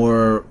and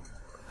more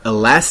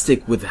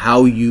elastic with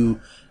how you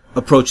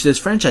approach this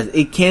franchise.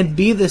 It can't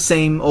be the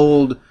same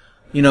old,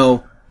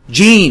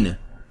 Jean,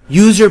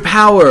 use your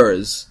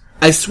powers.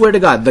 I swear to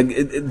God,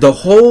 the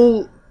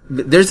whole.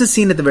 There's a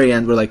scene at the very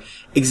end where, like,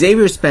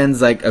 Xavier spends,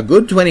 like, a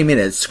good 20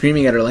 minutes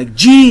screaming at her, like,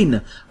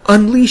 Jean,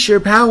 unleash your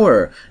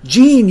power!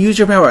 Jean, use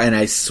your power! And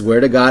I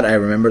swear to God, I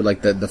remember,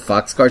 like, the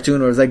Fox cartoon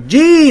where it was like,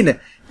 Jean!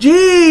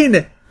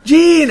 Jean!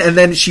 Jean! And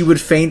then she would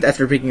faint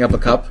after picking up a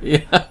cup. Yeah.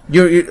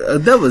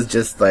 That was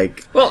just,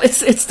 like... Well,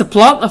 it's the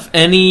plot of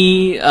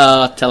any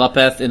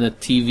telepath in a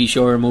TV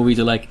show or movie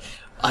to, like,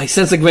 I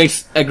sense a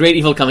great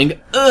evil coming.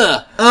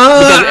 Because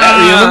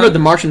you remember the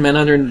Martian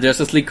Manhunter in the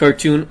Justice League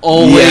cartoon?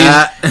 Always,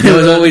 yeah.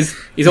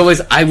 he's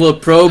always, I will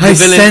probe the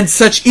villain. I sense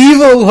such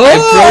evil.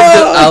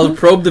 I'll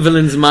probe the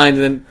villain's mind,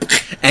 and then.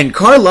 And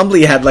Carl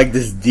Lumbly had like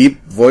this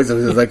deep voice that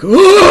was like,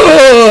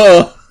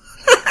 oh!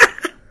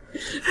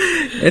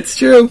 It's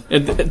true.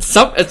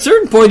 At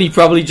certain point, he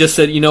probably just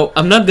said,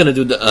 I'm not gonna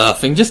do the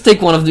thing. Just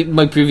take one of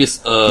my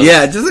previous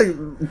Yeah, just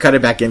like cut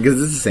it back in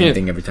because it's the same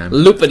thing every time.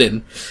 Loop it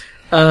in.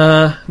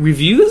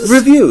 Reviews?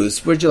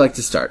 Reviews. Where'd you like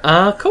to start?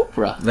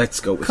 Copra.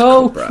 Let's go with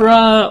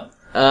Copra.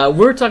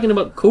 We're talking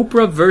about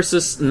Copra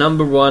versus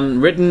number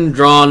 1, written,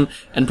 drawn,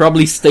 and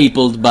probably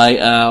stapled by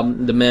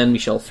the man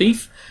Michel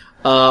Fife.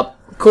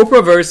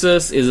 Copra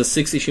versus is a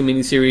 6-issue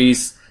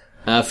miniseries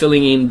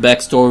filling in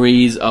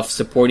backstories of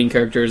supporting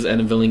characters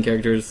and villain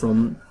characters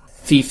from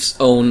Fife's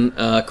own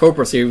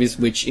Copra series,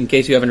 which, in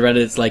case you haven't read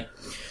it, it's like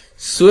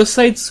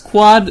Suicide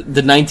Squad,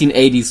 the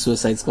 1980s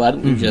Suicide Squad.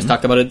 We just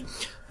talked about it.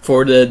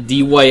 For the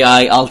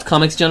DYI Alt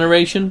Comics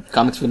generation.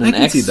 Comics with an X. I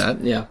can see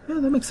that. Yeah,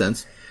 that makes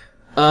sense.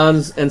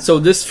 And so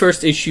this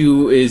first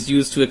issue is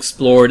used to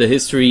explore the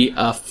history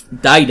of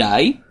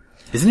Dai.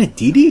 Isn't it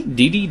Didi?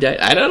 Didi?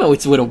 I don't know,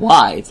 it's with a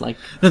Y. It's like...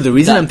 No, the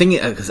reason I'm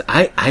thinking... Because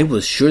I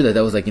was sure that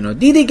was like,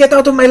 Didi, get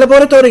out of my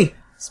laboratory!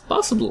 It's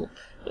possible.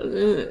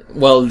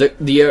 Well,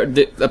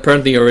 the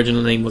apparently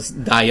original name was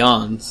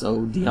Dion,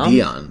 so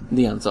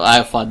Dion. So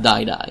I thought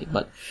Dai,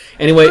 but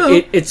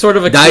anyway, it's sort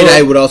of a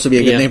Dai would also be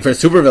a good name for a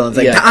supervillain.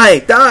 It's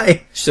like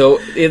Die. So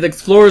it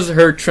explores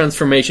her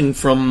transformation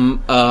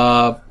from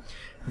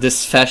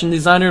this fashion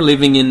designer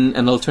living in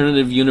an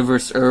alternative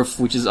universe Earth,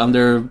 which is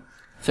under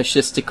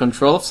fascistic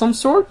control of some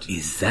sort.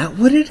 Is that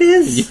what it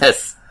is?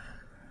 Yes.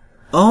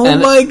 Oh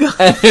my God!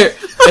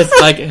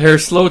 It's like her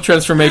slow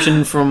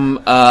transformation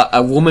from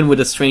a woman with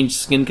a strange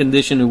skin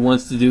condition who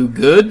wants to do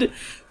good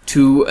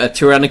to a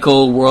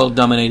tyrannical,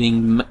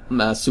 world-dominating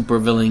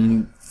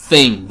supervillain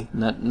thing.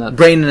 Not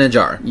brain in a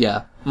jar.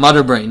 Yeah,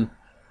 Mother Brain.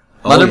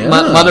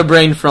 Mother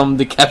Brain from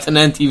the Captain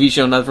N TV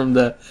show, not from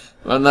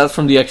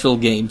the actual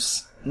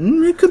games.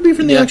 It could be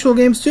from the actual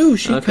games too.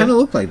 She kind of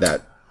looked like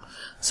that.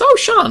 So,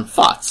 Sean,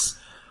 thoughts?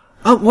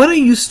 Why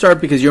don't you start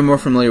because you're more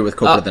familiar with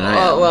Copra than I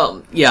am?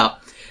 Well, yeah.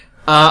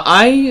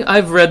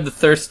 I've read the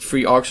Thirst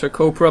Free arcs for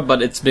Copra,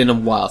 but it's been a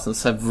while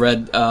since I've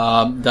read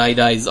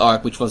Dai's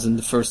arc, which was in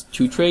the first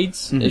 2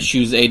 trades.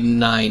 Issues 8 and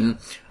 9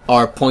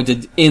 are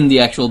pointed in the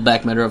actual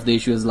back matter of the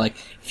issue as like,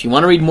 if you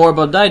want to read more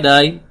about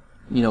Dai,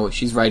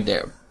 she's right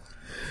there.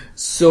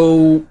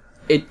 So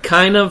I've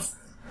kind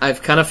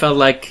of felt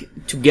like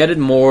to get it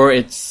more,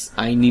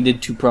 I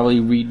needed to probably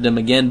read them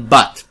again.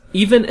 But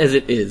even as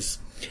it is,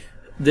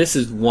 this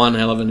is one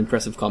hell of an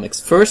impressive comics.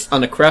 First,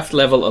 on a craft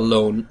level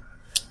alone.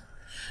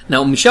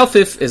 Now, Michel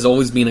Fife has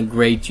always been a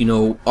great,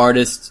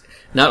 artist,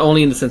 not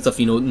only in the sense of,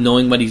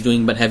 knowing what he's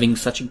doing, but having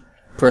such a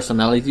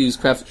personality to his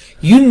craft.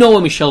 You know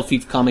a Michel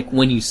Fife comic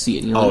when you see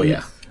it. Oh,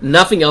 yeah.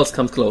 Nothing else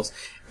comes close.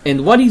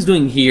 And what he's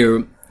doing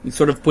here, he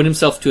sort of put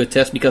himself to a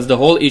test because the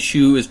whole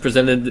issue is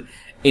presented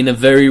in a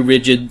very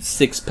rigid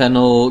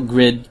 6-panel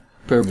grid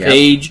per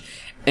page.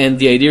 And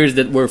the idea is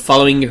that we're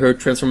following her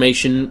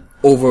transformation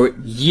over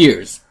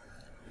years.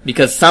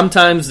 Because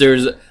sometimes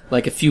there's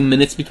like a few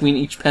minutes between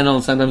each panel,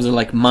 and sometimes they're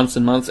like months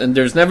and months, and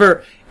there's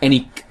never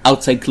any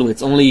outside clue.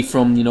 It's only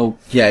from,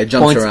 it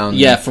jumps around.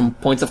 Yeah, from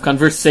points of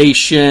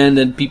conversation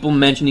and people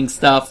mentioning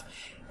stuff.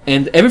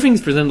 And everything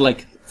is presented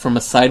like from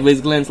a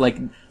sideways glance, like,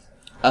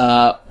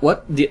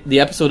 the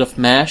episode of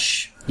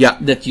MASH? Yeah.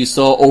 That you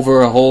saw over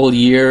a whole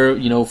year,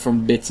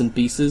 from bits and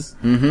pieces.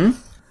 Mm-hmm.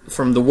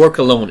 From the work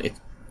alone, it's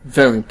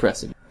very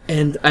impressive.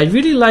 And I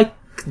really like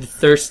the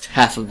first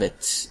half of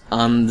it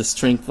on the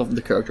strength of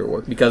the character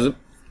work, because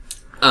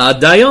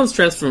Dion's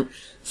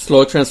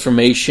slow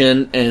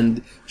transformation,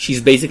 and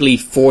she's basically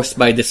forced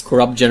by this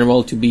corrupt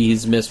general to be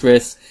his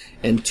mistress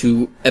and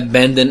to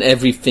abandon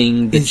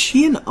everything. Is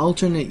she an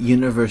alternate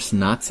universe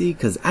Nazi?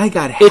 Because I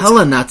got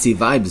hella Nazi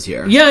vibes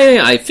here.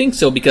 Yeah, I think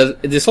so, because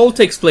this all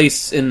takes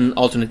place in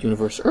alternate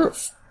universe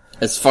Earth,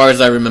 as far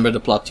as I remember the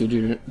plot to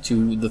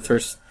the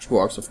first 2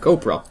 arcs of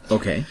Copra.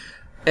 Okay.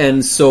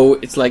 And so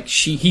it's like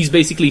he's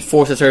basically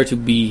forces her to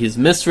be his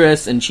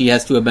mistress, and she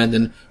has to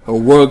abandon her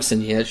works,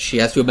 and she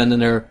has to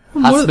abandon her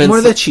husband.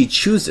 More that she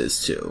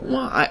chooses to.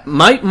 Well,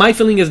 my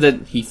feeling is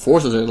that he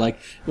forces her,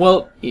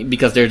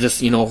 because there's this,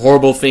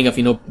 horrible thing of,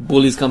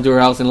 bullies come to her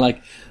house and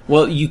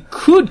you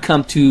could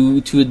come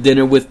to a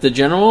dinner with the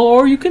general,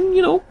 or you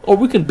can, or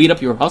we can beat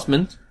up your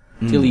husband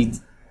till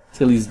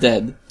he's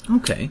dead.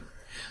 Okay.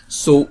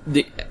 So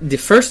the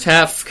first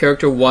half,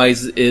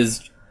 character-wise,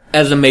 is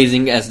as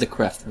amazing as the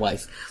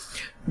craft-wise.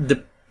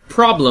 The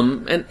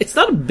problem, and it's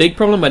not a big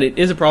problem, but it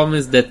is a problem,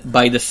 is that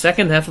by the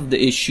second half of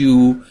the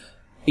issue,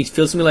 it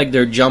feels to me like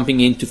they're jumping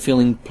into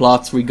filling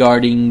plots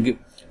regarding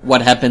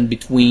what happened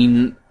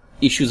between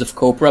issues of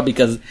Copra,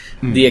 because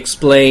they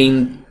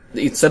explain,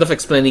 instead of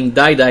explaining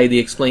Dai, they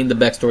explain the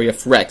backstory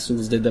of Rex,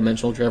 who's the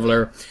dimensional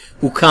traveler,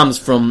 who comes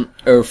from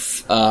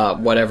Earth,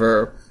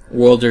 whatever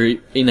world they're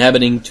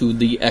inhabiting, to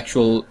the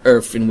actual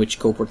Earth in which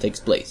Copra takes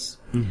place.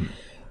 Mm-hmm.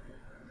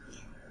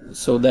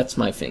 So that's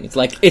my thing. It's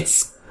like,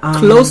 it's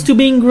close to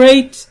being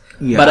great,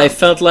 but I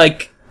felt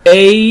like,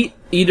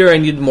 either I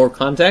needed more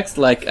context,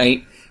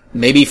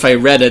 maybe if I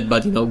read it,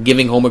 but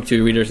giving homework to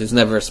your readers is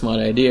never a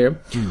smart idea,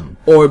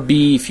 or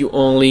B,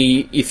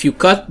 if you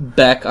cut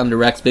back on the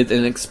Rex bit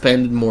and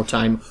expended more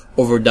time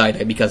over Dai,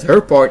 because her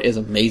part is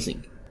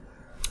amazing.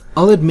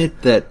 I'll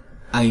admit that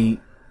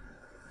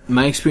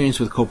my experience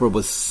with Copra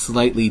was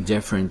slightly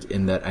different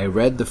in that I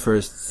read the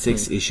first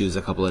 6 issues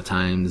a couple of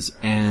times,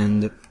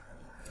 and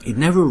it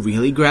never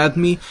really grabbed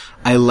me.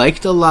 I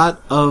liked a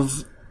lot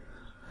of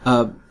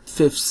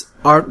Fifth's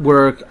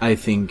artwork. I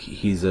think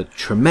he's a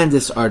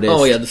tremendous artist.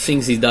 Oh yeah, the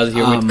things he does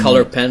here with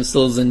color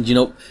pencils and,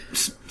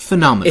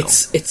 phenomenal.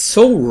 It's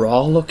so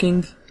raw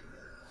looking.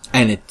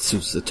 And it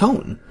suits the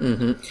tone.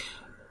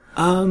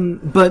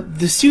 Mm-hmm. But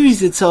the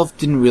series itself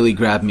didn't really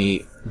grab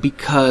me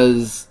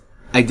because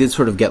I did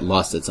sort of get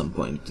lost at some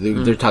point.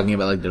 They're talking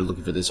about, they're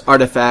looking for this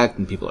artifact,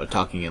 and people are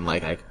talking in,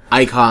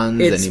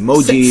 icons and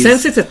emojis.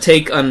 Since it's a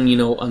take on,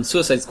 on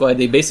Suicide Squad,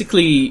 they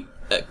basically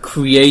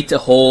create a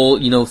whole,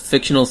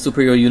 fictional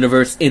superhero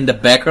universe in the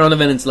background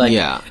of it, and it's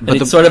and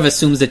it sort of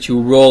assumes that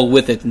you roll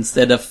with it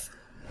instead of...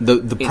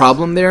 The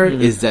problem there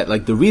is that,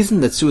 the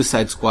reason that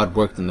Suicide Squad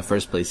worked in the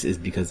first place is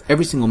because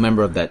every single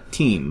member of that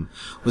team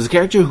was a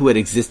character who had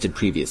existed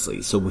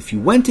previously. So if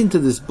you went into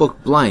this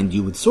book blind,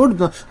 you would sort of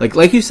know,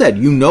 like you said,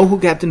 you know who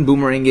Captain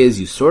Boomerang is,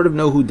 you sort of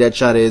know who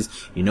Deadshot is,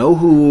 you know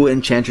who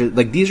Enchantress,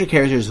 these are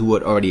characters who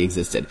had already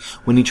existed.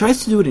 When he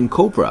tries to do it in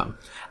Copra,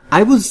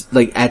 I was,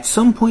 at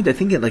some point, I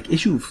think at,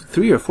 issue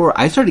 3 or 4,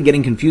 I started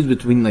getting confused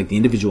between, the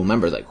individual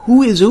members.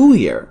 Who is who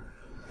here?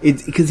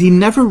 Because he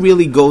never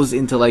really goes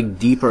into,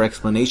 deeper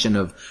explanation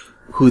of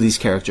who these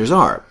characters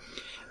are.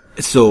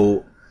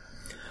 So,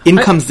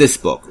 comes this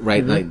book,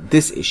 right? Mm-hmm.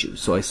 This issue.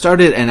 So I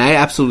started, and I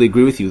absolutely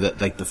agree with you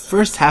that, the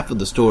first half of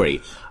the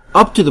story,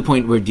 up to the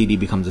point where Dee Dee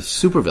becomes a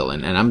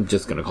supervillain, and I'm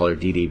just gonna call her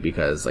Dee Dee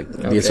because,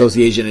 the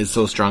association is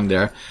so strong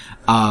there.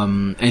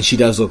 And she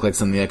does look like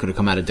something that could have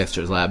come out of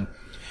Dexter's Lab.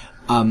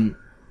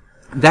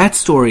 That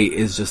story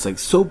is just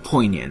so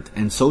poignant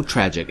and so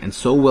tragic and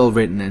so well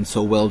written and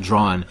so well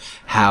drawn,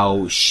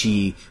 how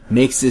she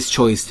makes this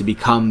choice to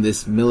become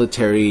this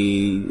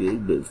military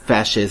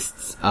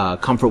fascist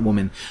comfort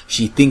woman.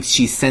 She thinks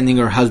she's sending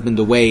her husband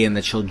away and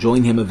that she'll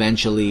join him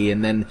eventually,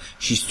 and then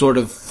she sort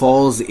of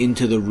falls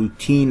into the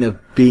routine of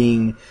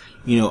being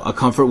a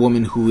comfort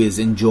woman who is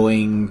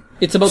enjoying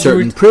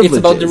certain privileges. It's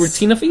about the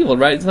routine of evil,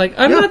 right? It's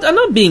I'm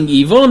not being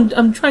evil.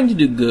 I'm trying to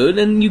do good,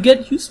 and you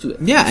get used to it.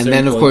 Yeah, and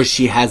then of course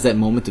she has that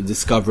moment of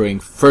discovering,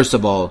 first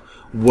of all,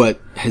 what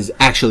has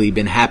actually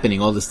been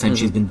happening all this time. Mm-hmm.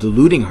 She's been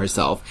deluding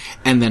herself,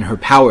 and then her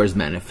powers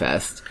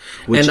manifest,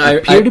 which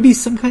appear to be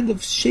some kind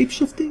of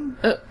shape-shifting.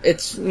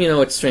 It's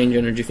it's strange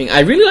energy thing. I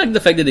really like the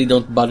fact that they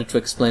don't bother to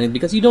explain it,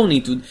 because you don't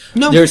need to.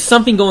 No. There's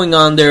something going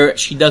on there.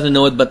 She doesn't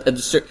know it, but at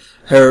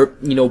her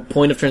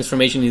point of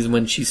transformation is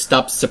when she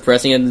stops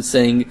suppressing it and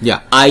saying,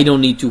 I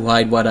don't need to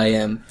hide what I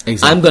am.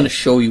 Exactly. I'm going to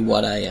show you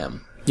what I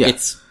am. Yeah.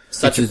 It's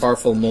such a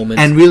powerful moment.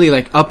 And really,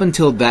 up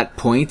until that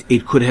point,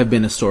 it could have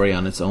been a story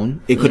on its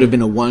own. It could have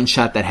been a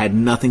one-shot that had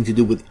nothing to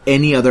do with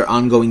any other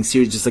ongoing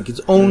series, just its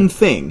own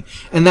thing.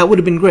 And that would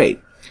have been great.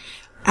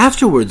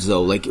 afterwards,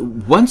 though, like,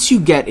 once you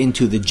get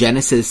into the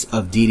genesis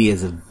of Dee Dee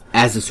as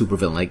a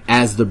supervillain, like,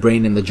 as the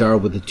brain in the jar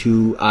with the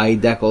 2 eye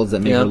decals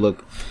that make her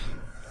look,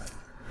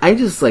 I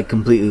just, like,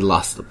 completely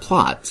lost the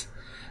plot.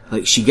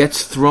 Like, she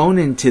gets thrown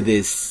into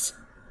this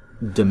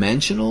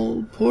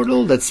dimensional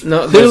portal that's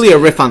clearly a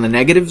riff on the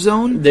negative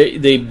zone.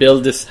 They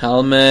build this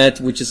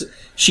helmet, which is...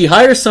 She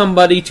hires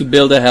somebody to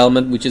build a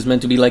helmet, which is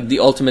meant to be like the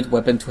ultimate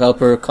weapon to help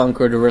her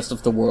conquer the rest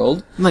of the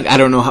world. Like, I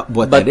don't know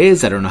what that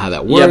is. I don't know how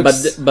that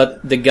works. Yeah,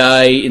 but the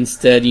guy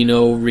instead, you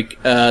know,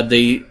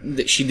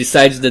 she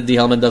decides that the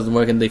helmet doesn't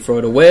work and they throw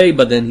it away,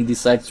 but then he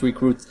decides to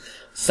recruit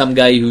some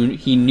guy who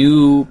he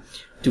knew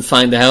to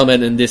find the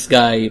helmet, and this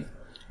guy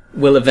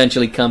will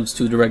eventually comes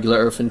to the regular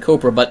Earth and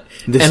Copra, but...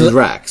 This is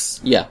Rax.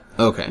 Yeah.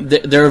 Okay.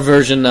 Their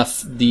version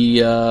of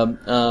the,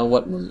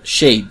 what was it?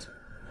 Shade.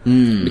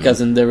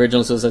 Because in the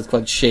original Suicide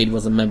Squad, Shade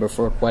was a member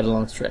for quite a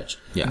long stretch.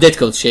 Yeah.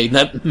 Ditko's Shade,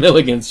 not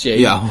Milligan's Shade.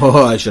 Yeah,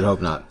 I should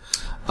hope not.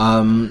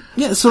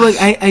 Yeah, so like,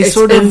 I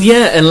sort of...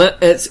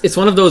 it's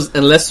one of those,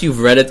 unless you've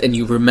read it and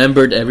you've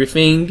remembered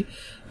everything,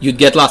 you'd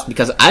get lost.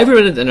 Because I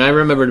read it and I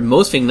remembered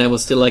most things, and I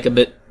was still like a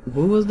bit,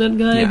 who was that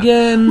guy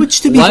again?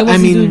 Which, to be, I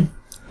mean...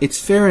 It's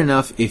fair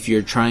enough if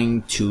you're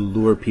trying to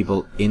lure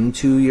people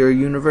into your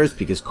universe,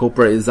 because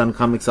Copra is on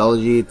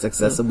Comixology, it's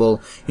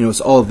accessible, you know,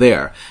 it's all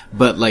there.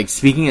 But, like,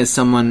 speaking as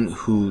someone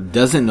who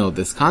doesn't know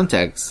this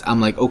context, I'm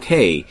like,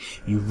 okay,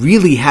 you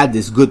really had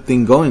this good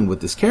thing going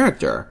with this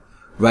character,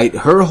 right?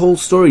 Her whole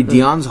story,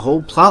 Dion's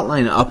whole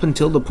plotline, up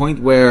until the point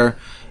where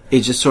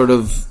it just sort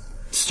of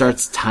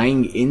starts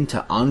tying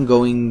into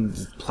ongoing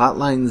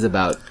plotlines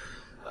about...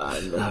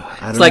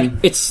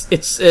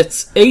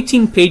 It's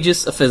 18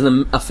 pages of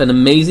an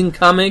amazing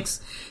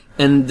comics,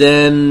 and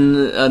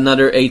then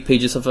another 8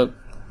 pages of a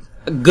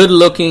good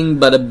looking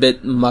but a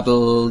bit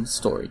muddled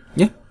story.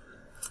 Yeah.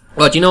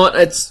 But you know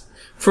what?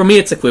 For me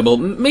it's a quibble.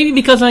 Maybe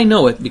because I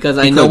know it, because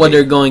I know what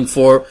they're going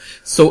for.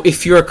 So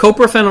if you're a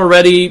Copra fan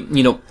already,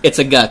 you know, it's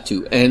a got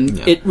to. And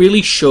it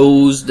really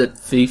shows that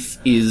Thief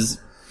is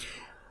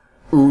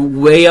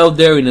way out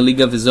there in a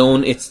league of his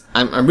own.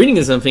 I'm reading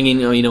this and I'm thinking,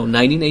 you know,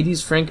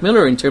 1980s Frank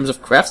Miller in terms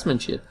of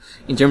craftsmanship,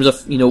 in terms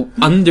of, you know,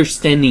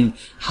 understanding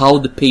how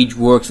the page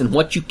works and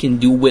what you can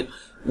do with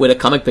a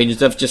comic page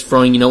instead of just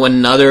throwing, you know,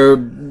 another,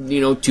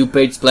 you know,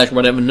 2-page splash,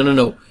 whatever.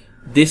 No.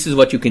 This is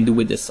what you can do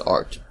with this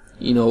art,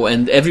 you know,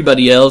 and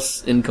everybody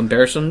else in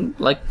comparison,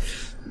 like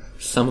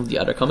some of the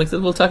other comics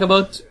that we'll talk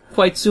about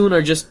quite soon,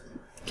 are just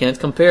can't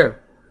compare.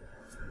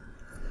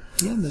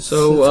 Yeah, that's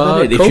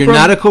it. If you're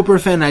not a Copra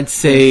fan, I'd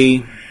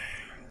say...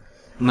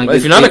 Like, well,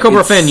 if you're not a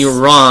Copra fan, you're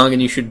wrong,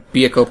 and you should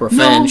be a Copra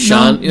fan,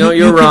 Sean.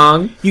 You're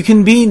wrong. You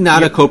can be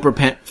not a Copra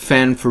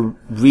fan for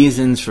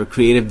reasons, for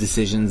creative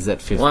decisions that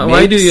Fifth makes.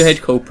 Why do you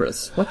hate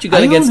Copras? What you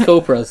got against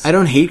Copras? I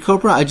don't hate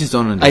Copra, I just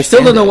don't understand. I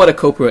still don't know what a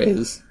Copra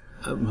is.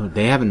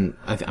 They haven't...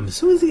 I'm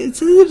assuming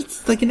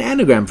it's like an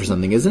anagram for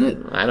something, isn't it?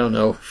 I don't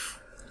know.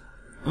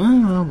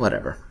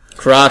 Whatever.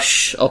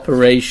 Crush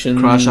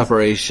Operation,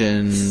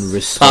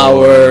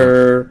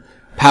 Restore...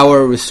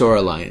 Power Restore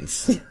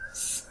Alliance.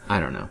 I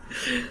don't know.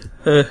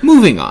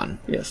 Moving on.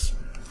 Yes.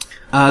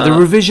 The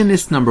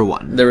Revisionist number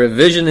 1. The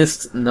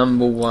Revisionist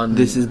number 1.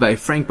 This is by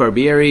Frank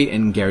Barbieri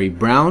and Gary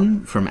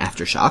Brown from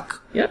Aftershock.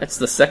 Yeah, it's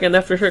the second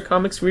Aftershock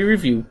comics we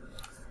review.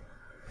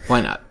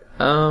 Why not?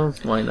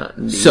 Why not,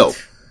 indeed. So,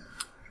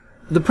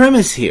 the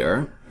premise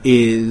here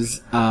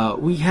is,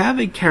 we have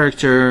a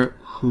character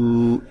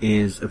who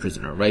is a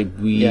prisoner, right?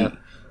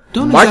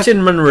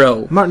 Martin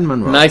Monroe. Martin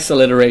Monroe. Nice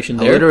alliteration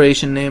there.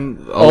 Alliteration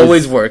name.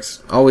 Always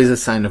works. Always a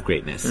sign of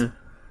greatness.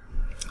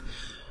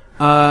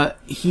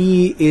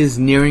 He is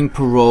nearing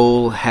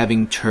parole,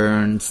 having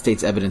turned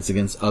state's evidence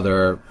against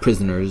other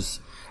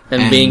prisoners.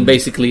 And being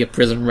basically a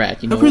prison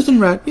rat, you know. A prison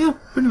rat, yeah.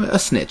 A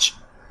snitch.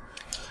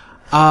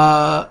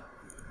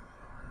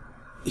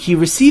 He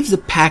receives a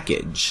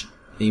package,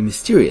 a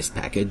mysterious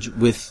package,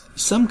 with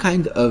some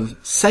kind of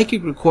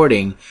psychic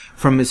recording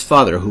from his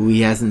father, who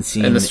he hasn't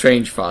seen. And a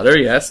strange father,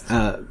 yes.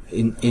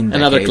 In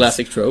another decades.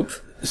 Classic trope.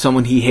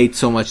 Someone he hates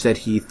so much that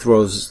he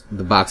throws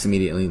the box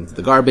immediately into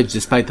the garbage,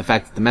 despite the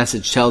fact that the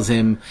message tells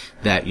him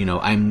that, you know,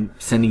 I'm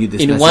sending you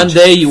this message one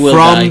day you will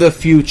from die. the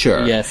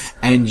future. Yes.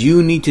 And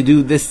you need to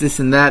do this,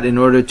 and that in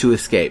order to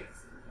escape.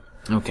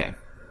 Okay.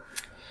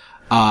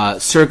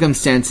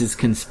 Circumstances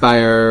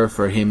conspire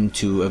for him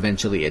to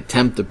eventually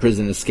attempt the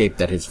prison escape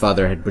that his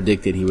father had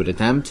predicted he would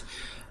attempt.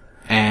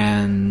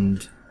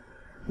 And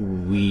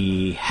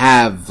we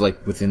have,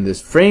 like, within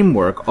this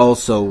framework,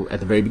 also, at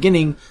the very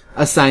beginning,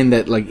 a sign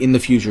that, like, in the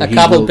future... A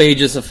couple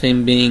pages of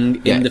him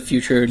being in the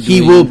future...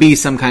 He will be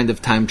some kind of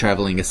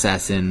time-traveling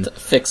assassin.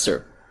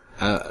 Fixer.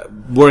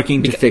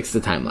 Working to fix the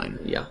timeline.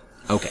 Yeah.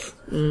 Okay.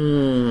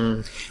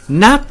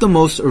 Not the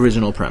most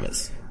original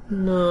premise.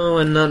 No,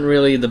 and not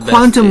really the best.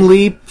 Quantum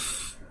Leap,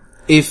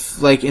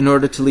 if, like, in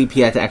order to leap,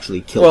 he had to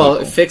actually kill people.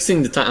 Well,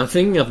 fixing the time... I'm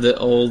thinking of the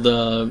old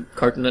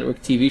Cartoon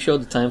Network TV show,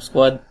 The Time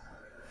Squad.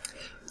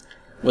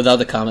 Without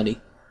the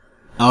comedy.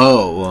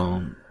 Oh,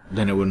 well,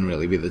 then it wouldn't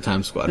really be the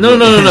Time Squad. No,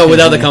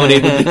 without the comedy.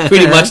 It would be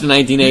pretty much the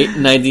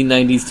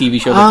 1990s TV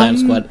show, The Time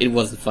Squad. It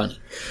wasn't funny.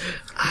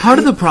 Part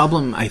of the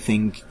problem, I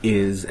think,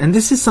 is, and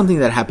this is something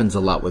that happens a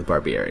lot with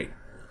Barbieri.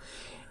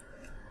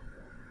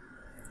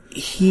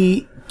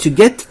 To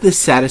get to the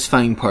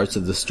satisfying parts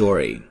of the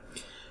story,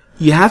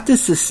 you have to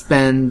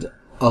suspend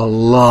a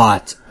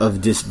lot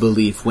of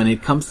disbelief when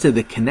it comes to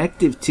the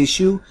connective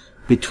tissue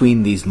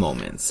between these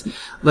moments.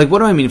 Like, what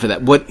do I mean for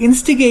that? What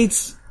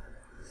instigates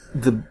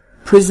the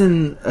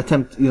prison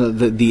attempt,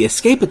 the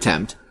escape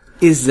attempt,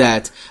 is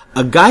that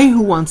a guy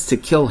who wants to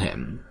kill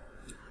him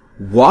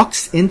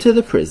walks into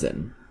the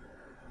prison,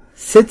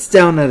 sits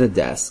down at a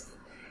desk,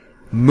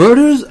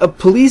 murders a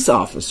police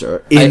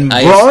officer in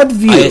broad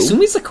view. I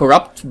assume he's a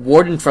corrupt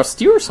warden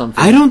trustee or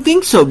something. I don't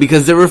think so,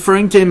 because they're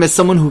referring to him as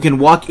someone who can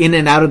walk in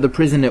and out of the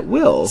prison at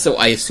will. So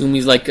I assume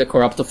he's like a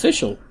corrupt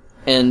official,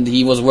 and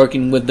he was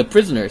working with the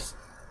prisoners.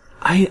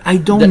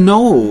 I don't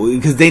know,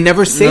 because they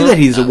never say that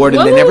he's a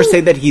warden. They never say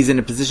that he's in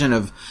a position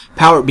of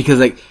power, because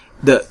like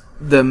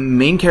the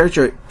main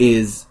character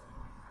is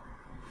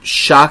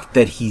shocked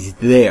that he's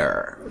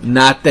there,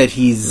 not that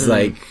he's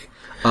like,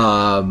 what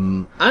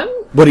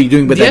are you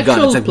doing with that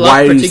gun? It's like,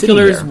 why are you sitting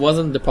there? Particulars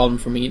wasn't the problem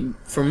for me.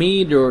 For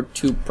me, there were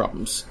two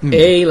problems.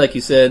 A, like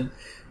you said,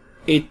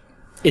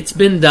 it's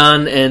been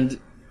done, and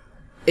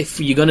if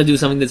you're gonna do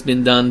something that's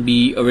been done,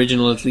 be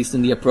original, at least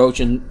in the approach,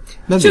 and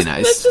that'd be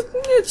nice.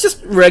 It's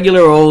just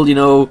regular old,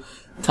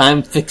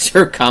 time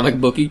fixer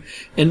comic booky.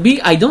 And B,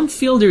 I don't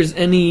feel there's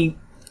any.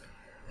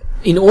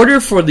 In order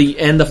for the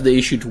end of the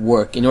issue to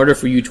work, in order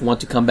for you to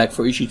want to come back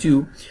for issue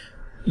 2,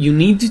 you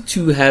need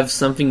to have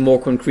something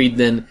more concrete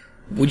than,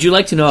 would you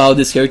like to know how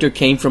this character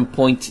came from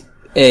point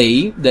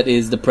A, that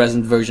is the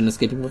present version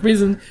escaping from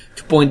prison,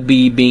 to point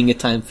B being a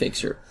time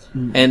fixer?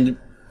 And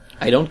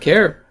I don't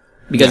care.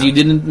 Because you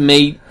didn't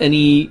make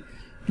any,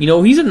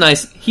 he's a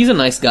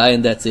nice guy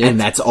and that's it. And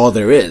that's all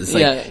there is.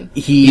 Like,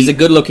 he's a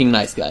good looking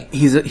nice guy.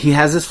 He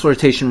has this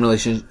flirtatious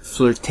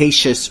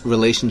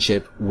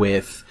relationship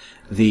with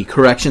the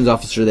corrections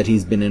officer that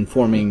he's been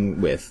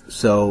informing with.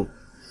 So,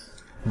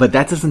 but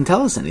that doesn't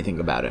tell us anything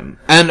about him.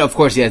 And of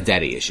course he has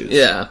daddy issues.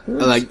 Yeah.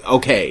 Like,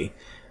 okay.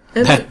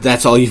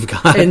 That's all you've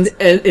got. And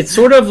it's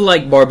sort of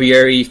like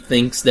Barbieri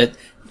thinks that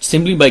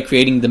simply by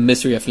creating the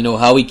mystery of,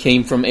 how he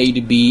came from A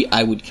to B,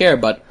 I would care,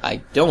 but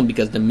I don't,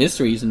 because the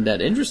mystery isn't that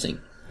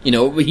interesting.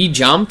 He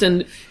jumped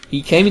and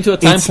he came into a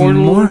time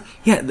portal.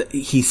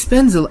 He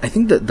spends, I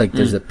think that,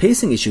 there's a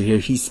pacing issue here.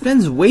 He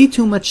spends way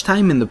too much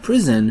time in the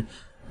prison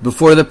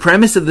before the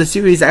premise of the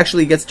series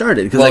actually gets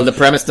started. Well, the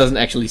premise doesn't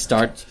actually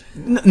start.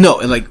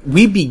 No, and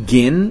we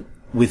begin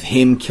with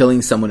him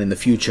killing someone in the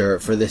future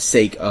for the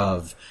sake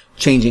of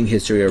changing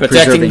history or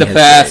protecting the history.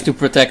 Past to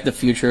protect the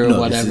future or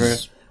whatever.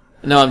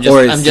 No, I'm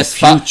just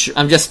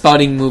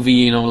spouting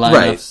movie,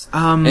 lineups.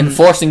 Right.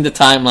 Enforcing the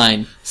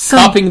timeline.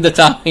 Stopping the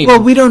time.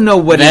 Well, we don't know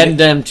what Van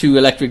them to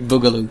Electric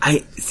Boogaloo.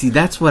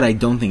 That's what I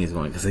don't think is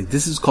going, because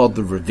this is called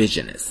the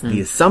revisionist. The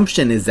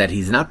assumption is that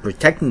he's not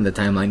protecting the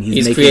timeline.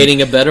 He's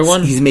creating a better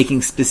one? He's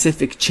making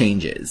specific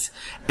changes.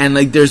 And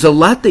there's a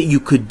lot that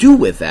you could do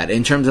with that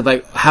in terms of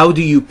how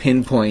do you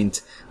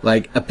pinpoint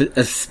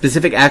a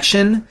specific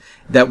action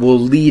that will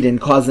lead and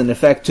cause an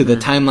effect to the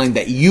timeline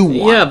that you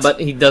want. Yeah, but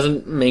he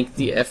doesn't make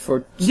the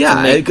effort.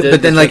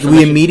 But then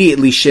we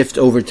immediately shift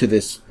over to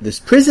this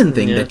prison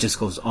thing that just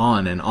goes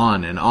on and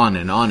on and on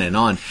and on and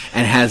on,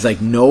 and has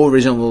no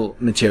original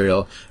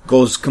material,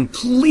 goes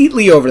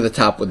completely over the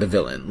top with the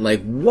villain.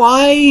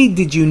 Why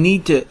did you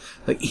need to?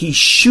 He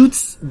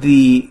shoots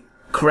the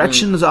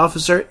corrections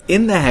officer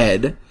in the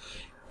head,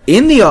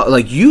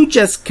 you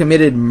just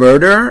committed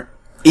murder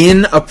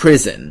in a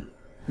prison.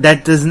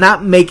 That does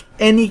not make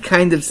any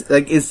kind of,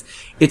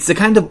 it's the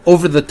kind of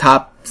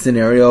over-the-top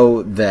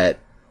scenario that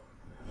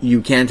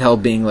you can't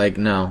help being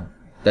no,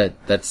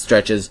 that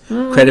stretches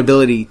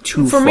credibility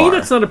too far. For me,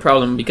 that's not a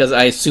problem, because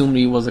I assumed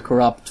he was a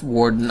corrupt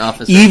warden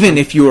officer. Even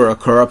if you were a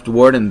corrupt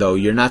warden, though,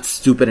 you're not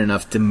stupid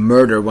enough to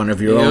murder one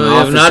of your own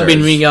officers. You have not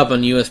been reading up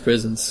on U.S.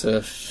 prisons.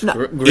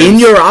 In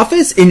your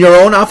office? In your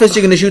own office,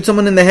 you're going to shoot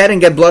someone in the head and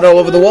get blood all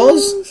over the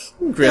walls?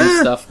 Grim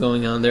stuff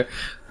going on there.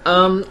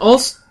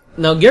 Also,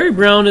 now Gary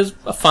Brown is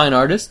a fine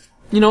artist.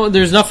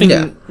 There's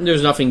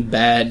nothing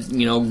bad,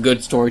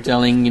 good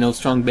storytelling,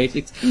 strong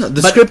basics. No,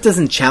 the script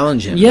doesn't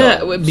challenge him. Yeah,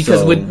 though,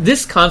 because with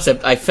this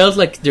concept, I felt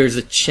like there's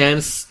a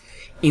chance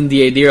in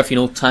the idea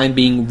of, time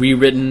being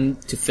rewritten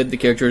to fit the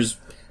character's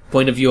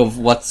point of view of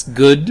what's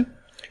good.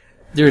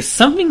 There's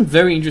something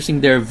very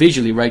interesting there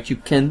visually, right?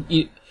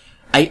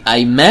 I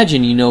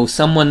imagine,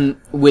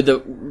 someone with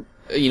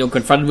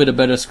confronted with a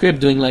better script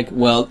doing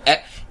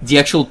the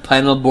actual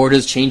panel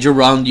borders change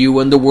around you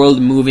and the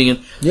world moving, and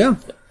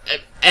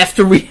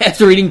after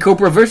reading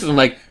Copra Versus, I'm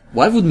like,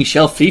 what would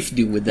Michelle Pfeiffer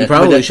do with that? You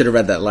probably should have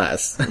read that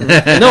last.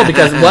 No,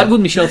 because what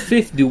would Michelle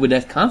Pfeiffer do with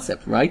that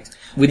concept, right?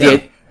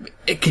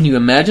 Can you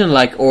imagine,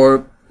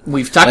 or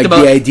we've talked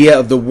about the idea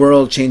of the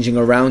world changing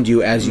around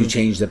you as you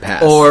change the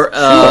past, or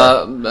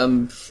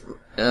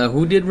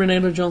who did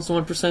Renee Jones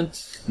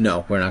 1%?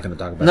 No, we're not going to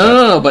talk about that.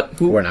 No, but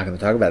who? We're not going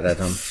to talk about that,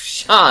 Tom.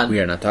 Sean. We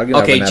are not talking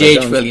about okay.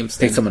 J.H. Williams.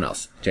 Take someone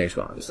else. J.H.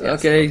 Williams. Yes.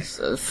 Okay,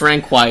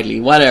 Frank Whiteley,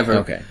 whatever.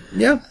 Okay.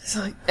 Yeah.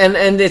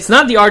 And it's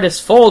not the artist's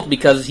fault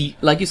because he,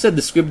 like you said,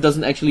 the script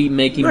doesn't actually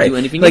make him do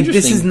anything interesting.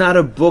 This is not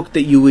a book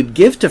that you would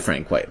give to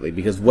Frank Whiteley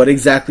because what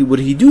exactly would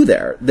he do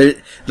there?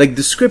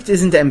 The script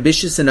isn't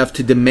ambitious enough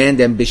to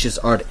demand ambitious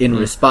art in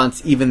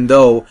response, even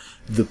though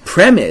the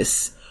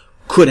premise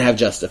could have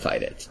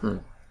justified it.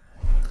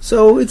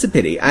 So it's a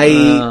pity.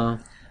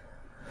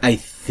 I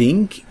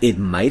think it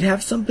might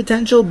have some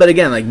potential, but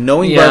again, like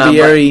knowing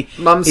Barbieri,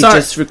 it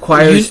just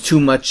requires too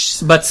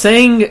much. But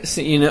saying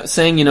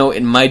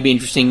it might be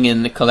interesting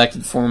in the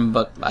collected form,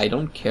 but I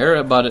don't care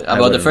about it.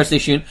 About the first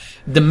issue,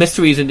 the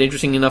mystery isn't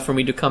interesting enough for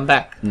me to come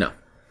back. No,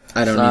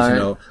 I don't need to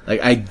know.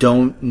 Like I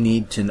don't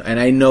need to know, and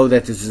I know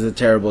that this is a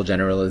terrible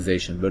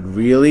generalization, but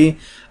really,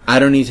 I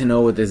don't need to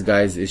know what this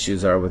guy's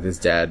issues are with his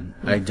dad.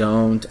 I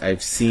don't.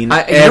 I've seen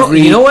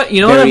every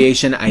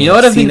variation. I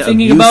have seen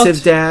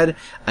abusive dad.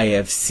 I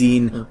have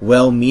seen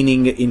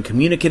well-meaning,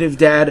 incommunicative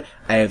dad.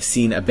 I have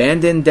seen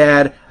abandoned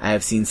dad. I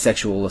have seen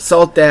sexual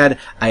assault dad.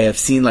 I have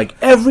seen like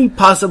every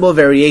possible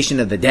variation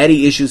of the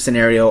daddy issue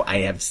scenario. I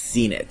have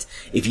seen it.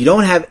 If you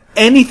don't have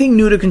anything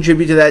new to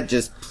contribute to that,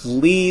 just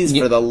please,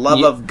 for the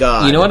love of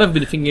God. You know what I've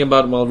been thinking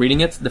about while reading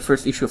it? The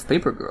first issue of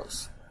Paper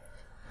Girls.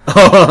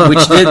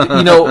 Because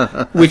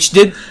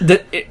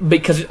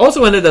it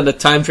also ended on the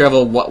time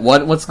travel.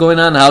 What's going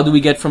on? How do we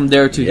get from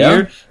there to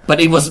here? But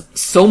it was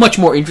so much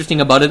more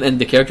interesting about it, and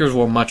the characters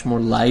were much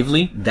more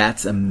lively.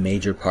 That's a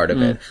major part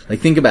of it. Like,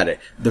 think about it.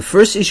 The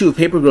first issue of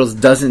Paper Girls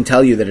doesn't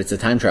tell you that it's a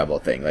time travel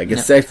thing. Like,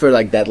 except for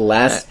like that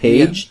last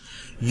page,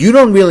 you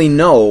don't really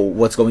know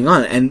what's going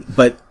on.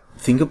 But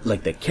think of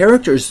like the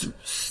characters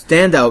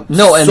stand out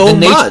so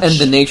much, and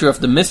the nature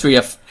of the mystery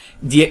of.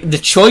 The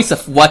choice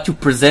of what to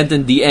present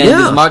in the end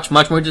is much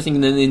more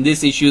interesting than in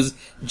this issue's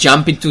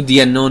jump into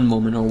the unknown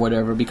moment or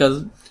whatever,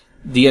 because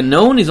the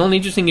unknown is only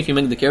interesting if you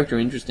make the character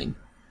interesting.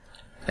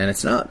 And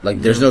it's not.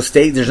 Like, there's no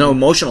stakes, there's no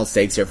emotional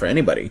stakes here for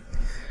anybody.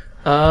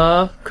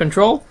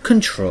 Control?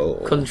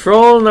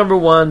 Control number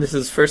 1. This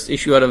is first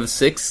issue out of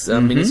 6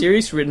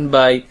 miniseries, written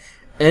by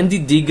Andy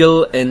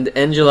Deagle and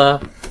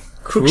Angela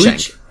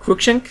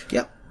Cruikshank.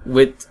 Yep.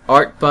 With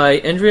art by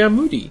Andrea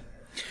Moody.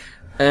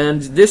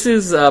 And this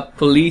is a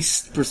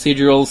police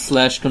procedural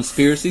 /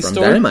 conspiracy story.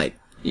 From Dynamite.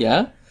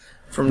 Yeah.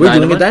 We're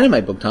doing a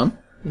Dynamite book, Tom.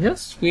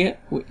 Yes,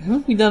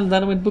 haven't we done a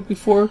Dynamite book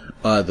before?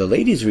 The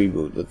ladies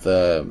reboot with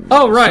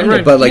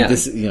right. But like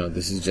this,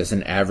 this is just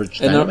an average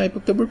Dynamite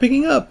book that we're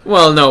picking up.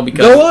 Well, no,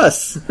 because go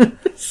us.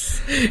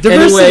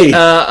 Diversity. Anyway,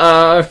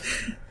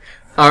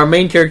 our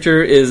main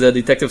character is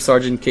Detective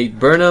Sergeant Kate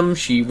Burnham.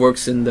 She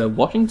works in the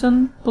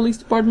Washington Police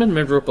Department,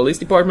 Metro Police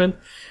Department.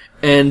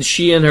 And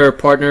she and her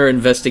partner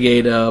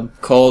investigate a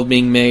call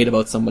being made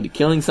about somebody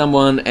killing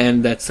someone,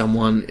 and that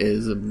someone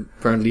is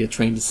apparently a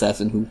trained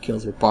assassin who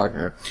kills her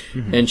partner.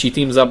 And she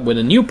teams up with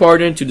a new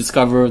partner to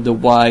discover the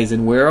whys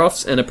and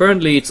where-offs, and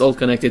apparently it's all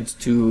connected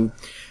to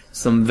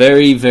some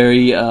very,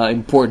 very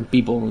important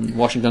people in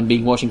Washington.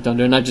 Being Washington,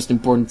 they're not just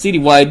important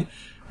citywide,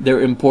 they're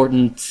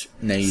important.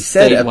 Now you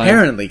said statewide.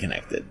 Apparently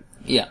connected.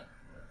 Yeah.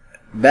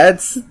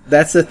 That's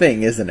the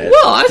thing, isn't it?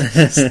 Well,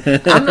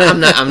 I'm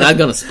not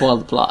gonna spoil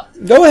the plot.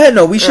 Go ahead.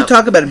 No, we should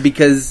talk about it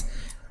because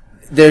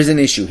there's an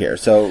issue here.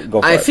 So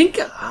go for it. I think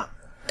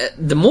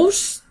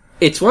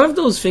it's one of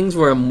those things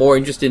where I'm more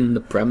interested in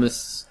the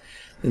premise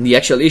than the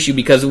actual issue,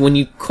 because when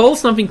you call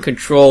something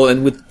Control,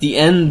 and with the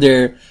end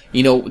there,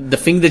 the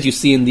thing that you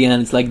see in the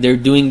end, it's like they're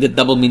doing the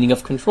double meaning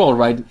of Control,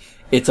 right?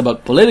 It's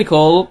about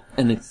political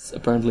and it's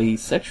apparently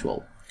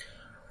sexual.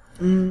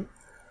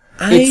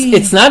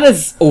 It's not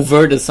as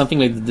overt as something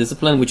like The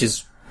Discipline, which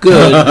is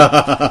good,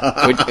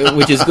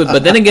 which is good.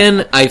 But then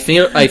again, I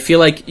feel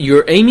like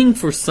you're aiming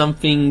for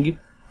something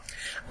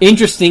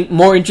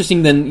more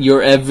interesting than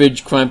your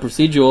average crime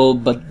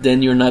procedural, but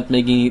then you're not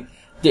making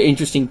the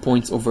interesting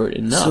points overt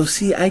enough. So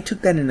see, I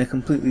took that in a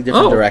completely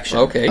different direction.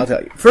 Okay. I'll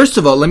tell you. First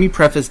of all, let me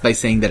preface by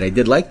saying that I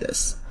did like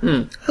this.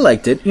 I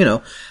liked it,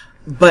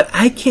 But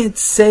I can't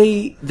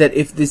say that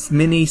if this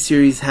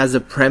mini-series has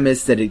a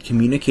premise that it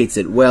communicates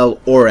it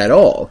well or at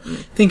all.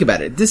 Think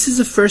about it. This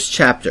is a first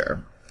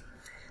chapter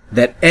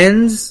that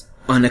ends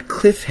on a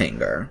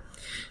cliffhanger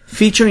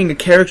featuring a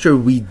character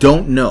we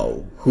don't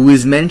know who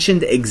is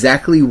mentioned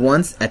exactly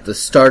once at the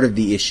start of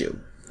the issue.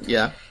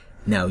 Yeah.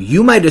 Now,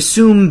 you might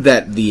assume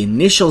that the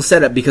initial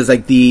setup, because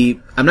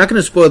I'm not going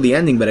to spoil the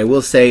ending, but I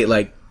will say,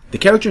 the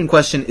character in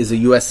question is a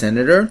U.S.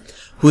 senator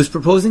who is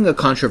proposing a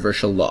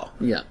controversial law.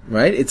 Yeah.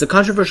 Right? It's a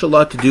controversial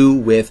law to do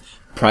with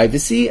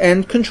privacy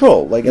and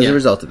control, as a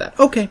result of that.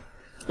 Okay.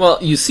 Well,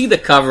 you see the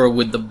cover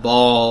with the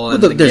ball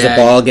and there's a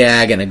ball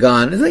gag and a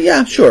gun. It's like,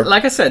 yeah, sure.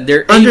 Like I said,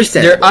 they're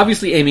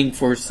obviously aiming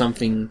for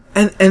something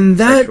and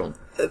sexual.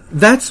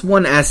 That's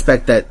one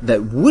aspect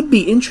that would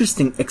be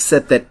interesting,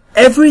 except that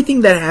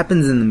everything that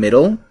happens in the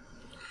middle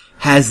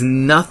has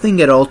nothing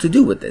at all to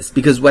do with this.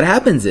 Because what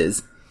happens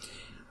is,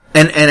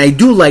 and I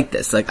do like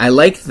this. I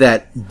like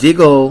that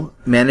Diggle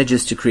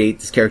manages to create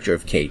this character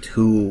of Kate,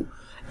 who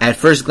at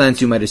first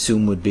glance you might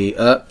assume would be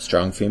a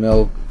strong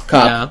female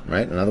cop,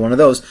 right? Another one of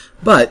those.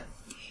 But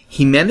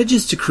he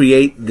manages to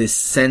create this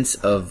sense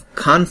of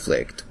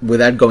conflict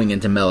without going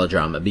into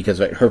melodrama because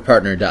her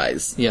partner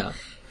dies. Yeah.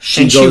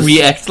 She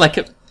reacts like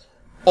a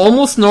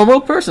almost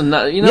normal person.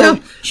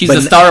 She's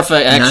the star of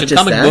an action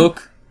comic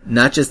book.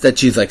 Not just that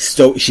she's like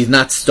she's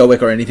not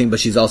stoic or anything, but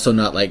she's also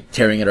not like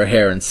tearing at her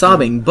hair and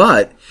sobbing.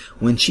 But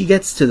when she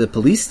gets to the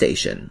police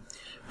station,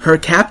 her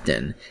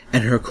captain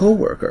and her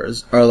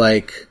co-workers are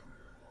like,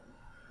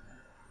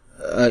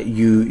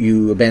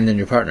 you abandoned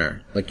your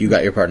partner. Like, you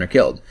got your partner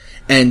killed.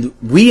 And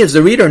we as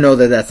the reader know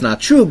that that's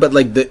not true, but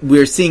like,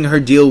 we're seeing her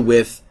deal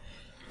with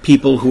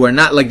people who are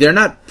not, like, they're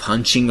not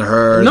punching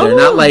her, they're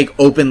not like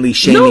openly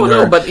shaming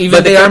her, but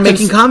they are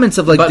making comments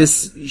of like,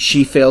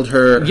 she failed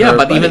her. Yeah,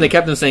 but even the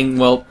captain saying,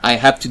 well, I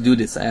have to do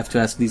this, I have to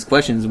ask these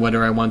questions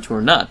whether I want to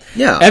or not.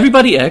 Yeah.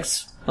 Everybody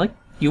acts like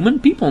human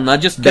people,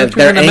 not just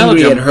they're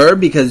angry at her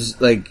because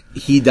like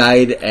he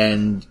died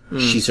and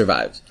she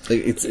survived.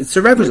 Like, it's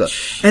survivor's love,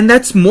 and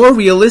that's more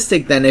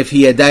realistic than if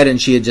he had died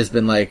and she had just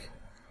been like,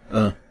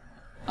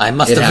 I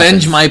must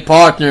avenge my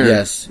partner.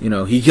 Yes,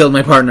 he killed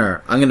my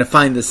partner. I'm gonna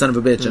find this son of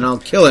a bitch and I'll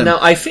kill him. Now,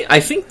 I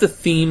think the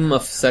theme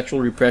of sexual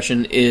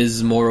repression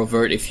is more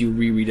overt if you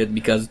reread it,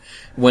 because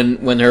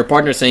when her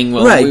partner's saying,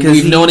 well,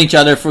 we've known each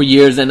other for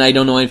years and I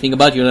don't know anything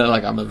about you,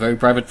 like, I'm a very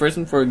private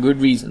person for a good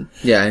reason.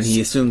 Yeah, and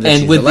he assumes that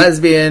she's a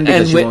lesbian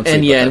because she won't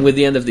sleep with him. And with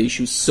the end of the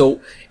issue.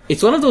 So,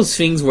 it's one of those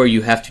things where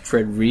you have to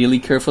tread really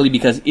carefully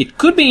because it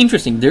could be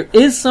interesting. There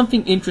is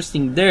something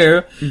interesting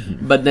there,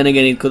 but then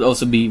again, it could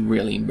also be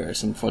really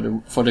embarrassing for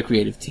the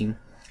creative team.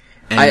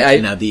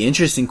 And now the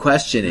interesting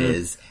question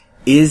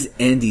is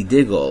Andy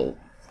Diggle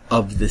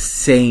of the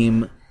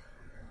same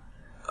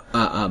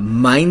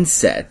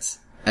mindset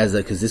as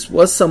because this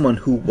was someone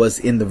who was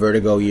in the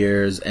Vertigo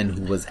years and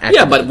who was active.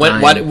 Yeah, but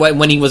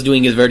when he was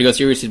doing his Vertigo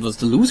series, it was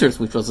The Losers,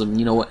 which was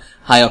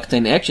high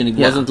octane action. It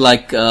wasn't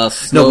like no,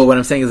 but what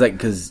I'm saying is like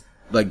because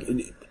like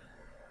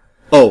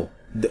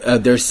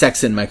there's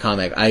sex in my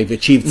comic. I've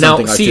achieved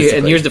something artistically. See,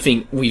 and here's the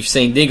thing: we've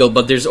seen Diggle,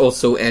 but there's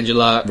also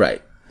Angela.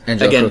 Right,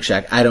 Angela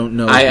Cruikshank. I don't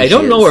know. I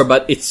don't know her,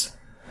 but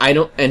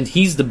and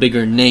he's the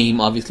bigger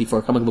name, obviously,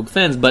 for comic book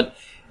fans, but.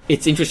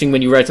 It's interesting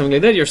when you write something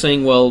like that, you're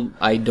saying, well,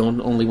 I don't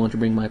only want to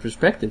bring my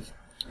perspective.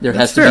 There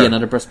has to be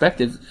another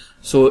perspective.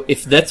 So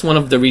if that's one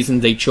of the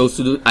reasons they chose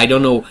to do it, I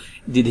don't know,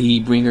 did he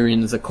bring her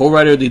in as a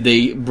co-writer? Did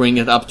they bring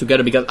it up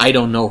together? Because I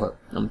don't know her.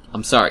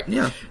 I'm sorry.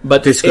 Yeah.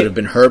 But this could have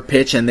been her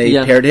pitch and they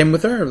paired him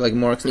with her, like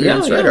more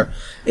experienced writer.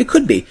 It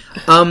could be.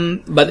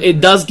 But it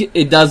does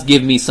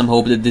give me some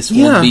hope that this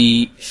won't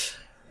be...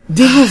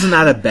 Diggle's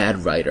not a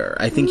bad writer.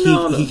 I think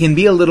he can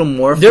be a little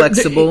more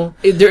flexible.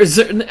 There's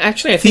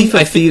actually, I think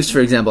Thieves, for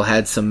example,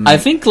 had some. I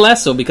think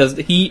less so because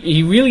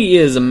he really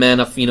is a man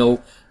of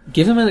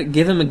give him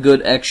a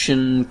good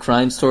action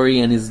crime story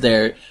and is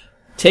there.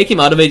 Take him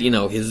out of it,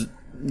 his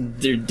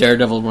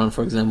Daredevil run,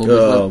 for example.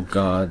 Oh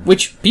God!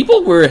 Which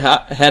people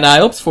had high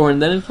hopes for, and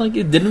then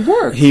it didn't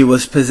work. He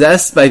was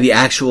possessed by the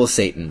actual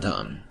Satan,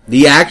 Tom.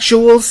 The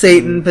actual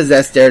Satan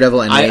possessed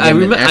Daredevil and made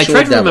him an actual I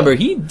tried to devil. remember.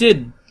 He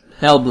did.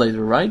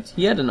 Hellblazer, right?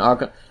 He had an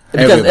arc on...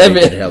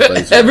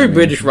 Because every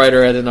British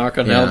writer had an arc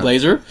on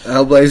Hellblazer.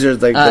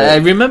 Hellblazer's like... I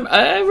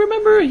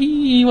remember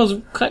he was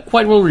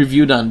quite well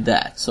reviewed on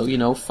that,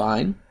 so,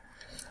 fine.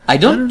 I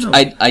don't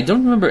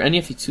remember any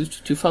of his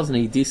 2000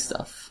 AD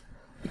stuff.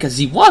 Because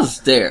he was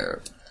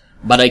there.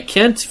 But I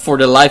can't, for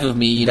the life of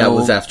me, That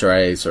was after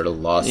I sort of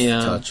lost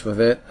touch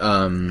with it.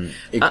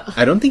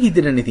 I don't think he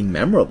did anything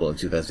memorable in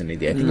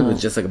 2080. I think it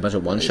was just like a bunch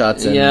of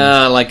one-shots.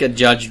 Like a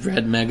Judge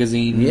Dredd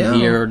magazine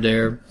here or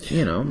there.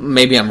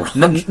 Maybe I'm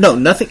wrong. No,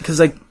 nothing, because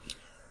like,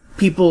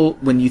 people,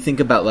 when you think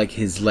about like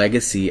his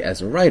legacy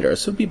as a writer,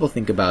 so people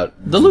think about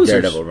the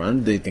Losers. Daredevil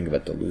run, they think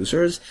about The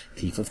Losers.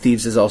 Thief of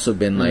Thieves has also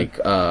been like,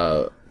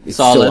 it's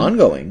still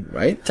ongoing,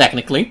 right?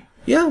 Technically.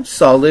 Yeah,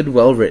 solid,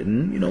 well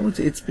written,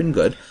 it's been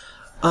good.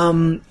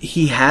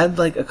 He had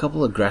like a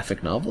couple of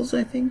graphic novels,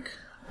 I think.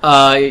 For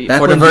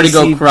the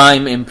Vertigo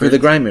Crime imprint. For the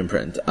Grime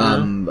imprint.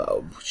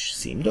 Which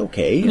seemed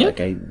okay. Yeah.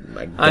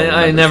 Like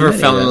I never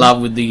fell in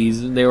love with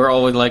these. They were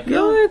always like,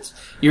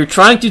 you're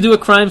trying to do a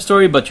crime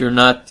story, but you're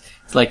not.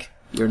 It's like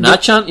you're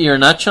not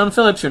Sean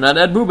Phillips. You're not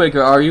Ed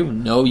Brubaker, are you?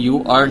 No,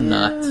 you are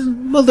not.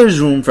 Well, there's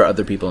room for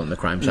other people in the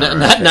crime genre.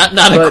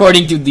 Not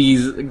according to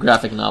these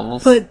graphic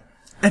novels. But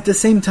at the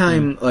same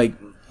time, like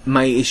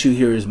my issue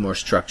here is more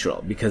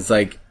structural because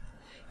like.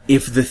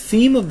 If the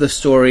theme of the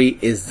story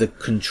is the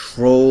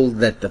control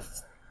that the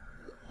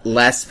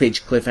last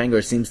page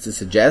cliffhanger seems to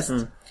suggest,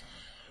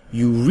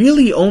 you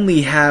really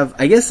only have,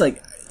 I guess,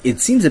 like, it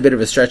seems a bit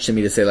of a stretch to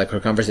me to say, like, her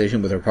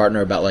conversation with her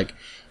partner about, like,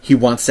 he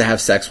wants to have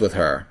sex with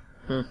her,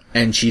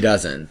 and she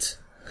doesn't,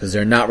 because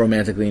they're not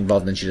romantically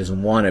involved and she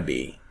doesn't want to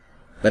be.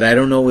 But I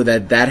don't know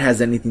that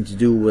has anything to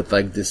do with,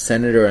 like, the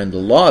senator and the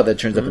law that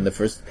turns up in the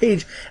first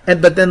page.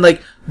 But then,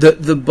 like,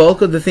 the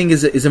bulk of the thing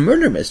is a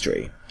murder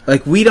mystery.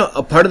 Like,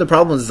 part of the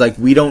problem is, like,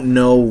 we don't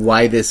know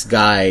why this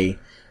guy,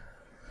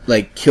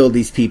 like, killed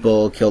these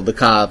people, killed the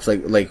cops,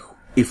 like,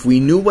 if we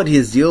knew what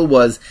his deal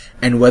was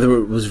and whether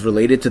it was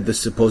related to the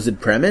supposed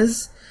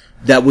premise,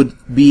 that would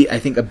be, I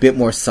think, a bit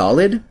more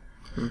solid.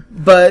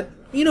 But,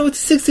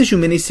 it's a 6-issue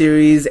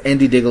miniseries.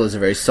 Andy Diggle is a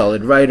very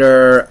solid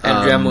writer.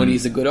 Andrea Mooney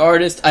is a good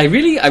artist. I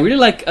really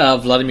like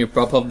Vladimir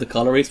Propov, the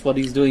colorist, what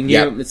he's doing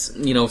here. Yeah. It's,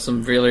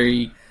 some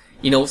really,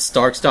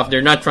 stark stuff.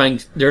 They're not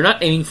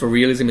aiming for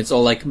realism. It's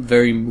all, like,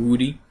 very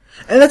moody.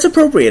 And that's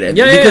appropriate.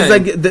 Because,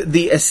 like,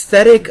 the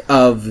aesthetic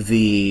of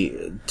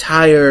the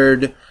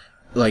tired,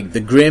 like, the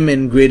grim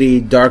and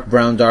gritty, dark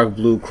brown, dark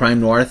blue crime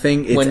noir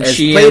thing, it's as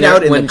played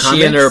out in the comics. When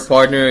she and her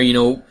partner,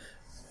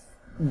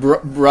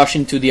 rush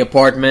into the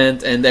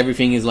apartment and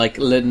everything is, like,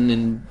 lit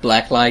in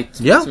black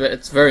light. Yeah.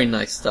 It's very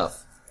nice stuff.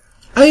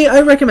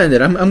 I recommend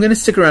it. I'm going to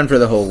stick around for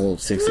the whole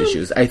 6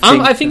 issues. I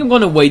think I'm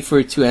going to wait for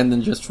it to end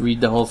and just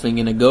read the whole thing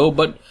in a go,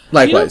 but...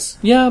 Likewise.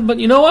 But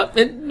you know what?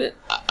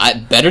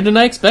 Better than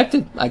I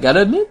expected, I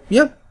gotta admit.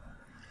 Yep.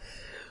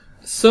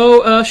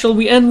 So, shall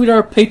we end with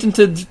our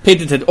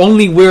patented,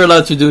 only we're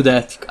allowed to do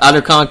that,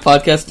 Other Comic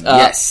Podcast?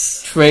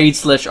 Yes.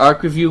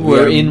 Trade/arc review,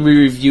 wherein we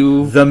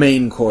review... the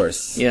main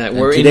course. Yeah,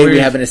 today we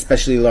have an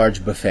especially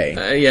large buffet.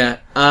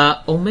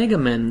 Omega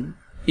Men,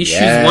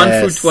 issues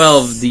 1 through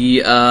 12,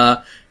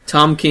 the,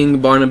 Tom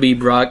King, Barnaby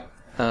Brigenda.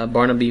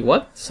 Barnaby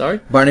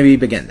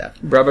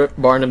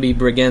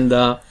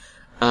Brigenda,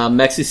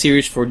 maxi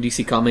series for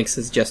DC Comics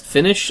has just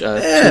finished, 2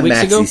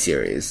 weeks ago. Maxi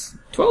series.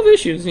 12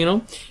 issues,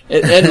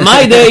 At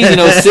my day,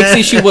 6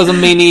 issue was a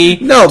mini,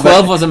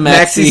 12 was a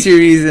maxi. Maxi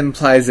series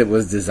implies it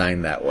was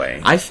designed that way.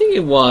 I think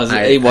it was.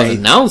 It was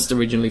announced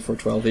originally for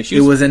 12 issues.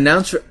 It was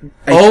announced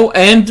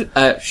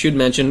should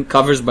mention,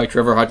 covers by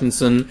Trevor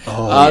Hutchinson.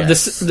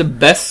 Yes. The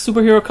best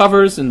superhero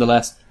covers in the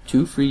last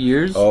 2-3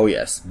 years. Oh,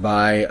 yes.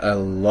 By a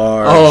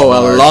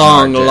large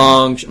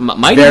long,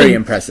 very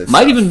impressive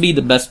Might even be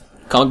the best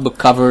comic book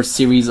cover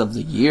series of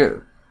the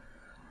year.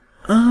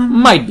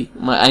 Might be.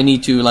 I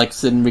need to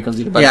sit and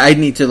reconsider. I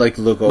need to look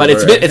over. But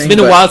it's been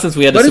a while since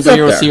we had a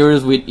superhero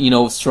series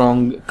with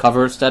strong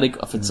cover aesthetic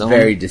of its own.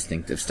 Very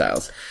distinctive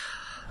styles.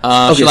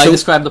 Shall I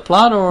describe the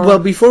plot, or? Well,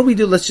 before we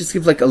do, let's just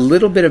give a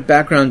little bit of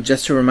background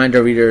just to remind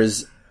our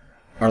readers.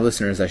 Our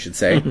listeners, I should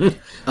say.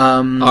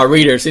 Our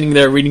readers sitting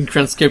there reading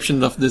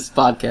transcriptions of this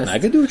podcast. I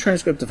could do a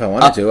transcript if I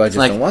wanted to. I just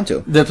don't want to.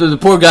 The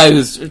poor guy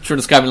who's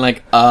transcribing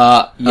my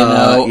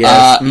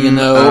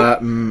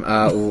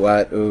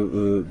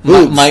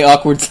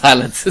awkward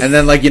silences. And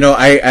then,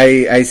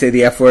 I say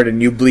the F word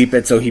and you bleep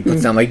it, so he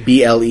puts down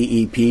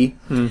BLEEP.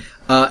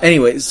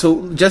 Anyway,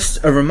 so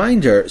just a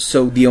reminder.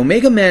 So the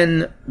Omega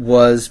Men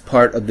was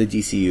part of the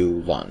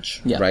DCU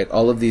launch, right?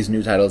 All of these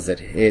new titles that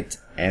hit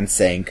and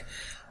sank.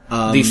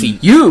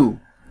 DCU.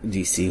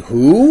 DC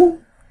who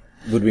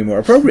would be more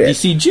appropriate.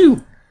 DC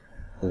Jew.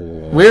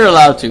 We're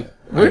allowed to.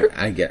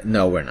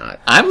 No, we're not.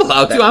 I'm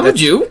allowed to. I'm a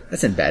Jew.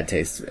 That's in bad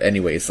taste.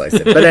 Anyway, slice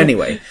it. But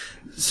anyway,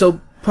 so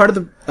part of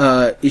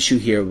the issue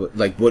here,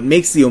 what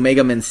makes the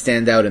Omega Men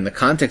stand out in the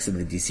context of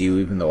the DCU,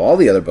 even though all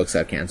the other books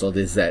got canceled,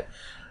 is that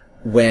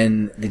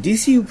when the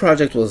DCU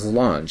project was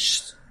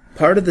launched,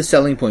 part of the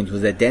selling point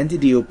was that Dan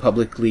DiDio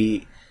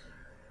publicly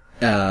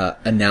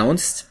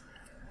announced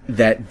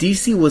that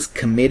DC was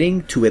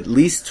committing to at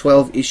least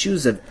 12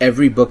 issues of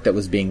every book that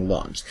was being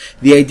launched.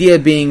 The idea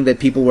being that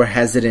people were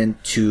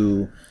hesitant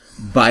to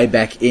buy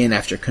back in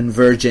after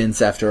Convergence,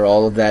 after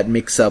all of that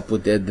mix-up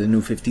with the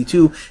New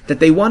 52, that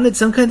they wanted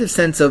some kind of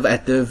sense of,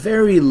 at the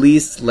very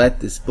least, let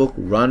this book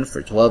run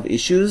for 12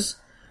 issues,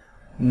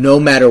 no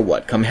matter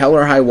what. Come hell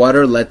or high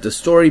water, let the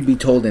story be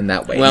told in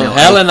that way. Well, now,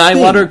 hell and high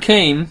water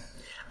came.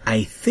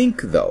 I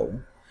think,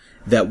 though,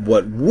 that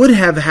what would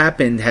have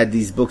happened had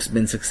these books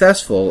been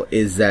successful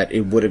is that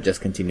it would have just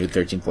continued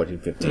 13, 14,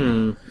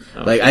 15.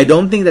 Okay. I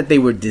don't think that they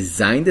were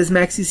designed as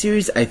maxi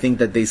series. I think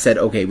that they said,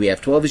 okay, we have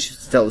 12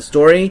 issues to tell a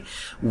story.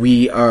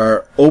 We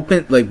are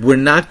open, we're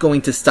not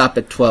going to stop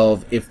at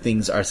 12 if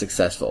things are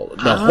successful.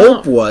 The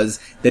hope was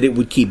that it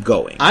would keep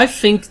going. I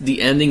think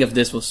the ending of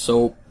this was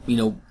so,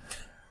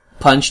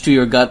 punch to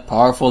your gut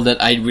powerful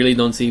that I really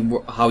don't see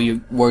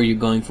where you're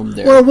going from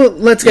there. Well,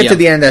 let's get to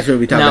the end after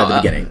we talk about the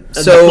beginning.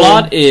 So the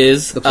plot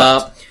is...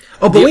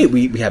 wait,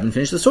 we haven't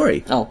finished the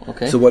story. Oh,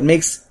 okay. So what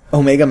makes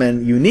Omega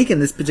Men unique in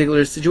this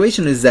particular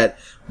situation is that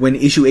when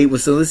issue 8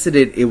 was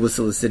solicited, it was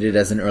solicited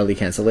as an early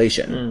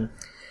cancellation.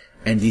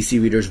 And DC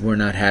readers were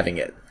not having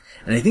it.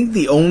 And I think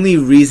the only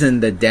reason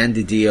that Dan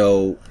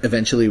DiDio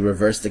eventually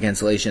reversed the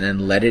cancellation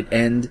and let it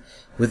end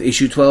with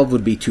issue 12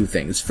 would be two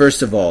things.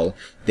 First of all,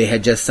 they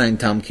had just signed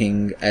Tom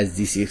King as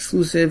DC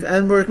exclusive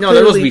and were No,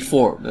 that was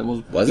before.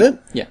 Was it?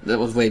 Yeah, that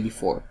was way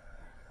before.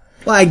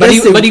 Well, I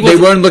guess they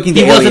weren't looking to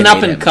alienate him. He was an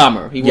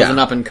up-and-comer. He was an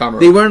up-and-comer.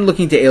 They weren't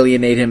looking to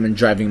alienate him and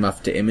driving him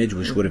off to Image,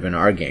 which would have been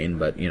our gain,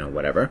 but,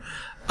 whatever.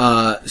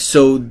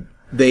 So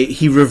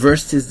he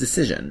reversed his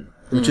decision,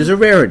 which is a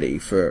rarity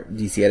for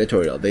DC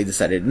editorial. They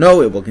decided,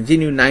 no, it will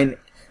continue 9,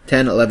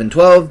 10, 11,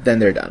 12, then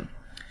they're done.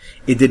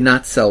 It did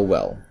not sell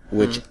well,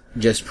 which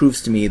just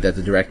proves to me that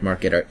the direct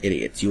market are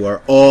idiots. You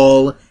are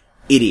all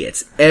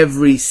idiots.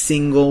 Every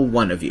single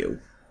one of you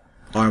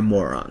are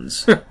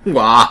morons.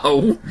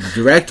 Wow.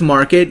 Direct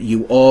market,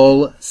 you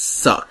all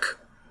suck.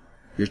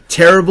 You're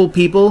terrible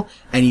people,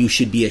 and you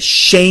should be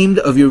ashamed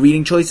of your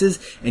reading choices,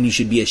 and you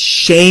should be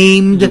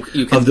ashamed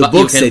of the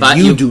books that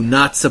you do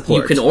not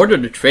support. You can order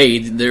the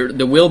trade.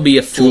 There will be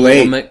a full...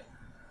 Too late.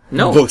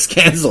 No. The book's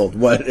canceled.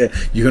 What?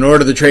 You can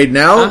order the trade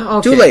now?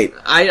 Okay. Too late.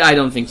 I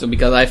don't think so,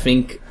 because I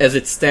think, as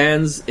it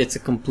stands, it's a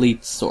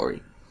complete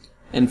story.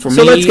 And for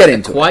me, let's get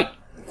into quite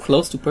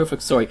close to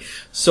perfect story.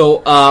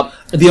 So,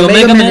 the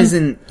Omega Men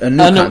isn't a new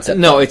concept.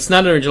 No, it's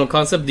not an original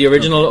concept. The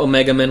original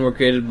Omega Men were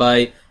created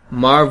by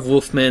Marv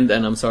Wolfman,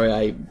 and I'm sorry,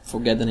 I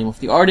forget the name of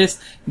the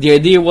artist. The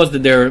idea was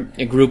that they're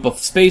a group of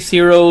space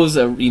heroes,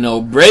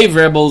 brave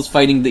rebels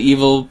fighting the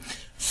evil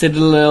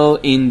Citadel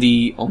in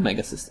the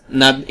Omega system,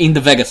 not in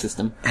the Vega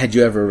system. Had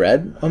you ever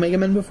read Omega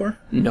Men before?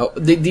 No.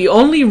 The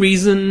only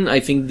reason I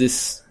think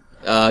this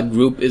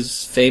group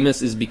is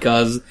famous is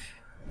because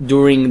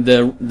during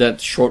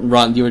that short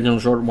run, the original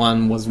short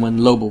one, was when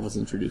Lobo was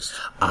introduced.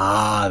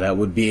 Ah, that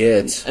would be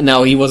it.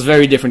 Now, he was a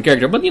very different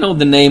character, but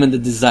the name and the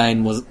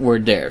design were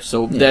there.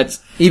 So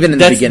that's even in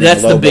the beginning,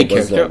 that's Lobo the big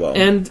was character. Lobo.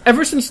 And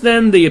ever since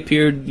then, they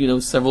appeared,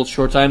 several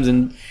short times.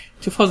 In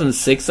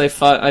 2006,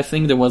 I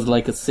think there was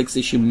like a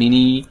 6-issue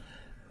mini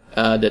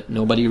that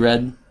nobody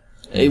read.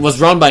 It was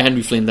drawn by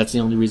Henry Flynn. That's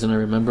the only reason I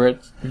remember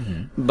it.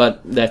 Mm-hmm.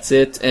 But that's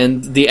it.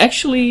 And they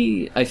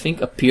actually, I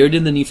think, appeared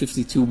in the New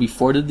 52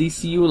 before the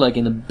DCU, like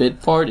in a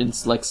bit part.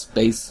 It's like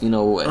space,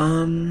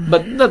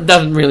 but that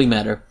doesn't really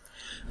matter.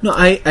 No,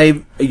 are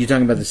you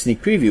talking about the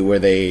sneak preview where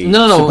they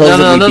No.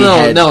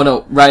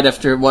 Right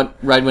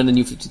when the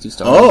New 52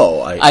 started.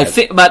 Oh, I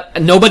think,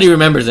 but nobody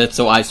remembers it,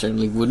 so I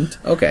certainly wouldn't.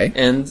 Okay.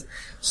 And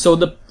so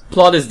the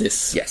plot is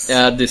this. Yes.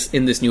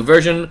 In this new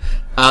version,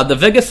 the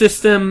Vega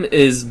system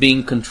is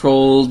being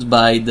controlled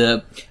by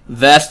the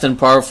vast and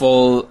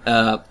powerful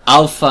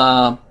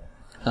Alpha.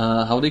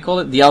 How do they call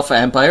it? The Alpha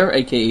Empire,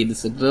 aka the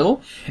Citadel.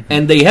 Mm-hmm.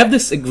 And they have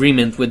this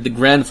agreement with the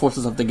grand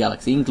forces of the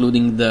galaxy,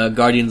 including the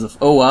Guardians of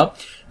Oa,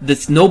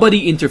 that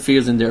nobody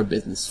interferes in their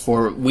business.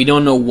 We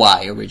don't know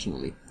why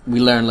originally. We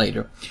learn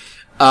later.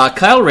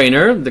 Kyle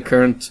Rayner, the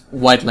current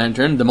White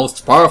Lantern, the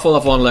most powerful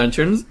of all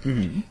lanterns,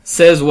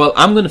 says, well,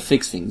 I'm gonna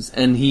fix things.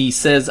 And he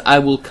says, I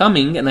will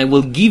coming and I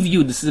will give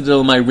you the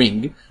Citadel my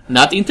ring,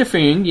 not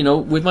interfering,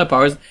 with my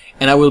powers,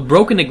 and I will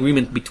broker an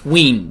agreement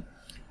between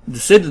the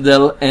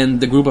Citadel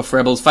and the group of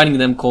rebels fighting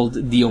them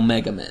called the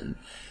Omega Men.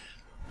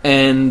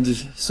 And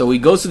so he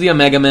goes to the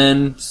Omega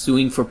Men,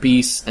 suing for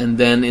peace, and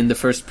then in the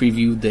first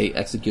preview, they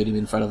execute him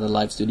in front of a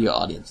live studio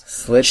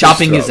audience.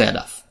 Chopping his head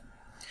off.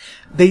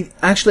 They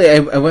actually,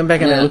 I went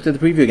back and I looked at the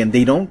preview again.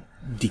 They don't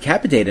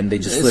decapitate him; they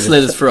just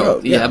slit his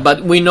throat. Yeah,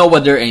 but we know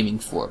what they're aiming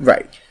for.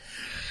 Right.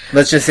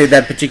 Let's just say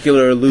that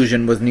particular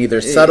illusion was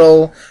neither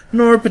subtle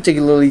nor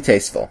particularly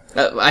tasteful.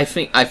 I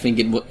think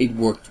it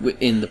worked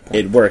within the point.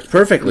 It worked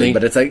perfectly,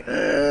 but it's like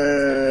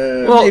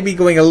maybe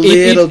going a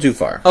little too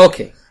far.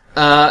 Okay.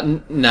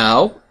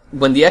 Now,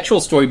 when the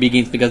actual story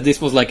begins, because this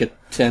was like a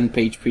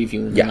 10-page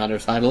preview in another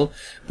title,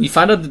 we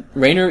found out that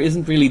Rayner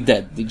isn't really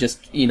dead. They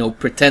just,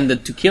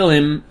 pretended to kill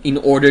him in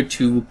order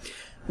to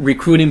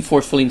recruit him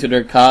forcefully into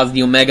their cause.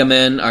 The Omega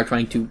Men are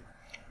trying to,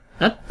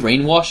 not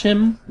brainwash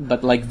him,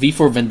 but like V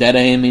for Vendetta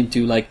him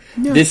into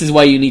this is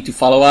why you need to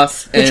follow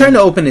us. They're trying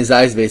to open his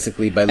eyes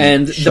basically by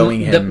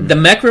showing him. The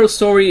macro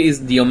story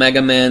is the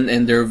Omega Men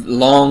and their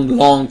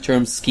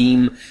long-term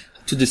scheme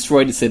to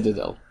destroy the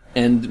Citadel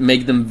and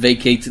make them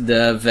vacate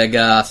the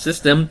Vega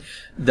system.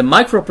 The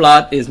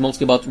microplot is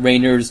mostly about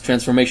Rayner's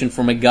transformation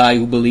from a guy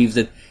who believes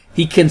that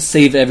he can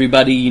save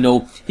everybody,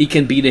 he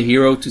can be the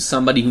hero, to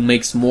somebody who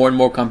makes more and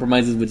more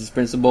compromises with his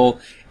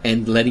principle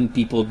and letting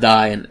people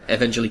die and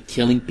eventually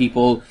killing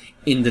people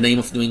in the name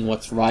of doing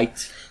what's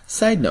right.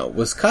 Side note,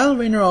 was Kyle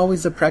Rayner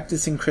always a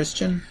practicing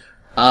Christian?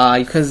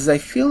 Because I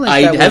feel like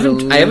I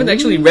haven't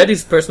actually read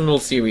his personal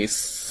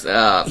series.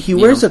 He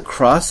wears a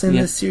cross in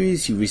this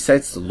series. He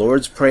recites the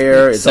Lord's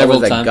Prayer. It's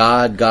always like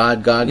God.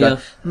 Yeah.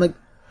 I'm like,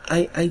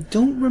 I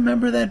don't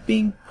remember that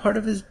being part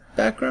of his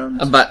background.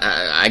 But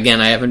again,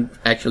 I haven't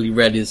actually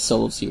read his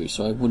solo series,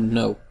 so I wouldn't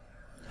know.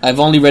 I've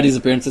only read his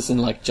appearances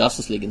in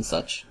Justice League and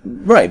such.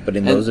 Right, but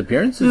in those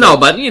appearances? No,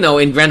 but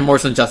in Grant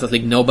Morrison's Justice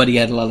League, nobody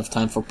had a lot of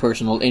time for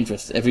personal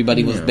interest.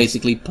 Everybody was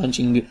basically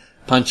punching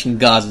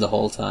gods the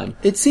whole time.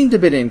 It seemed a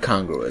bit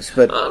incongruous,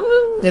 but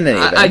in any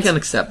event. I can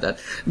accept that.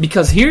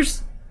 Because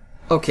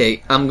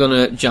okay, I'm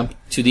gonna jump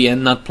to the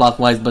end, not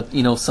plot-wise, but,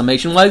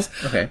 summation-wise.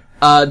 Okay.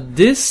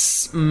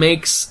 This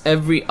makes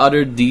every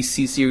other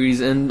DC series,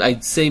 and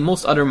I'd say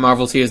most other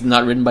Marvel series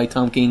not written by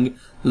Tom King,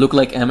 look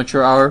like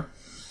amateur hour.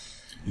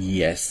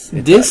 Yes.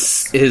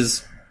 This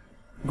is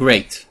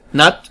great.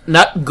 Not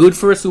good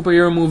for a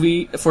superhero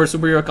movie, for a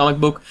superhero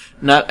comic book,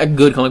 not a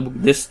good comic book.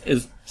 This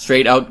is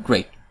straight out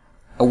great.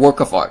 A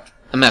work of art.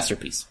 A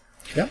masterpiece.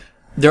 Yeah.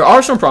 There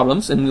are some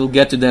problems, and we'll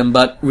get to them,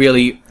 but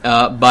really,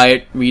 buy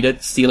it, read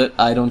it, steal it,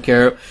 I don't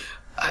care.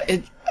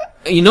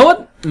 You know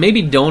what?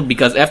 Maybe don't,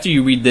 because after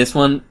you read this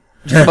one,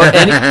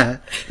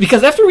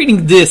 because after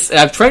reading this,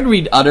 I've tried to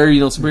read other,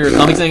 superhero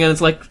comics, and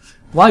it's like,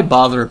 why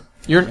bother?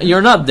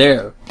 You're not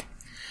there.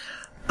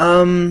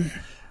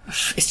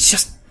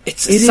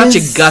 It's such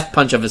a gut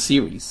punch of a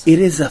series. It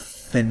is a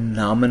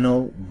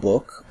phenomenal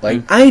book.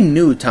 Like, I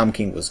knew Tom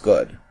King was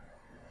good.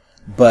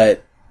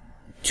 But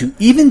to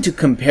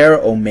compare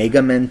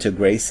Omega Men to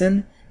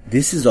Grayson,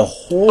 this is a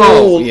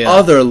whole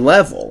other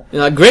level.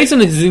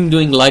 Grayson is him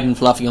doing light and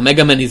fluffy.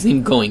 Omega Men is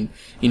him going,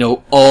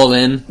 all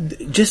in.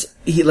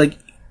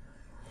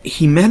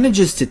 He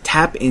manages to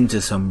tap into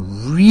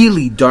some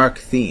really dark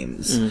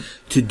themes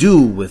to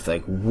do with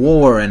like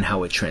war and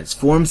how it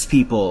transforms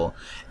people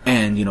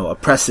and,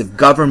 oppressive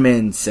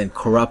governments and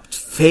corrupt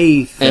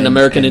faith and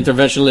American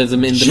interventionism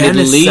in the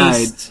Middle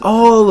East.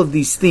 All of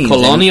these themes.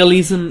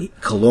 Colonialism.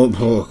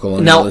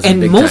 Colonialism. Now,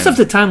 and most of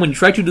the time when you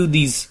try to do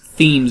these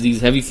themes, these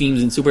heavy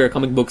themes in superhero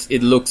comic books,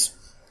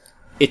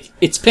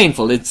 it's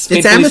painful. It's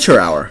amateur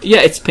hour.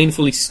 Yeah, it's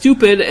painfully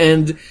stupid,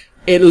 and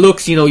it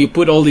looks, you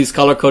put all these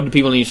color-coded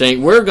people and you're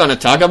saying, we're gonna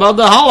talk about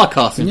the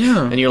Holocaust. And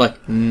you're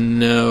like,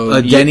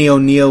 no. Denny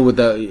O'Neil with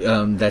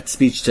that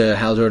speech to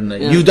Hal Jordan,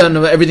 you've done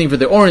everything for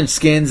the orange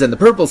skins and the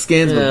purple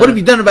skins, but what have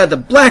you done about the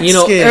black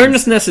skins?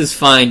 Earnestness is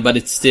fine, but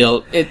it's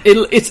still,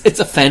 it's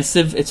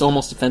offensive. It's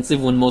almost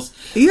offensive when most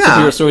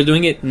superhero stories are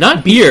doing it.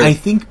 Not here. I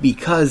think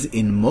because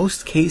in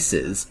most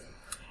cases,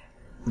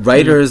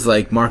 writers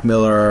like Mark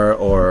Miller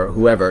or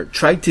whoever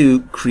tried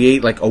to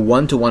create like a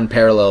one-to-one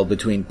parallel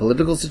between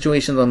political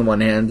situations on the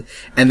one hand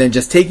and then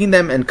just taking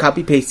them and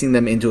copy-pasting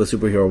them into a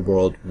superhero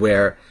world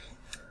where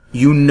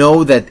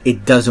that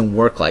it doesn't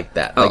work like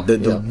that. Like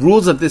the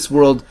rules of this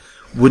world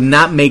would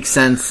not make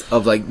sense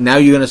of like, now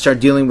you're going to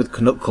start dealing with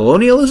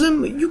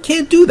colonialism? You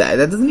can't do that.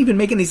 That doesn't even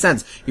make any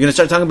sense. You're going to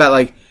start talking about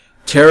like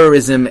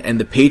terrorism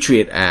and the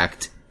Patriot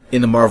Act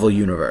in the Marvel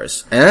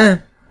universe.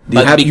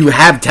 You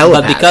have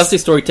telepaths. But because the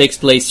story takes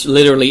place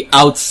literally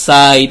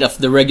outside of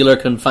the regular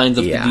confines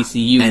of the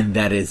DCU. And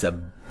that is a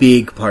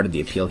big part of the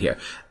appeal here.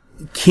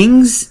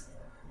 King's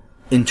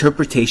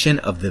interpretation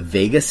of the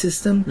Vega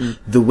system,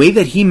 the way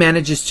that he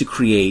manages to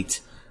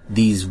create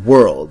these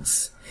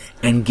worlds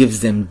and gives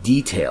them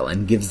detail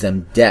and gives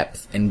them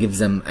depth and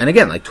and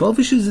again, like 12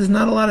 issues is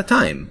not a lot of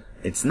time.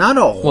 It's not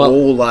a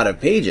whole lot of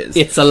pages.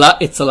 It's a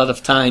lot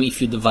of time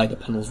if you divide the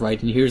panels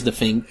right. And here's the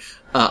thing.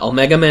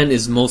 Omega Man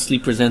is mostly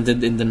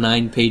presented in the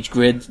 9-page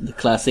grid, the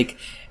classic.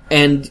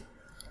 And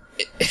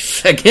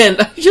again,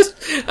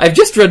 I've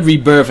just read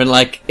Rebirth and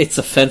like, it's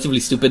offensively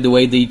stupid the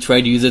way they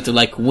try to use it to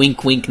like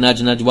wink wink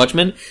nudge nudge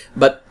Watchmen.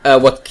 But,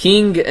 what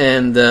King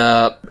and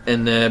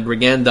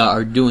Briganda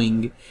are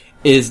doing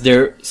is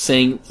they're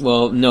saying,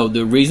 well, no,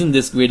 the reason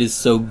this grid is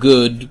so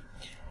good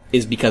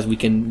is because we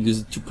can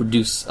use it to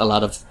produce a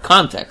lot of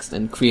context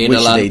and create a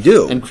lot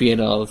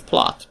of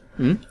plot.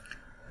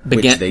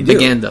 Which they do.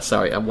 Briganda,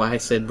 sorry. Why I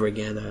said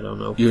Briganda, I don't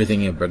know. You were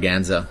thinking of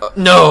Braganza.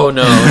 No.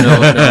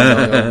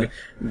 Not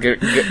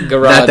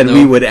that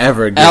we would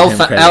ever give him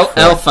credit for.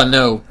 Alpha,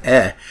 no.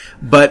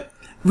 But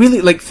really,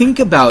 like, think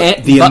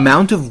about the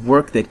amount of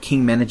work that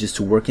King manages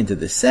to work into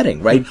this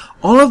setting, right?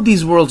 All of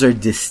these worlds are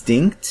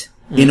distinct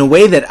in a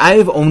way that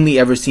I've only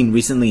ever seen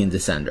recently in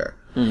Descender.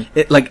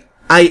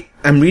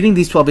 I'm reading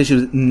these 12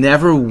 issues.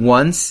 Never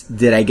once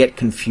did I get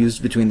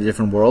confused between the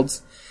different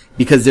worlds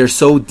because they're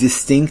so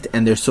distinct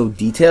and they're so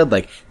detailed.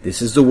 Like,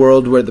 this is the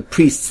world where the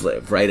priests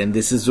live, right? And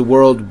this is the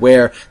world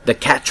where the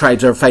cat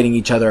tribes are fighting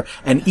each other.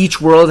 And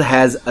each world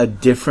has a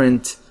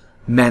different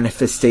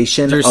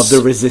manifestation of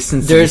the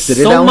resistance to the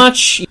Citadel. There's so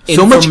much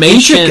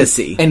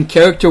information and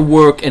character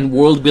work and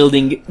world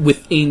building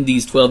within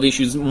these 12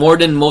 issues, more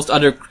than most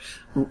other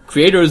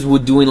creators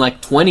would do in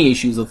like 20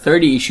 issues or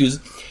 30 issues.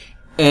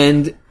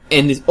 And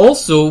it's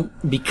also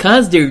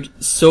because they're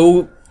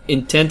so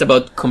intent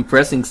about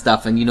compressing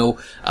stuff and, a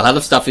lot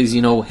of stuff is,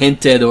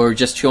 hinted or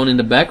just shown in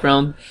the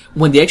background.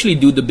 When they actually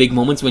do the big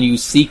moments, when you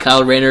see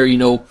Kyle Rayner,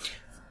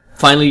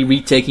 finally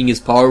retaking his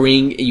power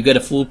ring, you get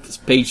a full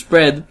page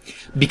spread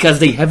because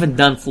they haven't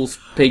done full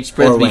page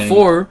spreads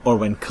before. Or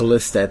when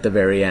Callista at the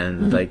very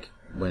end, like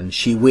when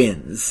she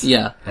wins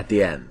at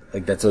the end.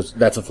 Like that's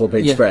a full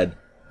page spread.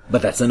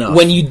 But that's enough.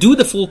 When you do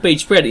the full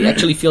page spread, it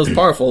actually feels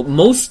powerful.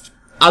 Most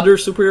other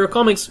superhero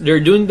comics, they're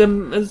doing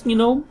them as,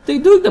 they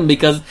do them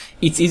because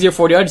it's easier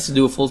for the artist to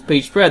do a full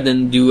page spread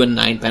than do a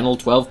 9-panel,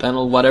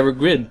 12-panel, whatever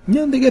grid.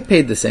 Yeah, they get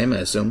paid the same, I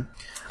assume.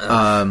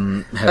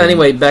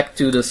 Anyway, back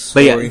to the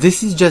story. But yeah,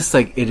 this is just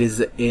like, it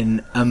is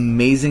an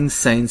amazing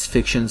science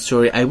fiction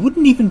story. I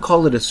wouldn't even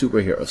call it a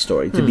superhero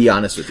story, to be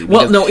honest with you.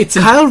 Well, no, it's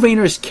Kyle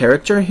Rayner's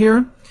character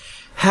here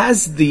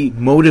has the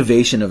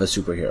motivation of a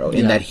superhero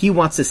in that he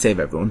wants to save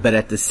everyone, but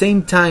at the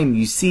same time,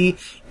 you see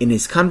in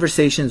his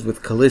conversations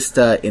with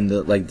Callista, in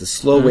the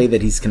slow way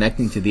that he's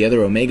connecting to the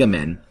other Omega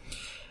Men,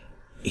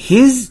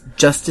 his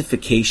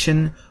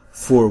justification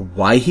for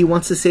why he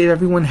wants to save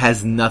everyone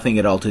has nothing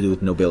at all to do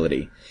with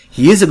nobility.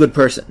 He is a good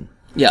person.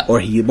 Yeah. Or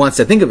he wants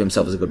to think of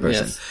himself as a good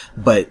person. Yes.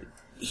 But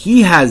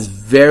he has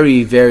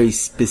very, very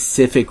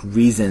specific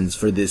reasons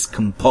for this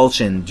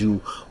compulsion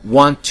to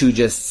want to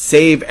just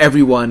save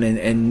everyone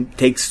and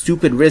take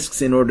stupid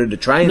risks in order to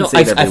try and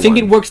save everyone. I think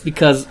it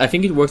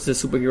works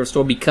as a superhero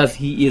story because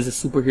he is a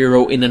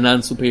superhero in a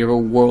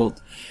non-superhero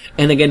world.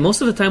 And again,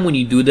 most of the time when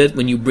you do that,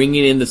 when you bring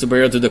in the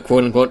superhero to the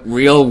quote-unquote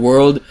real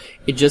world,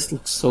 it just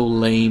looks so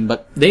lame,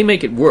 but they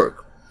make it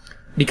work.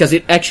 Because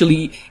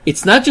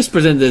it's not just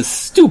presented as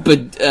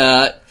stupid,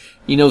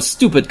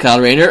 stupid Kyle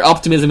Rayner.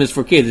 Optimism is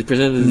for kids. It's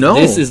presented as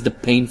this is the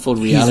painful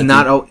reality. He's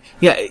not,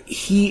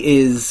 he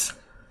is,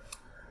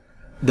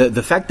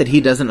 the fact that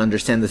he doesn't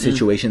understand the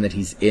situation that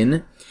he's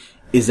in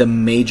is a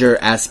major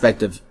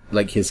aspect of,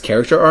 like, his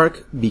character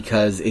arc,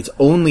 because it's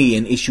only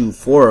in issue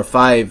 4 or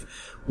 5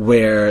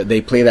 where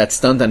they play that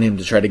stunt on him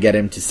to try to get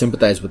him to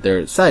sympathize with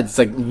their side. It's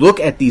like, look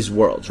at these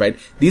worlds, right?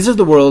 These are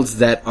the worlds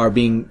that are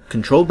being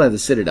controlled by the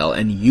Citadel,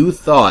 and you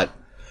thought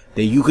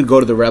that you could go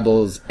to the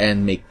rebels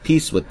and make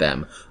peace with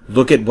them.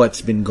 Look at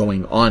what's been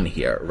going on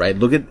here, right?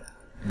 Look at,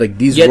 like,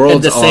 these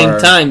worlds at the same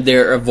time,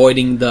 they're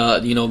avoiding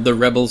the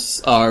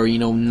rebels are,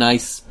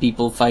 nice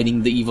people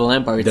fighting the evil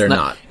empire. They're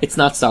not. It's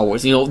not Star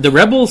Wars. The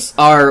rebels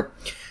are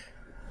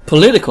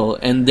political,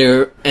 and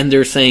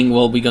they're saying,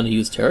 well, we're gonna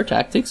use terror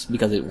tactics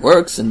because it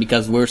works, and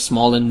because we're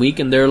small and weak,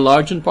 and they're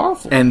large and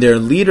powerful. And their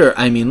leader,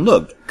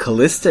 look,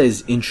 Callista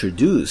is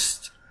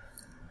introduced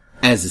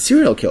as a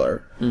serial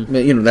killer.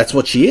 That's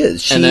what she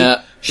is. She's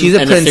a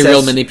princess. A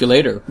serial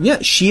manipulator. Yeah,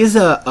 she is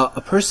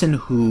a person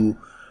who,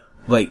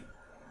 like,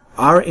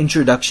 our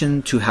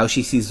introduction to how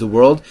she sees the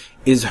world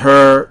is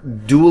her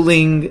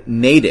dueling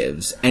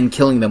natives and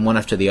killing them one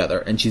after the other.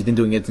 And she's been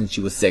doing it since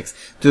she was 6,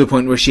 to the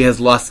point where she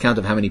has lost count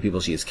of how many people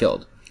she has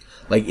killed.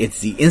 Like, it's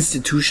the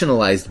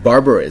institutionalized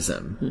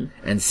barbarism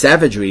and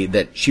savagery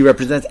that she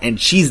represents, and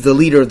she's the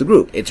leader of the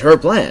group. It's her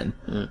plan,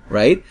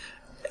 right?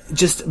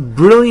 Just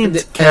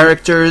brilliant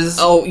characters.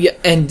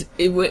 And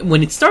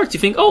when it starts, you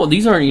think,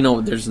 these are,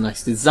 there's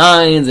nice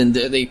designs, and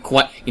they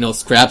quite,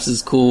 Scraps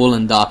is cool,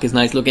 and Doc is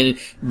nice looking.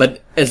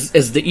 But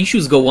as the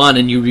issues go on,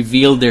 and you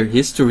reveal their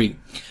history,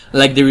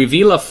 like the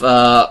reveal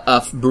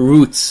of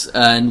Brute,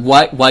 and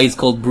why it's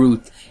called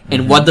Brute,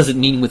 and what does it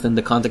mean within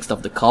the context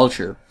of the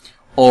culture,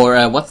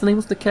 or what's the name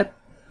of the cat,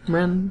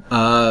 Ren?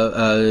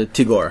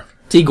 Tigor.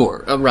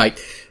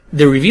 Right.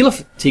 The reveal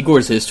of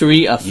Tigor's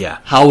history, of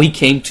how he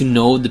came to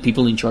know the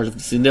people in charge of the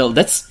Citadel,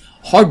 that's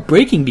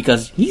heartbreaking,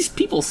 because these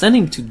people sent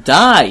him to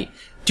die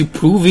to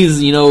prove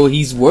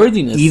his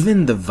worthiness.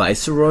 Even the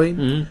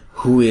Viceroy,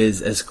 who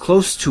is as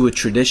close to a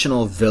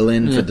traditional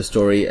villain for the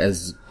story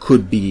as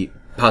could be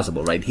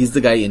possible, right? He's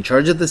the guy in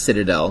charge of the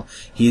Citadel.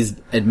 He's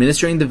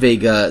administering the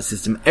Vega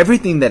system.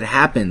 Everything that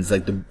happens,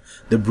 like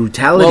the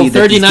brutality. Well,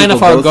 39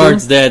 of our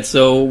guards dead,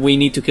 so we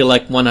need to kill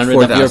like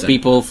 100 of your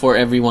people for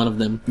every one of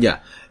them. Yeah.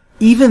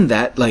 Even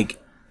that, like,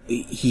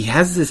 he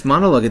has this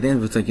monologue at the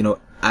end, where it's like,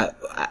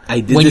 I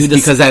did this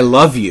because I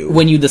love you.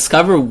 When you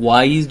discover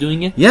why he's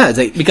doing it? Yeah, it's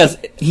like, because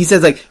he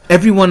says, like,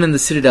 everyone in the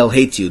Citadel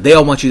hates you. They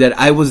all want you dead.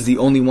 I was the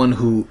only one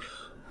who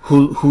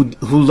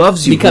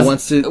loves you, because who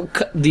wants to.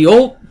 The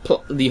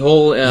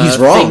whole he's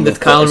wrong, thing that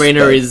Kyle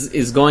Rayner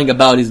is going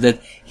about is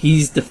that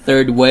he's the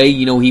third way.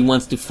 He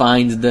wants to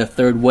find the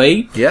third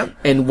way. Yeah.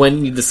 And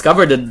when you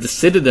discover that the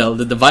Citadel,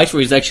 that the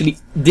Viceroy is actually,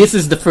 this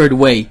is the third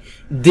way.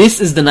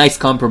 This is the nice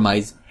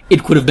compromise.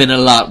 It could have been a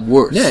lot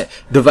worse. Yeah.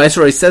 The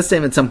Viceroy says to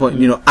him at some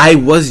point, I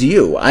was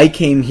you. I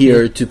came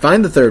here to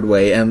find the third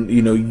way, and,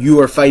 you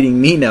are fighting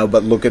me now,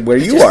 but look at where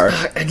you are.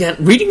 Again,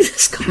 reading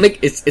this comic,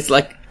 it's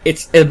like,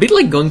 it's a bit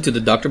like going to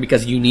the doctor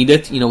because you need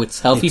it.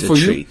 It's healthy for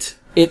you. Treat.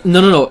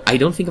 No. I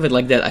don't think of it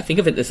like that. I think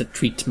of it as a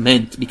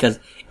treatment, because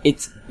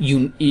it's,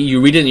 you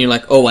read it and you're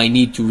like, I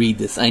need to read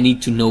this. I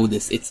need to know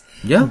this. It's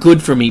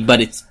good for me,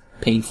 but it's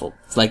painful.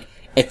 It's like,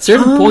 at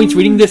certain points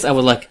reading this, I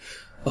was like,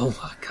 oh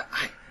my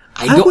god,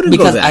 I wouldn't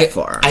go that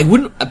far. I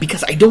wouldn't,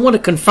 because I don't want to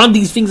confront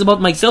these things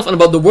about myself and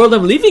about the world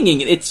I'm living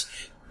in. It's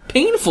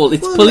painful.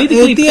 It's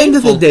politically at the painful. end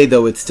of the day,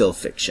 though, it's still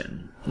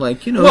fiction.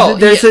 Like,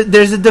 there's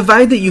a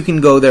divide that you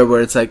can go there where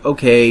it's like,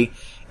 okay,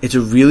 it's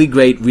a really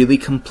great, really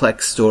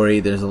complex story.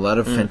 There's a lot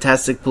of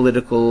fantastic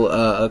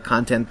political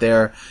content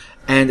there,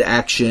 and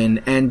action,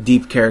 and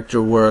deep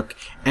character work,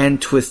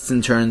 and twists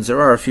and turns.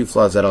 There are a few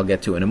flaws that I'll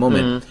get to in a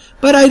moment.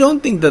 But I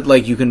don't think that,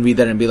 like, you can read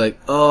that and be like,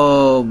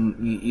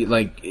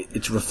 like,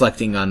 it's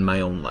reflecting on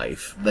my own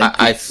life. Like,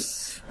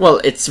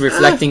 it's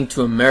reflecting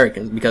to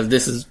Americans, because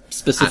this is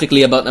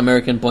specifically about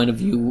American point of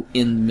view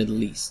in the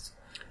Middle East.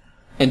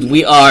 And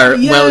we are,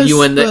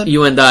 you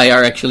and I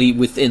are actually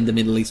within the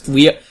Middle East.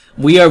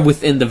 We are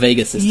within the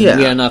Vega system. Yeah.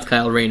 We are not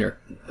Kyle Rayner.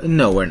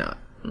 No, we're not.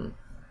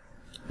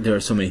 There are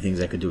so many things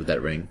I could do with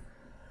that ring.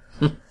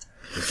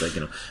 It's like,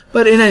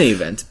 But in any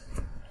event,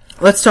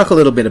 let's talk a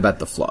little bit about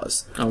the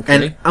flaws. Okay.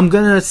 And I'm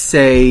gonna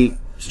say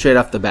straight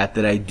off the bat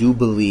that I do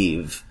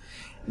believe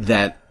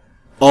that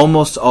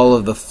almost all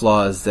of the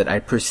flaws that I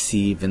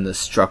perceive in the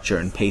structure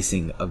and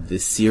pacing of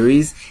this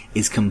series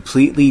is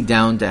completely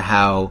down to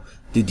how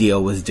DiDio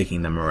was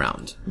dicking them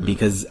around.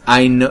 Because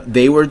I know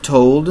they were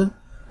told,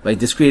 like,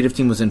 this creative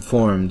team was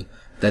informed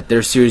that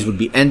their series would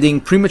be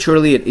ending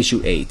prematurely at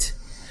issue 8.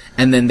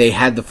 And then they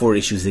had the 4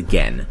 issues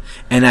again.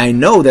 And I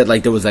know that,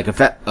 like, there was like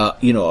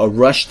a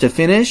rush to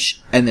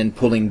finish, and then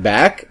pulling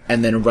back,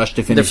 and then a rush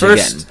to finish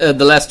again.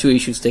 The last 2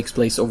 issues takes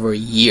place over a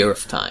year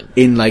of time.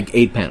 In like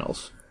 8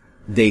 panels.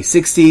 Day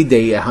 60,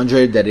 day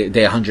 100,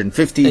 day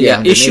 150, day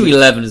 180. Issue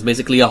 11 is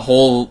basically a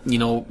whole,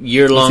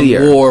 year-long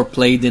war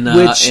played in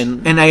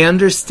and I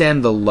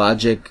understand the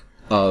logic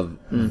of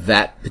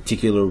that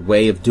particular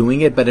way of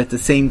doing it, but at the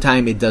same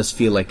time, it does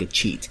feel like a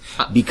cheat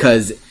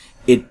because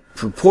it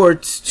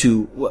purports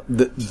to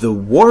the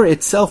war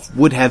itself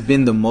would have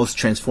been the most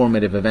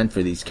transformative event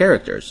for these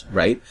characters,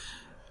 right?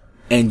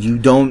 And you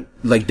don't,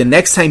 like, the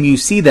next time you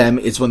see them,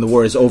 it's when the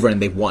war is over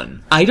and they've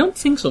won. I don't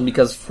think so,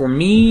 because for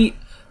me,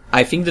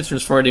 I think the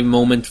transformative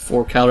moment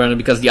for Kyle Rayner,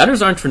 because the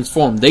others aren't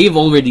transformed, they've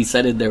already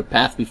set it their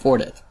path before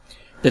that.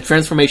 The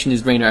transformation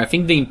is Rayner. I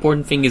think the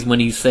important thing is when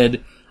he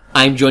said,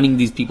 I'm joining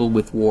these people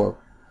with war.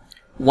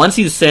 Once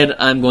he said,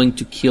 I'm going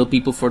to kill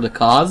people for the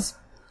cause,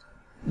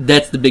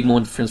 that's the big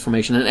moment of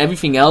transformation. And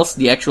everything else,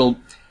 the actual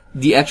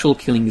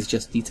killing is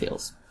just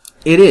details.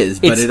 It is,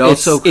 but it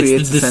also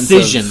creates the a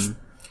decision. sense of,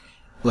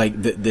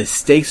 like, the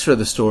stakes for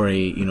the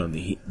story, you know,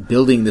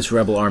 building this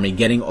rebel army,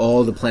 getting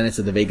all the planets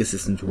of the Vega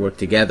system to work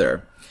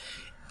together,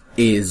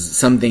 is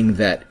something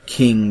that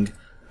King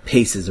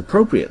paces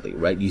appropriately,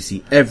 right? You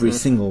see every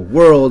single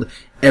world,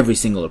 every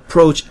single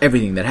approach,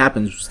 everything that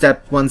happens,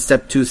 step 1,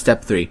 step 2,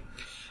 step 3.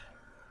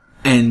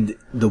 And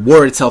the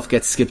war itself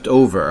gets skipped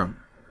over.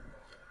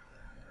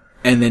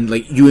 And then,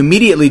 like, you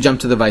immediately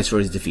jump to the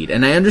Viceroy's defeat.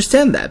 And I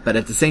understand that, but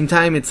at the same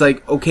time, it's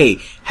like, okay,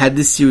 had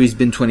this series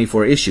been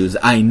 24 issues,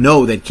 I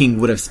know that King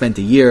would have spent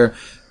a year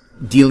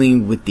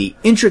dealing with the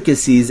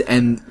intricacies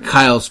and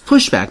Kyle's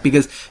pushback,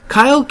 because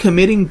Kyle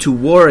committing to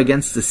war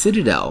against the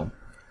Citadel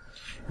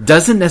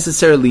doesn't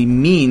necessarily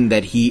mean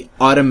that he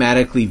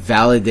automatically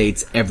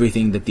validates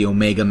everything that the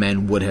Omega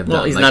Men would have done.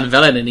 Well, he's not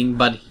validating,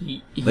 but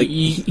he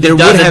there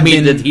doesn't would have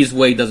mean been, that his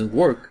way doesn't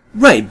work.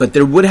 Right, but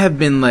there would have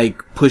been, like,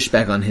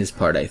 pushback on his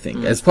part, I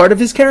think, as part of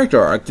his character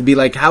arc, to be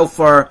like, how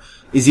far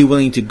is he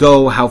willing to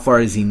go? How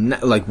far is he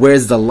not, like,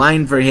 where's the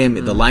line for him?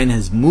 The line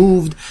has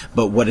moved,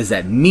 but what does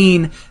that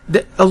mean?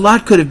 A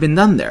lot could have been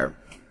done there.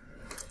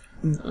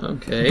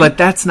 Okay. But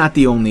that's not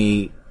the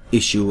only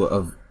issue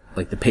of,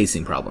 like, the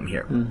pacing problem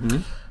here. Mm-hmm.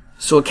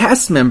 So a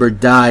cast member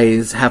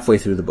dies halfway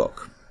through the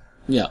book.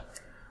 Yeah.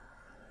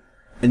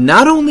 And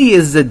not only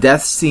is the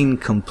death scene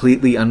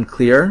completely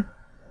unclear,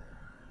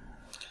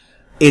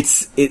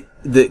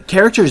 the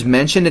characters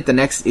mention it the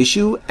next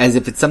issue as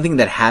if it's something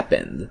that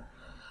happened.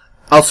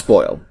 I'll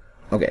spoil.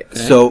 Okay.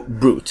 So,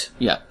 Brute.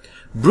 Yeah.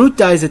 Brute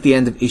dies at the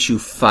end of issue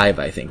 5,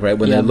 I think, right?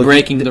 When they're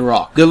breaking the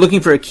rock. They're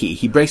looking for a key.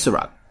 He breaks the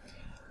rock.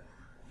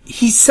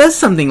 He says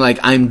something like,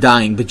 I'm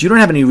dying, but you don't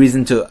have any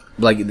reason to,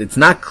 like, it's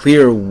not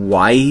clear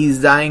why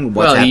he's dying,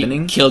 what's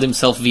happening. He killed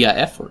himself via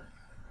effort.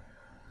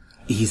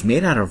 He's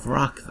made out of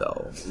rock,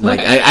 though.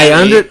 Like,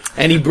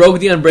 and he broke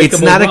the unbreakable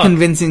It's not rock. a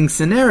convincing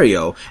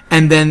scenario.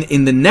 And then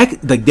in the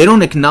next, like, they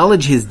don't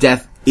acknowledge his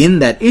death in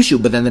that issue,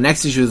 but then the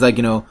next issue is like,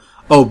 you know,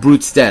 oh,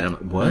 Brute's dead. I'm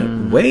like,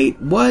 what?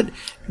 Wait, what?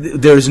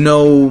 There's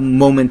no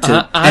moment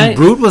to, and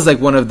Brute was like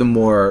one of the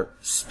more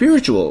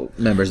spiritual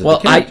members of the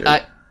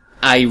character.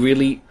 I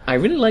really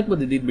like what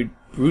they did with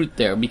Brute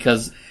there,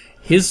 because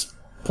his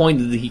point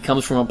that he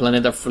comes from a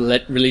planet of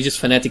religious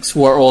fanatics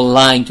who are all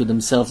lying to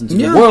themselves and to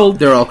the world.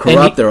 They're all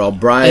corrupt, they're all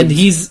bribed. And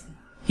he's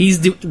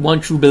the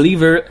one true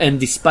believer, and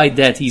despite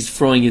that, he's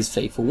throwing his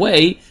faith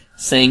away,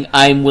 saying,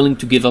 I'm willing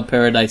to give up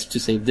paradise to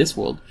save this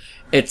world.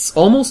 It's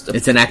almost...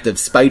 It's an act of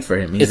spite for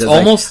him. It's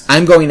almost... Like,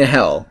 I'm going to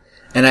hell,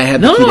 and I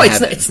have the key to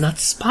heaven. It's not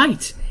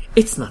spite.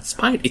 It's not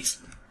spite. It's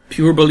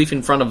pure belief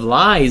in front of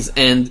lies,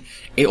 and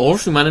it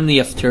also reminded me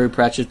of Terry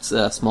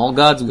Pratchett's Small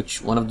Gods,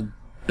 which one of the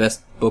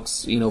best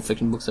books,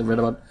 fiction books I've read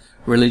about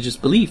religious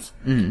belief.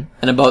 Mm-hmm.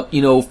 And about,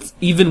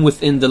 even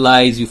within the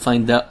lies, you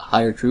find that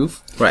higher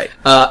truth. Right.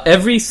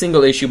 Every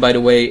single issue, by the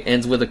way,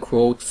 ends with a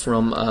quote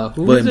from,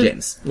 William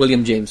James.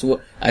 William James.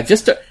 Well,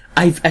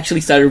 I've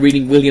actually started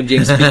reading William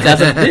James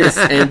because of this,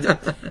 and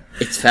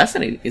it's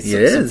fascinating. It's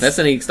some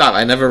fascinating stuff.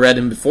 I never read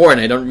him before, and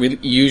I don't really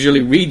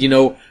usually read,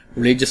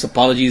 religious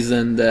apologies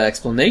and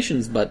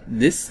explanations, but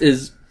this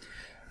is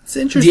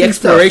interesting the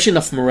exploration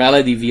of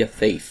morality via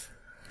faith.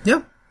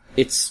 Yeah.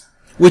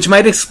 Which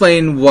might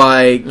explain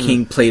why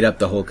King played up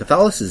the whole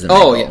Catholicism.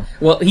 Oh, yeah.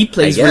 Well, he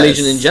plays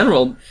religion in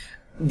general.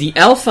 The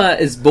Alpha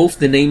is both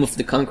the name of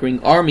the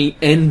conquering army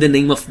and the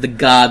name of the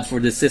god for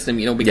the system,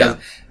 because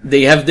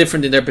they have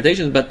different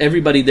interpretations, but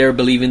everybody there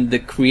believes in the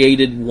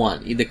created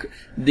one.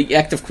 The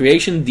act of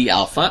creation, the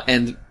Alpha,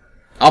 and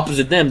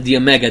opposite them, the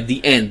Omega,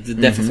 the end, the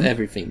death of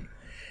everything.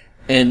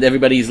 And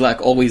everybody's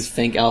like, always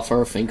think Alpha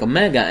or think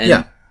Omega.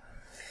 And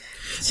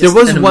there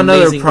was one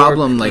other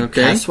problem,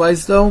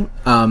 cast-wise, though.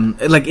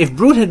 If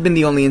Brute had been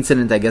the only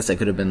incident, I guess I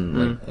could have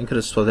been, I could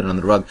have swept it on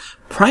the rug.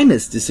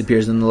 Primus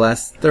disappears in the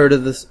last third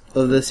of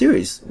the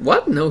series.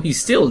 What? No, he's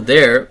still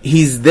there.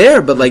 He's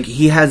there, but,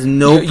 he has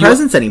no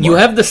presence anymore. You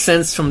have the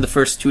sense from the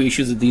first 2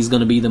 issues that he's going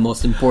to be the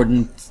most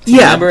important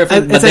member.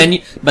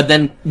 But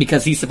then,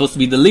 because he's supposed to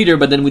be the leader,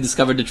 but then we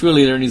discovered the true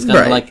leader, and he's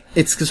kind of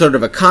It's sort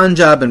of a con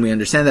job, and we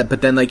understand that,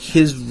 but then,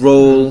 his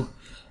role,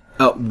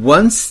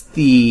 once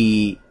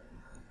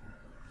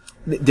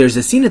there's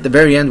a scene at the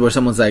very end where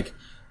someone's like,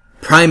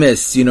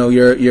 Primus,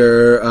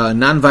 you're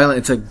non-violent.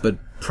 It's like, but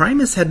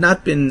Primus had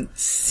not been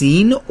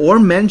seen or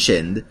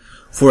mentioned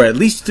for at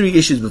least 3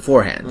 issues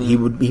beforehand. He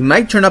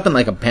might turn up in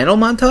a panel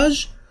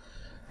montage,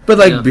 But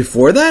like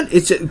before that,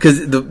 it's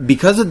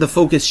because of the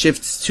focus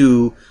shifts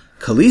to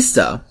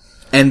Kalista,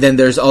 and then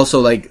there's also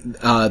like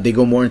they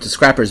go more into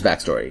Scrapper's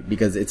backstory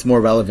because it's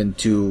more relevant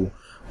to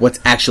what's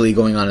actually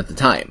going on at the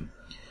time.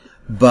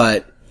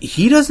 But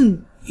he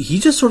doesn't. He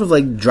just sort of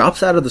like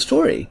drops out of the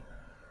story,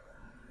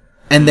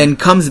 and then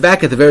comes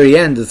back at the very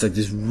end. It's like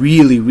this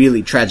really,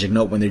 really tragic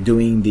note when they're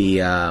doing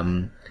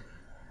the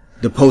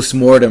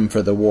post-mortem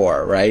for the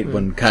war, right?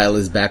 When Kyle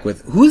is back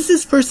with who's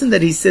this person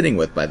that he's sitting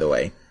with, by the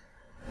way?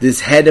 This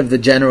head of the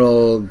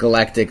General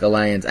Galactic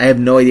Alliance. I have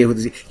no idea who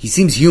this is. He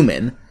seems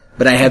human,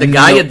 but I have the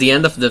guy at the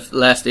end of the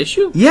last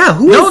issue. Yeah,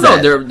 who is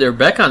that? No, they're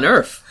back on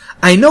Earth.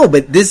 I know,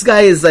 but this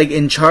guy is like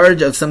in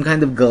charge of some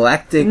kind of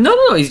galactic...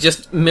 No, he's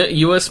just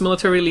U.S.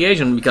 military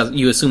liaison, because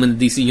you assume in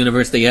the DC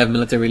universe they have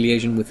military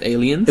liaison with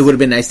aliens. It would have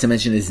been nice to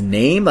mention his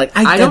name. Like,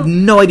 I have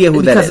no idea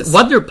who that is. Because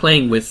what they're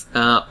playing with,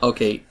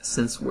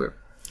 since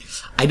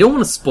I don't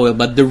want to spoil,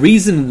 but the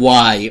reason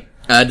why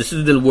the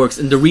Citadel works,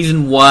 and the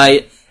reason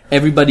why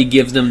everybody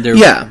gives them their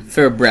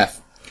fair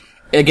breath.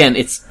 Again,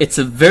 it's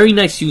a very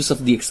nice use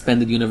of the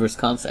expanded universe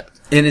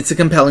concept. And it's a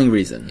compelling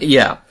reason.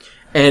 Yeah.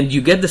 And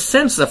you get the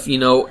sense of,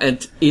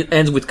 and it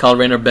ends with Kyle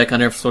Rayner back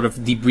on Earth sort of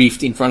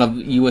debriefed in front of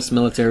U.S.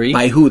 military.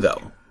 By who,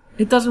 though?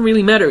 It doesn't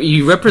really matter.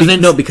 He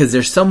represents... No, because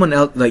there's someone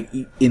else, like,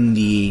 in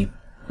the...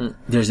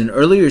 There's an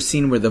earlier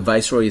scene where the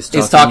Viceroy is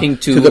talking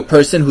to the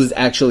person who's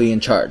actually in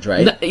charge,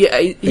 right? No,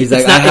 he's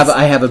like,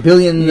 I have a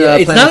billion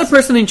it's not a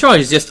person in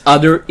charge, it's just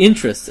other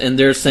interests, and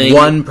they're saying...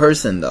 One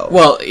person, though.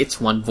 Well, it's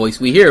one voice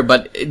we hear,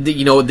 but, they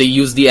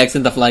use the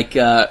accent of, like,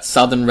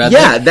 Southern Redneck.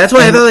 Yeah, that's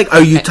why I thought, like,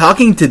 are you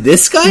talking to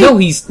this guy? No,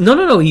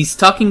 he's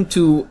talking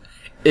to...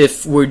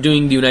 If we're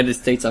doing the United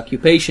States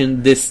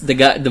occupation,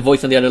 the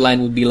voice on the other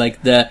line would be,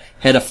 like, the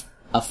head of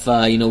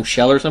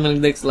Shell or something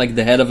like this, like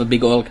the head of a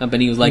big oil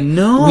company who's like,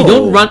 no, we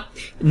don't run,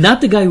 not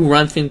the guy who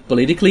runs things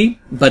politically,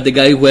 but the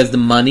guy who has the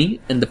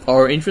money and the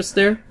power interest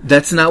there.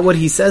 That's not what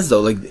he says,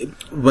 though. Like,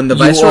 when the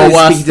Viceroy is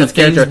speaking to his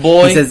character,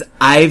 he says,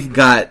 I've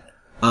got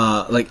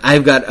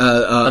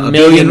a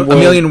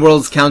million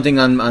worlds counting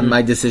on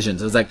my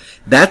decisions. I was like,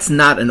 that's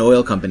not an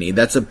oil company.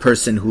 That's a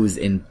person who's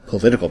in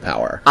political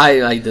power.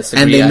 I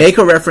disagree. And they make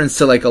a reference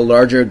to, like, a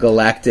larger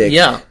galactic...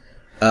 Yeah.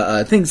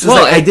 things. So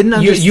I didn't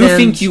understand. You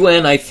think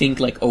UN, I think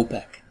like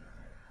OPEC.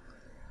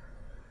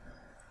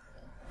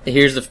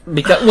 Here's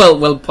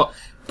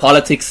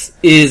politics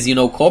is,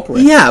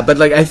 corporate. Yeah, but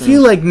like, I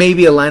feel like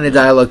maybe a line of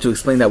dialogue to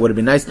explain that would have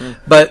been nice.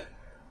 But,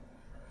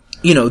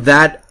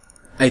 that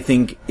I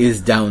think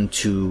is down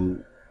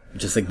to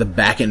just like the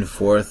back and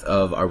forth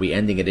of, are we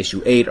ending at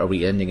issue 8? Are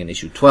we ending in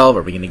issue 12?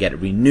 Are we going to get it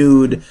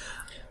renewed?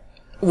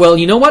 Well,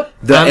 you know what?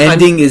 The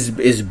ending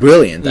is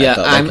brilliant. I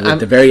thought. At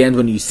the very end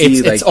when you see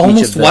it's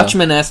almost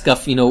Watchmen-esque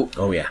of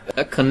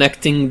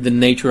connecting the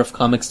nature of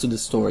comics to the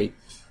story.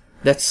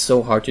 That's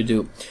so hard to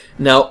do.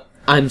 Now,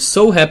 I'm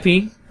so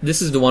happy.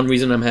 This is the one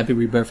reason I'm happy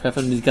Rebirth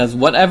happened, because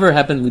whatever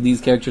happened with these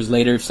characters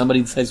later, if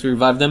somebody decides to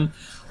revive them,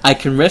 I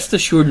can rest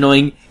assured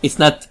knowing it's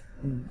not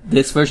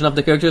this version of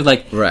the characters.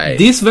 Like,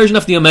 this version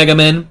of the Omega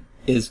Men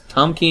is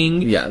Tom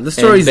King. Yeah, the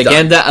story's and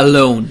Veganda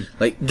alone.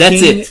 Like,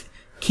 that's it.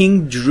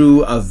 King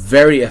drew a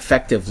very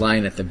effective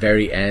line at the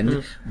very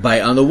end by,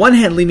 on the one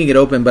hand, leaving it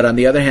open, but on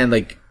the other hand,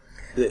 like...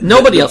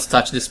 Nobody else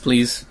touch this,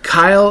 please.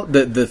 Kyle,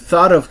 the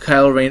thought of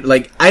Kyle Rayner,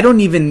 like, I don't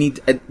even need...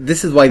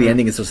 this is why the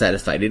ending is so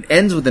satisfied. It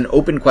ends with an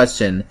open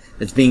question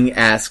that's being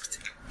asked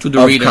to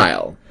the reader.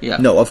 Kyle. Yeah.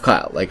 No, of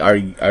Kyle. Like, are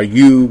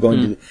you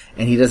going to...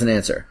 And he doesn't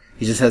answer.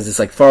 He just has this,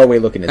 like, faraway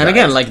look in his eyes. And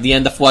again, like the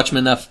end of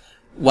Watchmen of...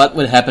 What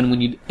would happen when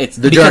you... It's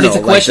the journal. It's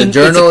a question, like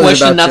it's a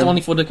question not only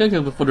for the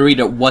character, but for the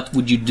reader. What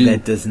would you do?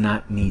 That does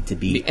not need to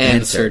be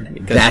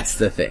answered. That's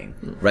the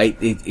thing, right?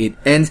 It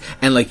ends,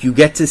 and like you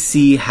get to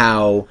see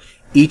how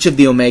each of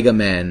the Omega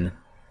Men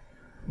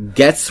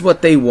gets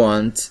what they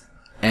want,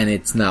 and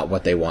it's not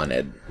what they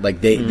wanted.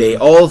 Like they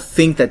all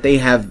think that they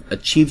have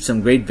achieved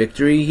some great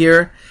victory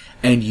here,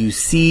 and you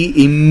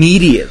see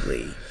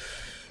immediately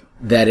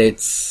that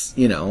it's,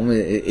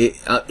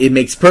 it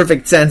makes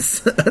perfect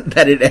sense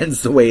that it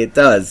ends the way it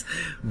does,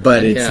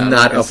 but it's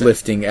not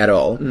uplifting at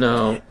all.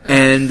 No.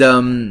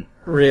 And,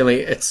 really,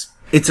 it's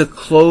a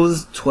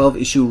closed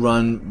 12-issue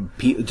run.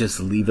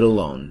 Just leave it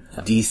alone.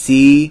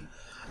 DC,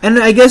 and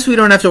I guess we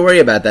don't have to worry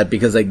about that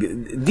because, like,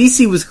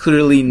 DC was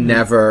clearly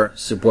never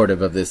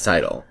supportive of this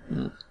title.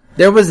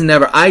 There was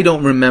never, I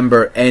don't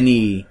remember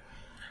any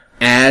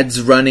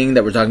ads running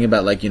that were talking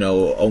about, like,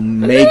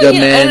 Omega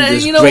Men,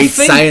 this great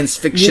science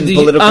fiction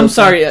political... I'm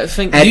sorry,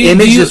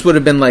 Image just would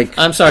have been like...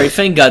 I'm sorry,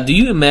 thank God. Do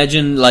you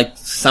imagine, like,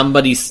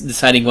 somebody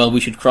deciding, well, we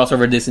should cross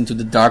over this into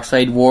the Dark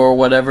Side War or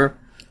whatever?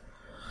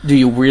 Do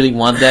you really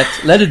want that?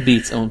 Let it be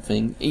its own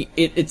thing.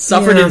 It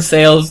suffered in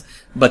sales,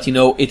 but,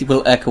 it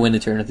will echo in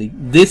eternity.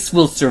 This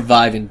will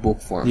survive in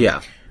book form. Yeah.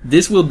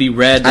 This will be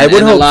read and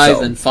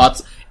analyzed and fought.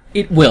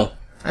 It will.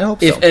 I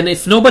hope so. And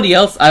if nobody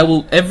else, I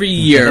will every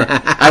year.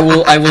 I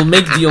will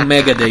make the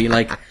Omega Day.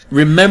 Like,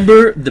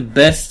 remember the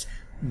best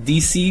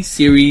DC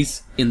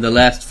series in the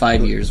last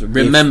 5 years.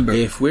 Remember,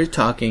 if we're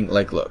talking,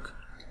 like, look,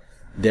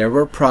 there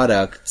were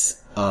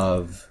products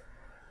of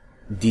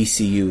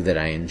DCU that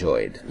I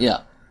enjoyed.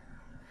 Yeah.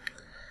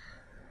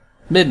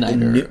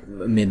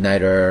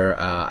 Midnighter.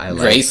 I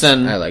liked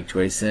Grayson. I liked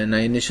Grayson.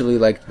 I initially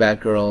liked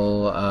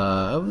Batgirl.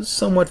 I was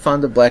somewhat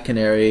fond of Black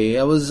Canary.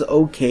 I was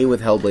okay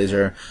with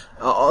Hellblazer.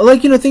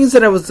 Things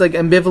that I was like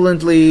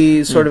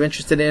ambivalently sort of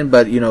interested in,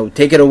 but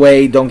take it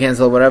away, don't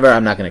cancel, whatever.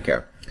 I'm not going to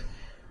care.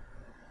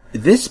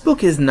 This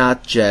book is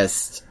not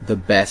just the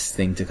best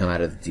thing to come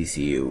out of the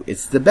DCU.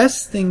 It's the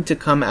best thing to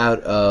come out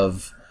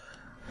of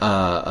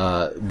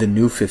the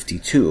New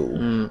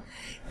 52.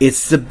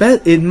 It's the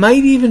best. It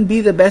might even be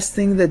the best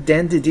thing that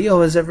Dan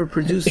DiDio has ever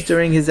produced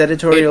during his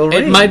editorial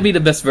reign. It might be the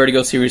best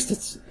Vertigo series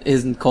that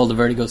isn't called the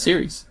Vertigo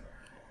series.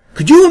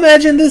 Could you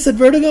imagine this at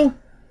Vertigo?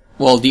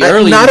 Well, the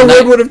early... Not a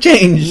word would have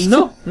changed.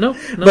 No.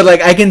 But,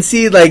 I can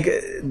see,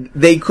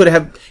 they could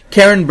have...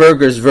 Karen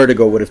Berger's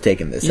Vertigo would have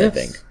taken this, yes. I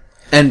think.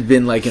 And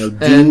been,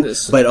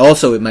 but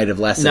also it might have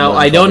lasted now,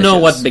 I don't know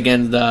what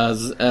Begins'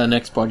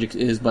 next project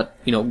is, but,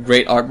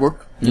 great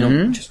artwork.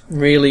 Just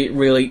really,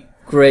 really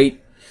great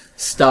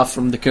stuff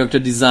from the character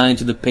design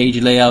to the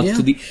page layout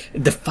to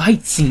the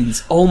fight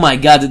scenes. Oh my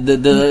god,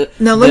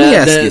 Now let me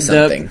ask you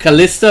something. The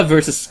Callista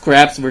versus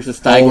Scraps versus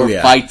Tiger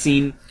fight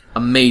scene,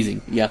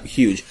 amazing. Yeah.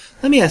 Huge.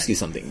 Let me ask you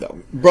something though.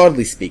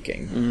 Broadly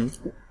speaking,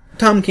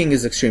 Tom King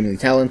is extremely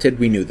talented,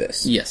 we knew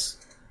this. Yes.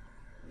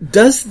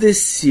 Does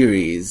this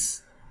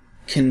series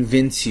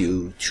convince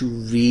you to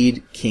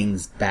read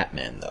King's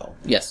Batman though?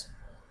 Yes.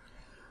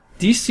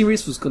 This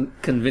series was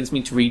convinced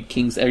me to read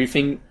King's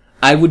everything.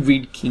 I would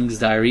read King's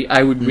Diary.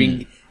 I would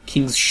read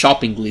King's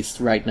shopping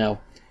list right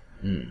now.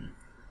 The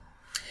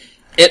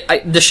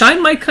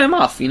shine might come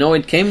off.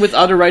 It came with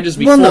other writers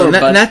before. Well,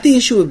 no, not the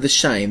issue of the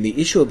shine. The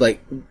issue of,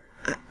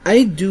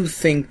 I do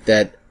think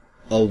that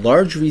a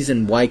large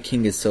reason why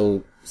King is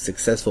so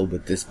successful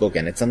with this book,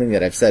 and it's something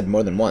that I've said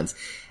more than once,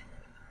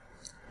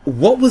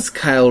 what was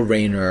Kyle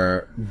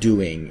Rayner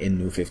doing in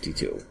New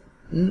 52?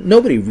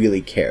 Nobody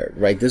really cared,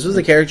 right? This was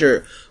a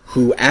character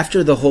who,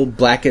 after the whole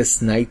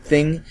Blackest Night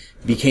thing,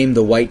 became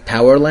the White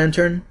Power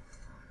Lantern,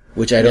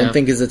 which I don't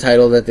think is a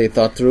title that they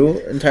thought through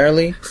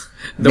entirely.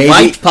 The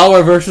White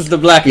Power versus the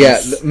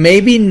Blackness. Yeah,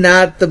 maybe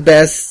not the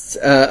best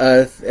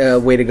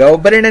way to go,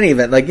 but in any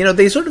event,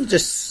 they sort of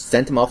just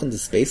sent him off into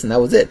space, and that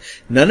was it.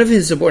 None of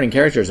his supporting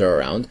characters are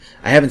around.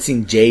 I haven't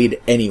seen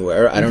Jade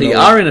anywhere. I don't know. They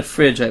are in a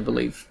fridge, I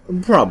believe.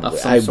 Probably. Of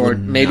some sort.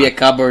 Maybe a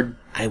cupboard.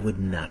 I would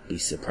not be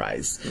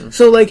surprised.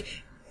 So,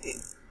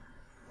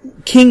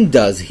 King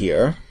does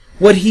here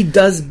what he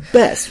does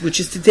best, which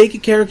is to take a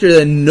character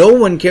that no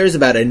one cares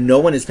about and no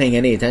one is paying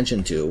any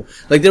attention to.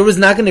 There was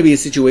not going to be a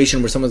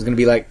situation where someone's going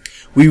to be like,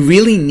 we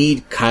really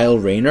need Kyle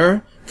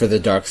Rayner for the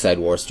Darkseid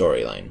War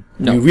storyline.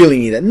 No. We really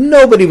need that.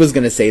 Nobody was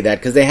going to say that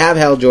because they have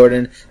Hal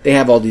Jordan, they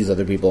have all these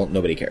other people,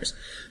 nobody cares.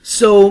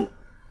 So,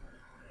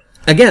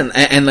 again,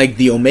 and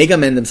the Omega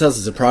Men themselves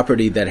is a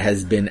property that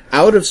has been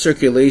out of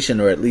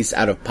circulation, or at least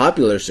out of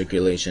popular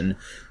circulation.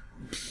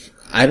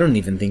 I don't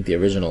even think the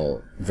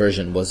original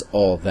version was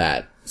all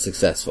that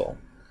successful.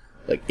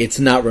 It's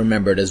not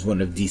remembered as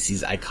one of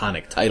DC's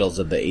iconic titles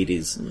of the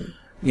 80s.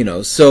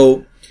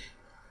 So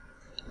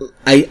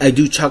I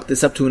do chalk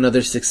this up to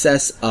another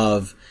success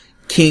of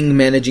King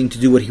managing to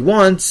do what he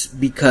wants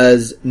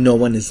because no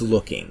one is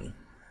looking.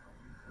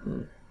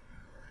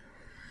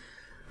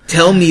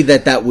 Tell me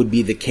that would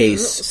be the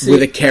case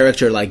with a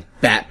character like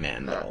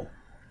Batman, though.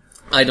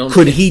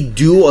 Could he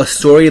do a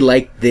story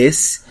like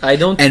this? I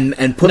don't.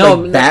 And put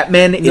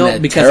Batman in a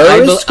because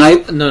terrorist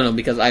group?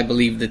 because I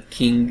believe that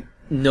King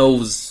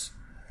knows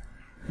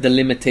the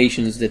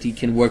limitations that he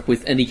can work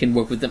with, and he can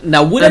work with them.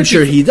 Now, I'm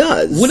sure he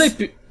does.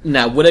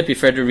 Would I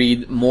prefer to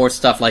read more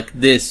stuff like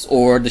this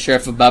or The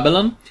Sheriff of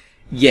Babylon?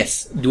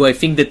 Yes. Do I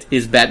think that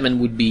his Batman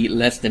would be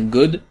less than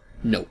good?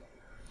 No.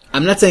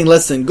 I'm not saying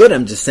less than good,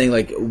 I'm just saying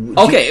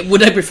okay,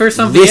 would I prefer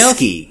something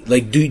risky? Else?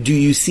 Do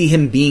you see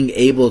him being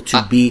able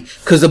to be...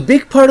 Because a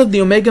big part of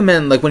the Omega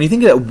Men, when you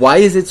think of it, why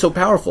is it so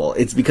powerful?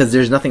 It's because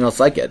there's nothing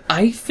else like it.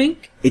 I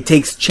think... It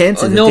takes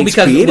chances. No,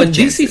 because when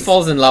DC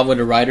falls in love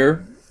with a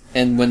writer,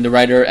 and when the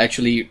writer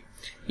actually,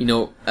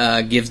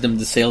 gives them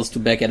the sales to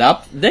back it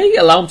up, they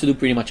allow him to do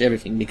pretty much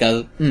everything.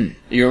 Because you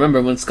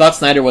remember when Scott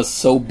Snyder was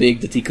so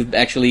big that he could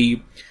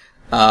actually...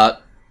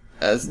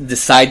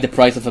 decide the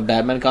price of a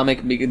Batman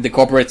comic. The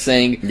corporate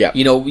saying,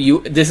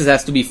 this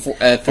has to be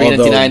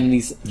 $3.99, and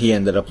he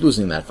ended up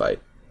losing that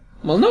fight.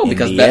 Well, no,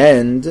 because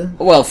end,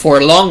 for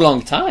a long,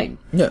 long time.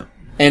 Yeah,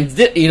 and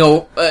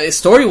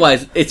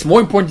story-wise, it's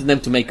more important to them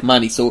to make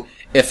money. So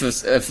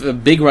if a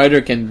big writer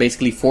can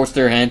basically force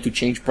their hand to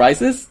change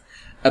prices,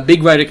 a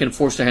big writer can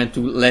force their hand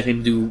to let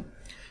him do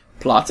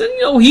plots,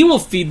 and he will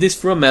feed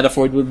this through a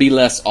metaphor. It will be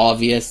less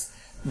obvious,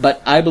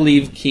 but I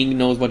believe King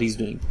knows what he's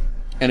doing.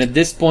 And at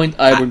this point,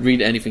 I would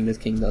read anything that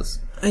King does.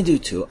 I do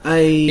too.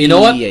 You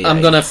know what?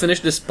 I'm gonna finish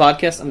this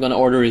podcast. I'm gonna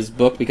order his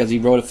book because he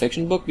wrote a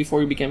fiction book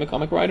before he became a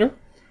comic writer.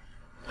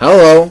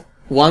 Hello.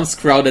 Once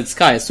Crowded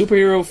Sky, a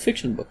superhero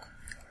fiction book.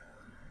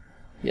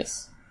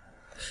 Yes.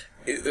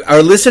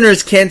 our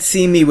listeners can't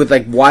see me with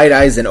like wide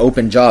eyes and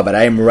open jaw, but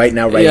I am right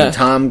now writing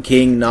Tom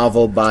King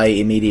novel by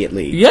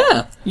immediately.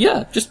 Yeah.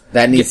 Just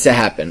that needs to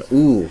happen.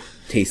 Ooh,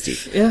 tasty.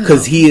 Yeah.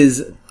 Because he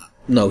is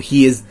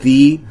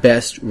the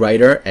best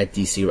writer at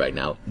DC right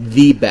now.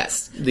 The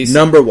best.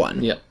 Number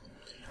one. Yeah.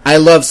 I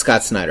love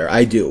Scott Snyder.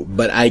 I do,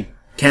 but I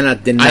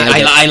cannot deny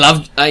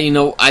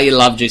I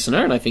love Jason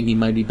Aaron. I think he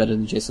might be better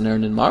than Jason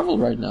Aaron in Marvel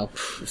right now.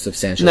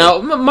 Substantially.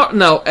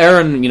 Now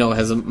Aaron,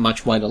 has a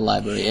much wider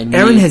library. And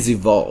Aaron has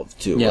evolved,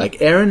 too. Yeah.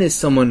 Like, Aaron is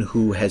someone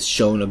who has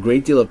shown a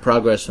great deal of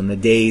progress from the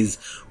days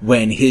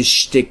when his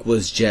shtick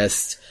was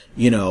just,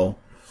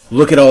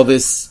 look at all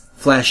this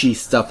flashy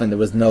stuff and there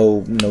was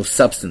no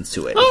substance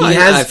to it. He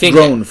has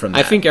grown from that.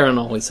 I think Aaron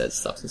always has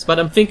substance, but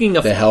I'm thinking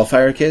of... The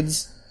Hellfire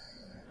Kids?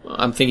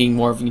 I'm thinking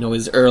more of,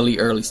 his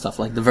early stuff,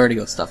 like the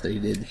Vertigo stuff that he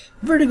did.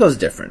 Vertigo's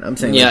different. I'm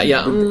saying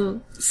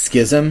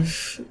Schism?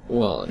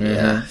 Well,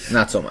 yeah.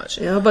 Not so much.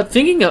 Yeah, but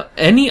thinking of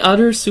any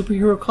other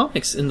superhero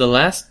comics in the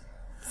last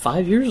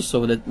 5 years or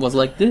so that was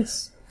like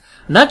this.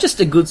 Not just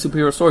a good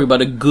superhero story, but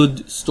a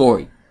good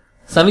story.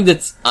 Something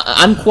that's...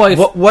 I'm quite...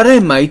 What I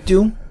might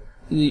do...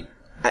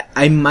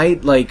 I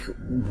might,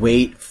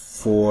 wait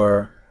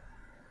for...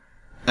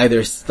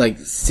 either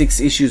 6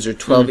 issues or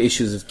 12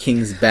 issues of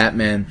King's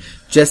Batman,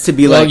 just to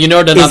be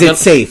is it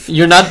safe?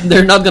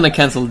 They're not gonna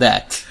cancel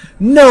that.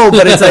 No,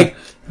 but it's like,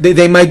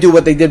 they might do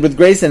what they did with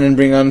Grayson and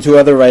bring on 2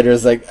 other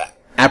writers,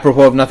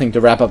 apropos of nothing, to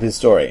wrap up his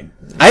story.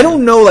 I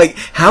don't know,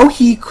 how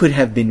he could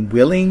have been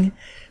willing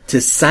to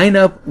sign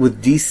up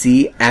with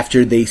DC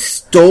after they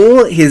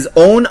stole his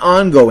own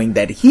ongoing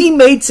that he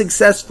made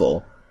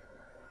successful,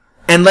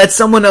 and let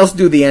someone else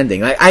do the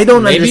ending. I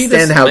don't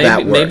understand how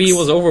that works. Maybe he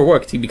was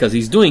overworked because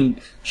he's doing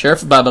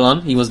Sheriff of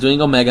Babylon, he was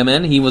doing Omega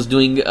Man, he was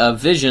doing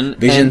Vision.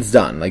 Vision's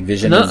done.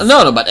 Vision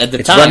No, but at the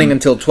time... It's running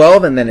until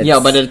 12 and then it's...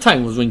 Yeah, but at the time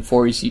he was doing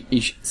 4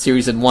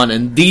 series at one,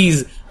 and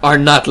these are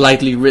not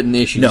lightly written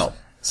issues. No.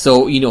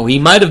 So, he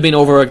might have been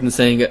overworked and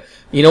saying,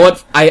 you know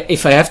what,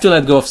 if I have to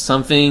let go of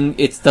something,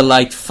 it's the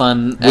light,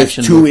 fun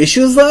action. With 2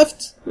 issues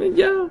left?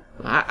 Yeah.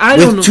 I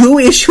don't know. With 2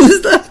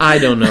 issues left? I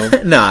don't know.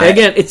 No.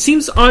 Again, it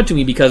seems odd to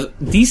me because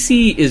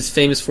DC is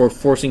famous for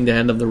forcing the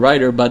hand of the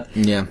writer, but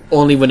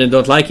only when they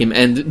don't like him.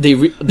 And they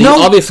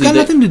obviously... it's got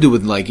nothing to do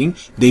with liking.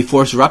 They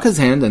forced Rucka's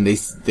hand, and they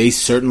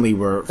certainly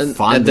were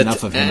fond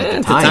enough of him at the time.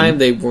 At the time,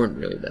 they weren't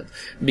really that.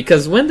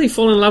 Because when they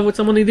fall in love with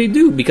somebody, they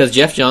do. Because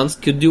Jeff Johns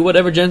could do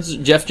whatever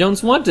Jeff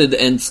Johns wanted,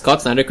 and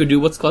Scott Snyder could do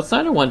what Scott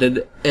Snyder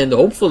wanted, and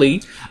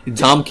hopefully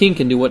Tom King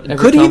can do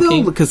whatever Tom King... Could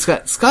he, though? Because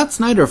Scott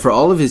Snyder, for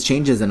all of his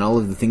changes and all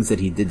of the things that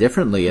he did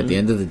differently, at the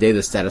end of the day,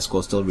 the status quo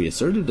still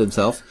reasserted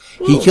himself.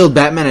 Well, he killed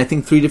Batman, I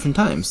think, 3 different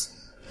times.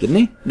 Didn't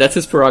he? That's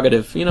his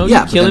prerogative. You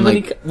kill him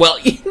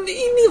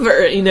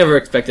he never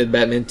expected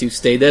Batman to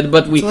stay dead,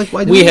 but we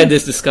had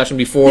this discussion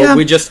before. Yeah.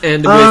 We just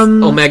end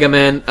with Omega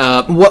Man.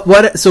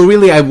 So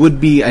really, I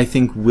would be, I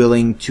think,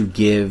 willing to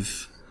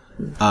give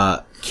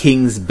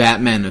King's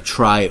Batman a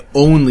try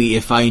only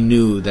if I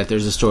knew that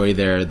there's a story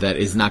there that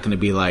is not going to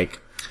be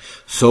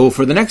so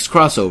for the next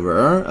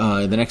crossover,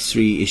 the next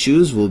 3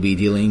 issues, we'll be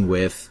dealing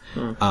with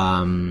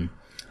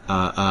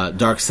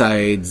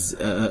Darkseid's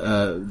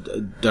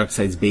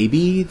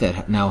baby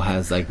that now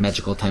has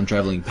magical time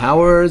traveling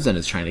powers and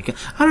is trying to kill.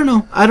 I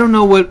don't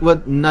know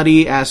what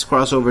nutty ass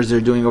crossovers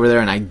they're doing over there,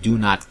 and I do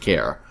not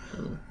care.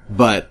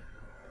 But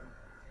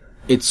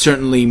it's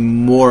certainly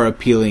more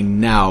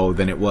appealing now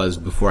than it was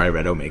before I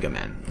read Omega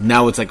Man.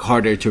 Now it's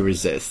harder to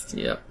resist.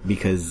 Yeah.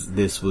 Because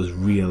this was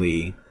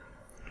really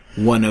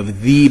one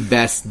of the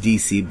best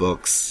DC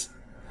books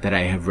that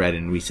I have read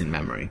in recent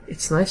memory.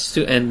 It's nice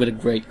to end with a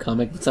great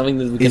comic, but something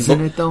that we can...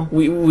 Isn't it, though?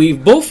 We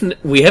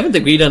haven't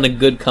agreed on a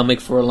good comic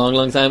for a long,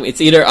 long time.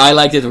 It's either I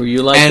liked it or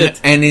you liked it.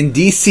 And in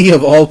DC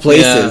of all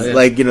places,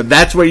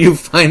 that's where you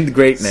find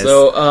greatness.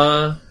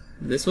 So,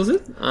 this was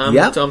it. I'm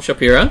Tom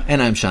Shapira.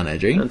 And I'm Sean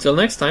Edry. Until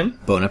next time.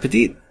 Bon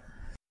appetit.